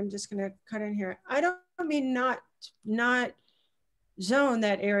 Sorry, I'm just going to cut in here. I don't mean not zone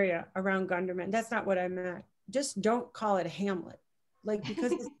that area around Gunderman. That's not what I meant. Just don't call it a hamlet,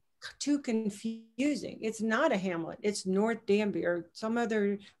 because it's too confusing. It's not a hamlet. It's North Danby or some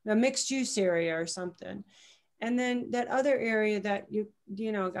other a mixed use area or something. And then that other area that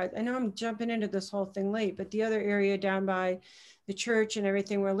guys, I know I'm jumping into this whole thing late, but the other area down by the church and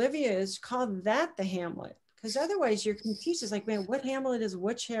everything where Olivia is, called that the hamlet. Because otherwise you're confused. It's like, man, what hamlet is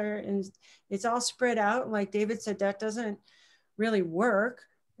which here? And it's all spread out. And like David said, that doesn't really work,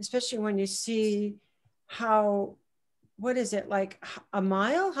 especially when you see what is it, like a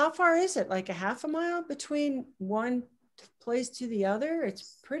mile? How far is it? Like a half a mile between one place to the other?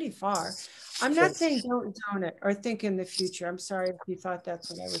 It's pretty far. I'm not saying don't zone it or think in the future. I'm sorry if you thought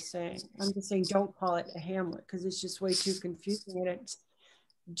that's what I was saying. I'm just saying don't call it a hamlet because it's just way too confusing and it's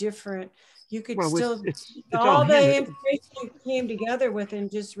different. You could it's all the information you came together with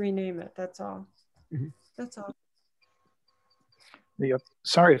and just rename it. That's all. Mm-hmm. That's all.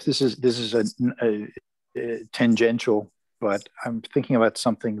 Sorry if this is a tangential, but I'm thinking about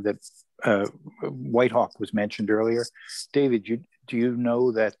something that Whitehawk was mentioned earlier. David, do you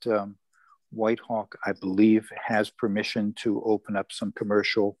know that Whitehawk, I believe, has permission to open up some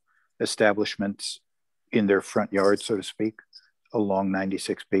commercial establishments in their front yard, so to speak, along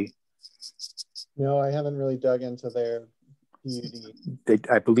 96B? No, I haven't really dug into their PUD.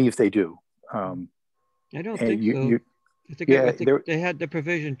 I believe they do. I don't think so. I think they had the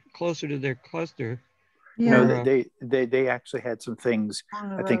provision closer to their cluster. Yeah. No, they actually had some things.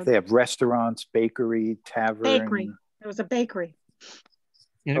 I think they have restaurants, bakery, tavern. Bakery. It was a bakery.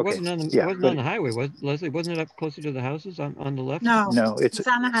 And it wasn't on the highway, Leslie? Wasn't it up closer to the houses on the left? No, it's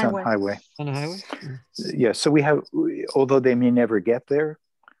on the highway. On the highway? Yeah, so we have, although they may never get there,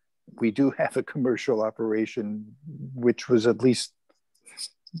 we do have a commercial operation, which was at least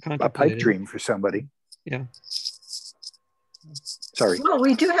a pipe dream for somebody. Yeah. Sorry. Well,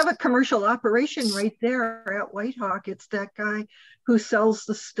 we do have a commercial operation right there at Whitehawk. It's that guy who sells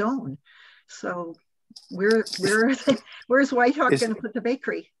the stone. So where's Whitehawk going to put the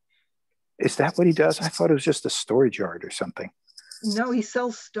bakery? Is that what he does? I thought it was just a storage yard or something. No, he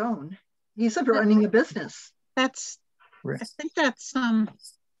sells stone. He's running a business. That's, I think that's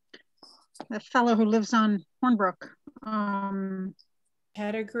that fellow who lives on Hornbrook.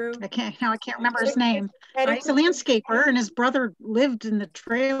 Pettigrew. I can't remember his name. He's a landscaper, and his brother lived in the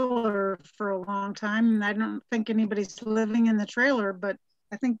trailer for a long time. And I don't think anybody's living in the trailer, but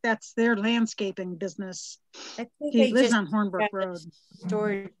I think that's their landscaping business. I think he lives on Hornbrook Road.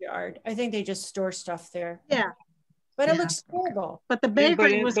 Storage yard. I think they just store stuff there. Yeah. But it looks terrible. But the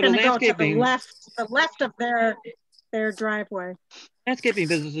bakery was going to go to the left of their driveway. Landscaping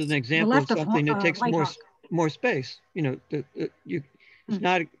business is an example of something that takes more space. It's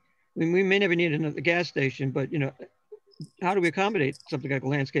not. I mean, we may never need another gas station, but how do we accommodate something like a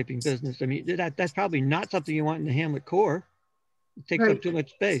landscaping business? I mean, that's probably not something you want in the Hamlet Core. It takes up too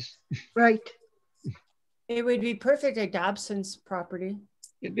much space. Right. It would be perfect at Dobson's property.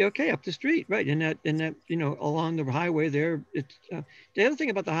 It'd be okay up the street, right? In that along the highway there. It's the other thing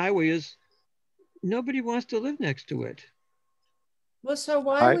about the highway is nobody wants to live next to it. Well, so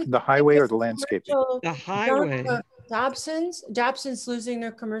why the highway or the landscaping? The highway. Dobson's losing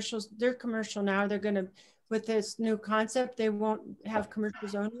their commercials. They're commercial now. They're going to, with this new concept, they won't have commercial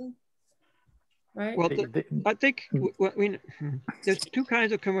zoning, right? Well, I think there's two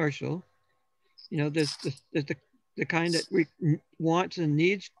kinds of commercial. There's the kind that wants and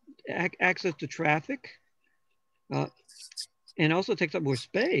needs access to traffic, and also takes up more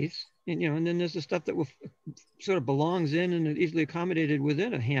space. And, and then there's the stuff that will sort of belongs in and is easily accommodated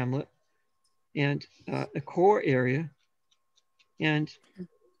within a hamlet and a core area. And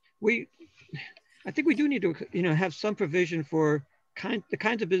I think we do need to, have some provision for the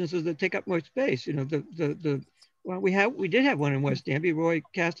kinds of businesses that take up more space. Well, we did have one in West Danby. Roy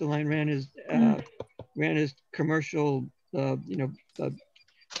Castelline ran his commercial,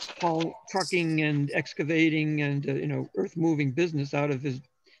 haul trucking and excavating and earth moving business out of his.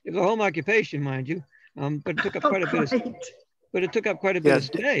 It was a home occupation, mind you, but it took up quite a bit of. But it took up quite a bit of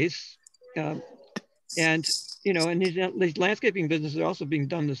space, and these landscaping businesses are also being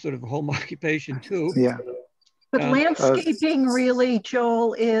done as sort of a home occupation too. Yeah. But landscaping really,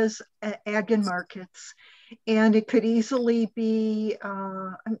 Joel, is ag and markets, and it could easily be.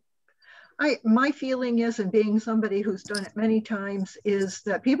 My feeling is, and being somebody who's done it many times, is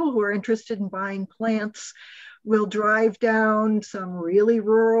that people who are interested in buying plants will drive down some really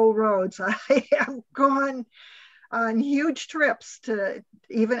rural roads. I have gone on huge trips to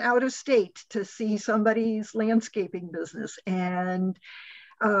even out of state to see somebody's landscaping business, and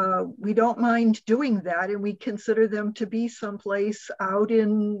we don't mind doing that, and we consider them to be someplace out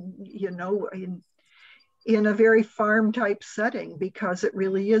in a very farm type setting, because it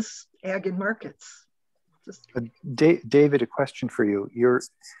really is ag and markets. David, a question for you.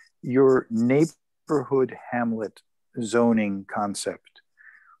 Your neighborhood hamlet zoning concept,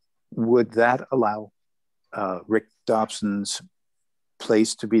 would that allow Rick Dobson's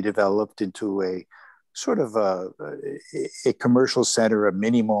place to be developed into a sort of a commercial center, a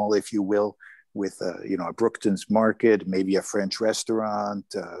mini mall, if you will, with a Brookton's Market, maybe a French restaurant,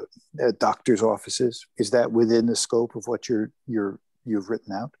 doctor's offices? Is that within the scope of what you've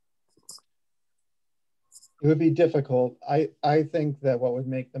written out? It would be difficult. I think that what would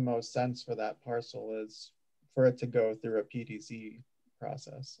make the most sense for that parcel is for it to go through a PDC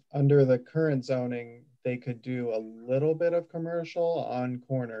process. Under the current zoning, they could do a little bit of commercial on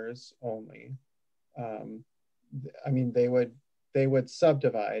corners only. They would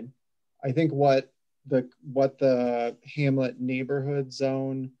subdivide. I think what the Hamlet neighborhood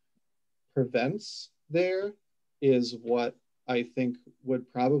zone prevents there is what I think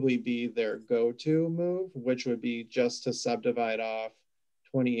would probably be their go-to move, which would be just to subdivide off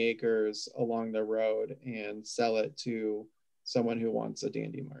 20 acres along the road and sell it to someone who wants a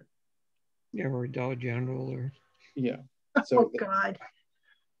Dandy Mart. Yeah, or a Dollar General, or yeah. So God,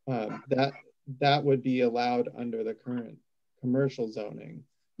 that would be allowed under the current commercial zoning.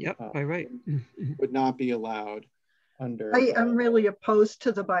 Yep, by right. Would not be allowed under. I'm really opposed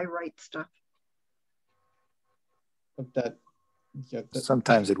to the by right stuff.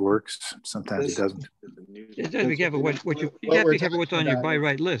 Sometimes it works, sometimes it doesn't. You have to be careful what's on your by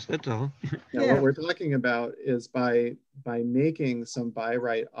right list. That's all. What we're talking about is by making some by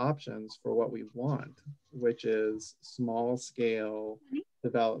right options for what we want, which is small scale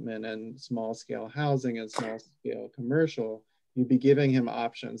development and small scale housing and small scale commercial. You'd be giving him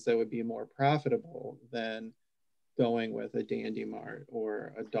options that would be more profitable than going with a Dandy Mart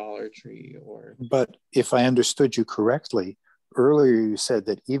or a Dollar Tree or. But if I understood you correctly, earlier you said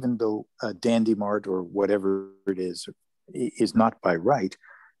that even though a Dandy Mart or whatever it is not by right,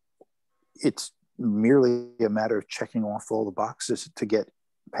 it's merely a matter of checking off all the boxes to get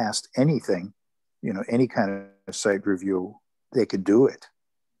past anything, any kind of site review, they could do it.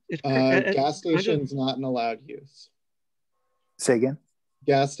 Gas station's not an allowed use. Say again?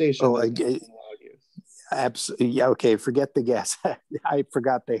 Gas station is not an allowed use. Absolutely. Yeah, okay, forget the gas. I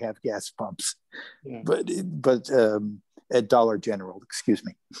forgot they have gas pumps. Yeah. But at Dollar General, excuse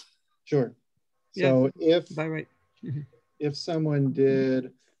me. Sure. So by right. if someone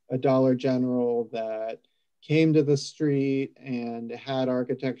did a Dollar General that came to the street and had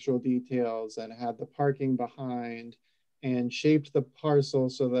architectural details and had the parking behind and shaped the parcel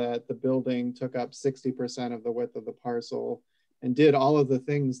so that the building took up 60% of the width of the parcel and did all of the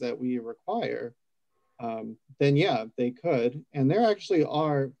things that we require, then yeah, they could. And there actually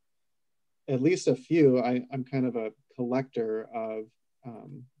are at least a few. I'm kind of a collector of,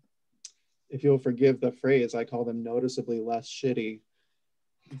 if you'll forgive the phrase, I call them noticeably less shitty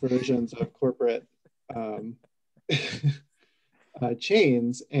versions of corporate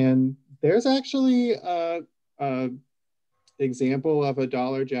chains. And there's actually a example of a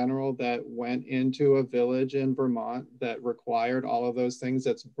Dollar General that went into a village in Vermont that required all of those things.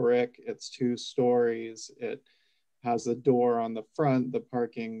 It's brick, it's 2 stories, it has a door on the front, the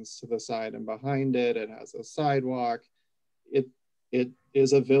parking's to the side and behind it, it has a sidewalk. It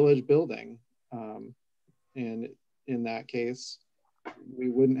is a village building. And in that case, we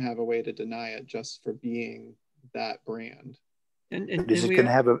wouldn't have a way to deny it just for being that brand. Is it going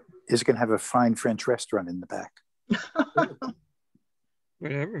to have a fine French restaurant in the back?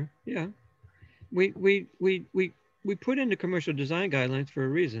 Whatever. Yeah. We put in the commercial design guidelines for a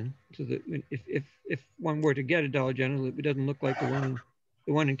reason, so that if one were to get a Dollar General, it doesn't look like the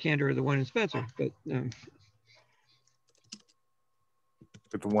one in Cantor or the one in Spencer, but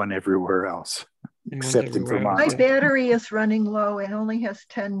the one everywhere else, and ones except in everywhere Vermont. else, My yeah. battery is running low and only has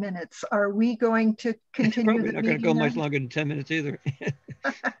 10 minutes. Are we going to continue Probably the not going to meeting go much then? longer than 10 minutes either.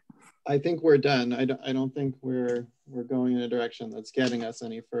 I think we're done. I don't think we're going in a direction that's getting us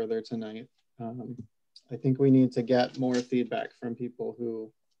any further tonight. I think we need to get more feedback from people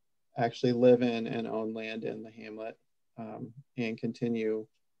who actually live in and own land in the hamlet, and continue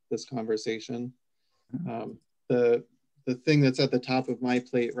this conversation. The thing that's at the top of my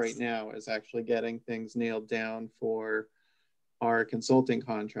plate right now is actually getting things nailed down for our consulting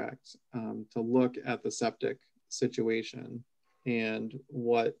contracts, to look at the septic situation. And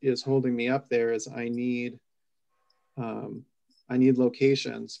what is holding me up there is I need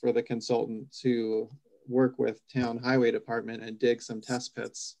locations for the consultant to work with town highway department and dig some test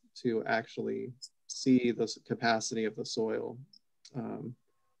pits to actually see the capacity of the soil.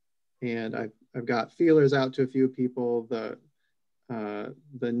 And I've got feelers out to a few people. The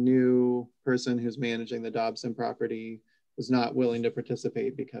new person who's managing the Dobson property was not willing to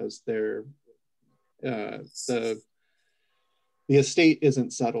participate because the estate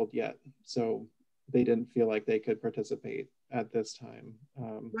isn't settled yet. So they didn't feel like they could participate at this time.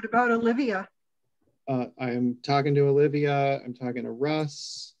 What about Olivia? I'm talking to Olivia, I'm talking to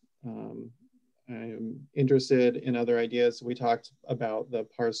Russ. I'm interested in other ideas. We talked about the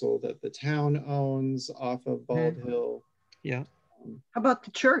parcel that the town owns off of Bald Hill. Yeah. How about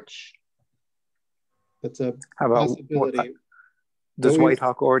the church? That's a How about possibility. Does White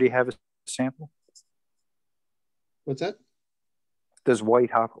Hawk already have a sample? What's that? Does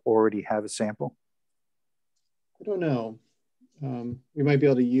White Hawk already have a sample? I don't know. We might be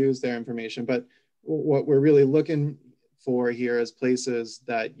able to use their information, but what we're really looking for here is places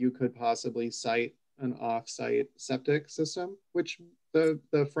that you could possibly site an off-site septic system, which the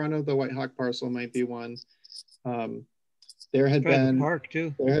front of the White Hawk parcel might be one. There had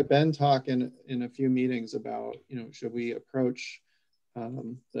been talk in a few meetings about, should we approach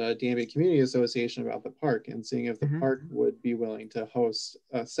the Danby Community Association about the park and seeing if the park would be willing to host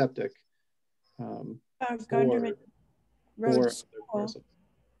a septic for other parcels.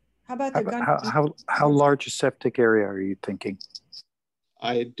 How about the how large a septic area are you thinking?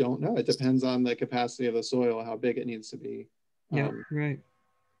 I don't know. It depends on the capacity of the soil, how big it needs to be. Yeah, right.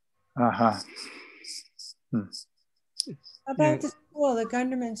 How about the school, the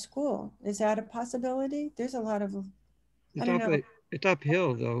Gunderman School? Is that a possibility? There's a lot of, it's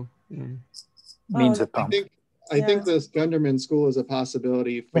uphill though. Means a pump. I think this Gunderman School is a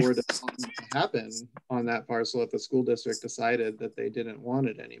possibility for it to happen on that parcel if the school district decided that they didn't want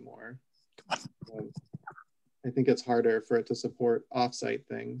it anymore. I think it's harder for it to support offsite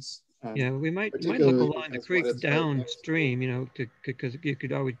things. Yeah, we might look along the creek downstream, because you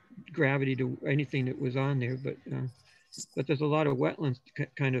could always gravity to anything that was on there, but there's a lot of wetlands to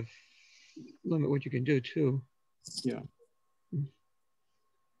kind of limit what you can do too. Yeah.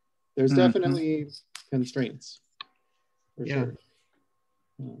 There's definitely constraints. For sure.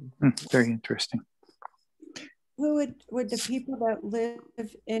 Very interesting. Who would the people that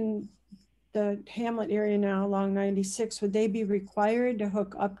live in the Hamlet area now along 96, would they be required to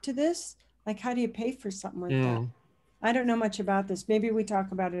hook up to this? Like, how do you pay for something like that? I don't know much about this. Maybe we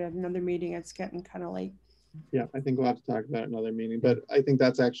talk about it at another meeting. It's getting kind of late. Yeah, I think we'll have to talk about it at another meeting, but I think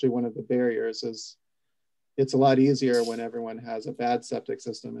that's actually one of the barriers is it's a lot easier when everyone has a bad septic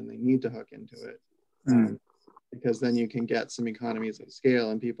system and they need to hook into it. Because then you can get some economies of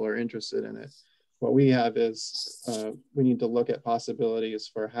scale and people are interested in it. What we have is we need to look at possibilities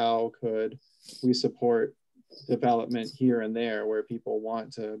for how could we support development here and there where people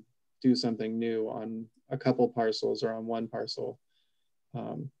want to do something new on a couple parcels or on one parcel.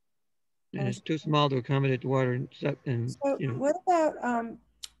 And it's too small to accommodate the water and what about,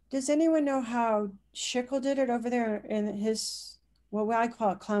 does anyone know how Schickel did it over there in his, well, I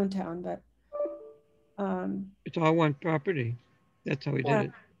call it Clown Town, but it's all one property. That's how he did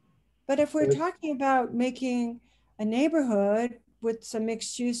it. But if we're talking about making a neighborhood with some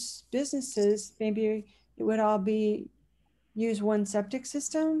mixed use businesses, maybe it would all use one septic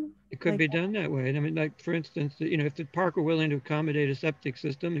system. It could be done that way. I mean, like for instance, if the park were willing to accommodate a septic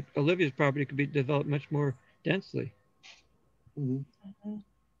system, Olivia's property could be developed much more densely.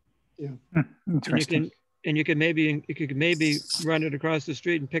 Yeah. Interesting. And you could maybe run it across the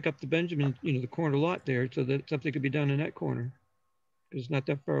street and pick up the Benjamin, the corner lot there, so that something could be done in that corner. It's not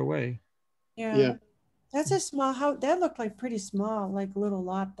that far away. Yeah. Yeah. That's a small house. That looked like pretty small, like little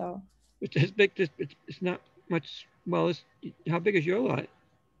lot though. It's big. It's not much. Well, how big is your lot?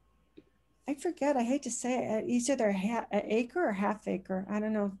 I forget. I hate to say it. It's either an acre or half acre. I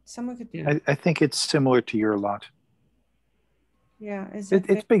don't know. Someone could. Yeah. I think it's similar to your lot. Yeah.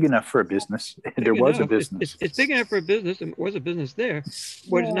 It's big enough for a business. There was a business. It's big enough for a business, and was a business there.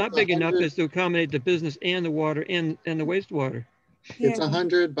 What is not big enough is to accommodate the business and the water and the wastewater. It's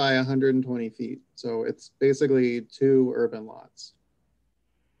 100 by 120 feet. So it's basically 2 urban lots.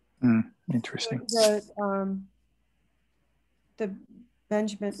 Interesting. The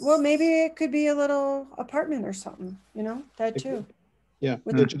Benjamin. Well, maybe it could be a little apartment or something, you know, that too. Yeah.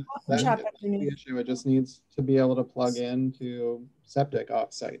 With the issue, it just needs to be able to plug into septic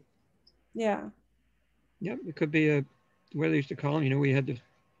offsite. Yeah. Yep. It could be where they used to call them. You know, we had the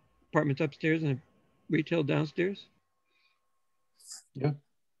apartments upstairs and a retail downstairs. Yeah.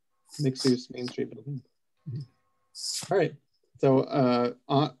 Mixed use Main Street building. All right. So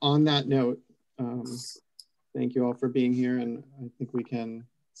on that note, thank you all for being here, and I think we can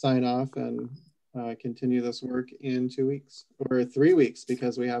sign off and continue this work in 2 weeks or 3 weeks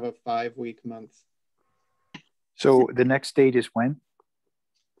because we have a 5-week month. So the next date is when?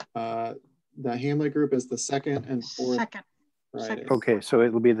 The Hamlet group is the 2nd and 4th Second. Friday. Okay, so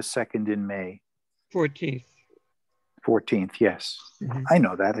it'll be the 2nd in May. 14th. 14th, yes. I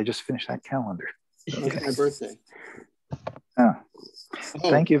know that. I just finished that calendar. That's my birthday. Oh.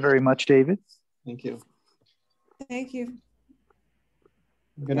 Thank you very much, David. Thank you. Thank you.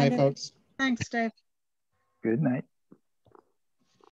 Good night, folks. Thanks, Dave. Good night.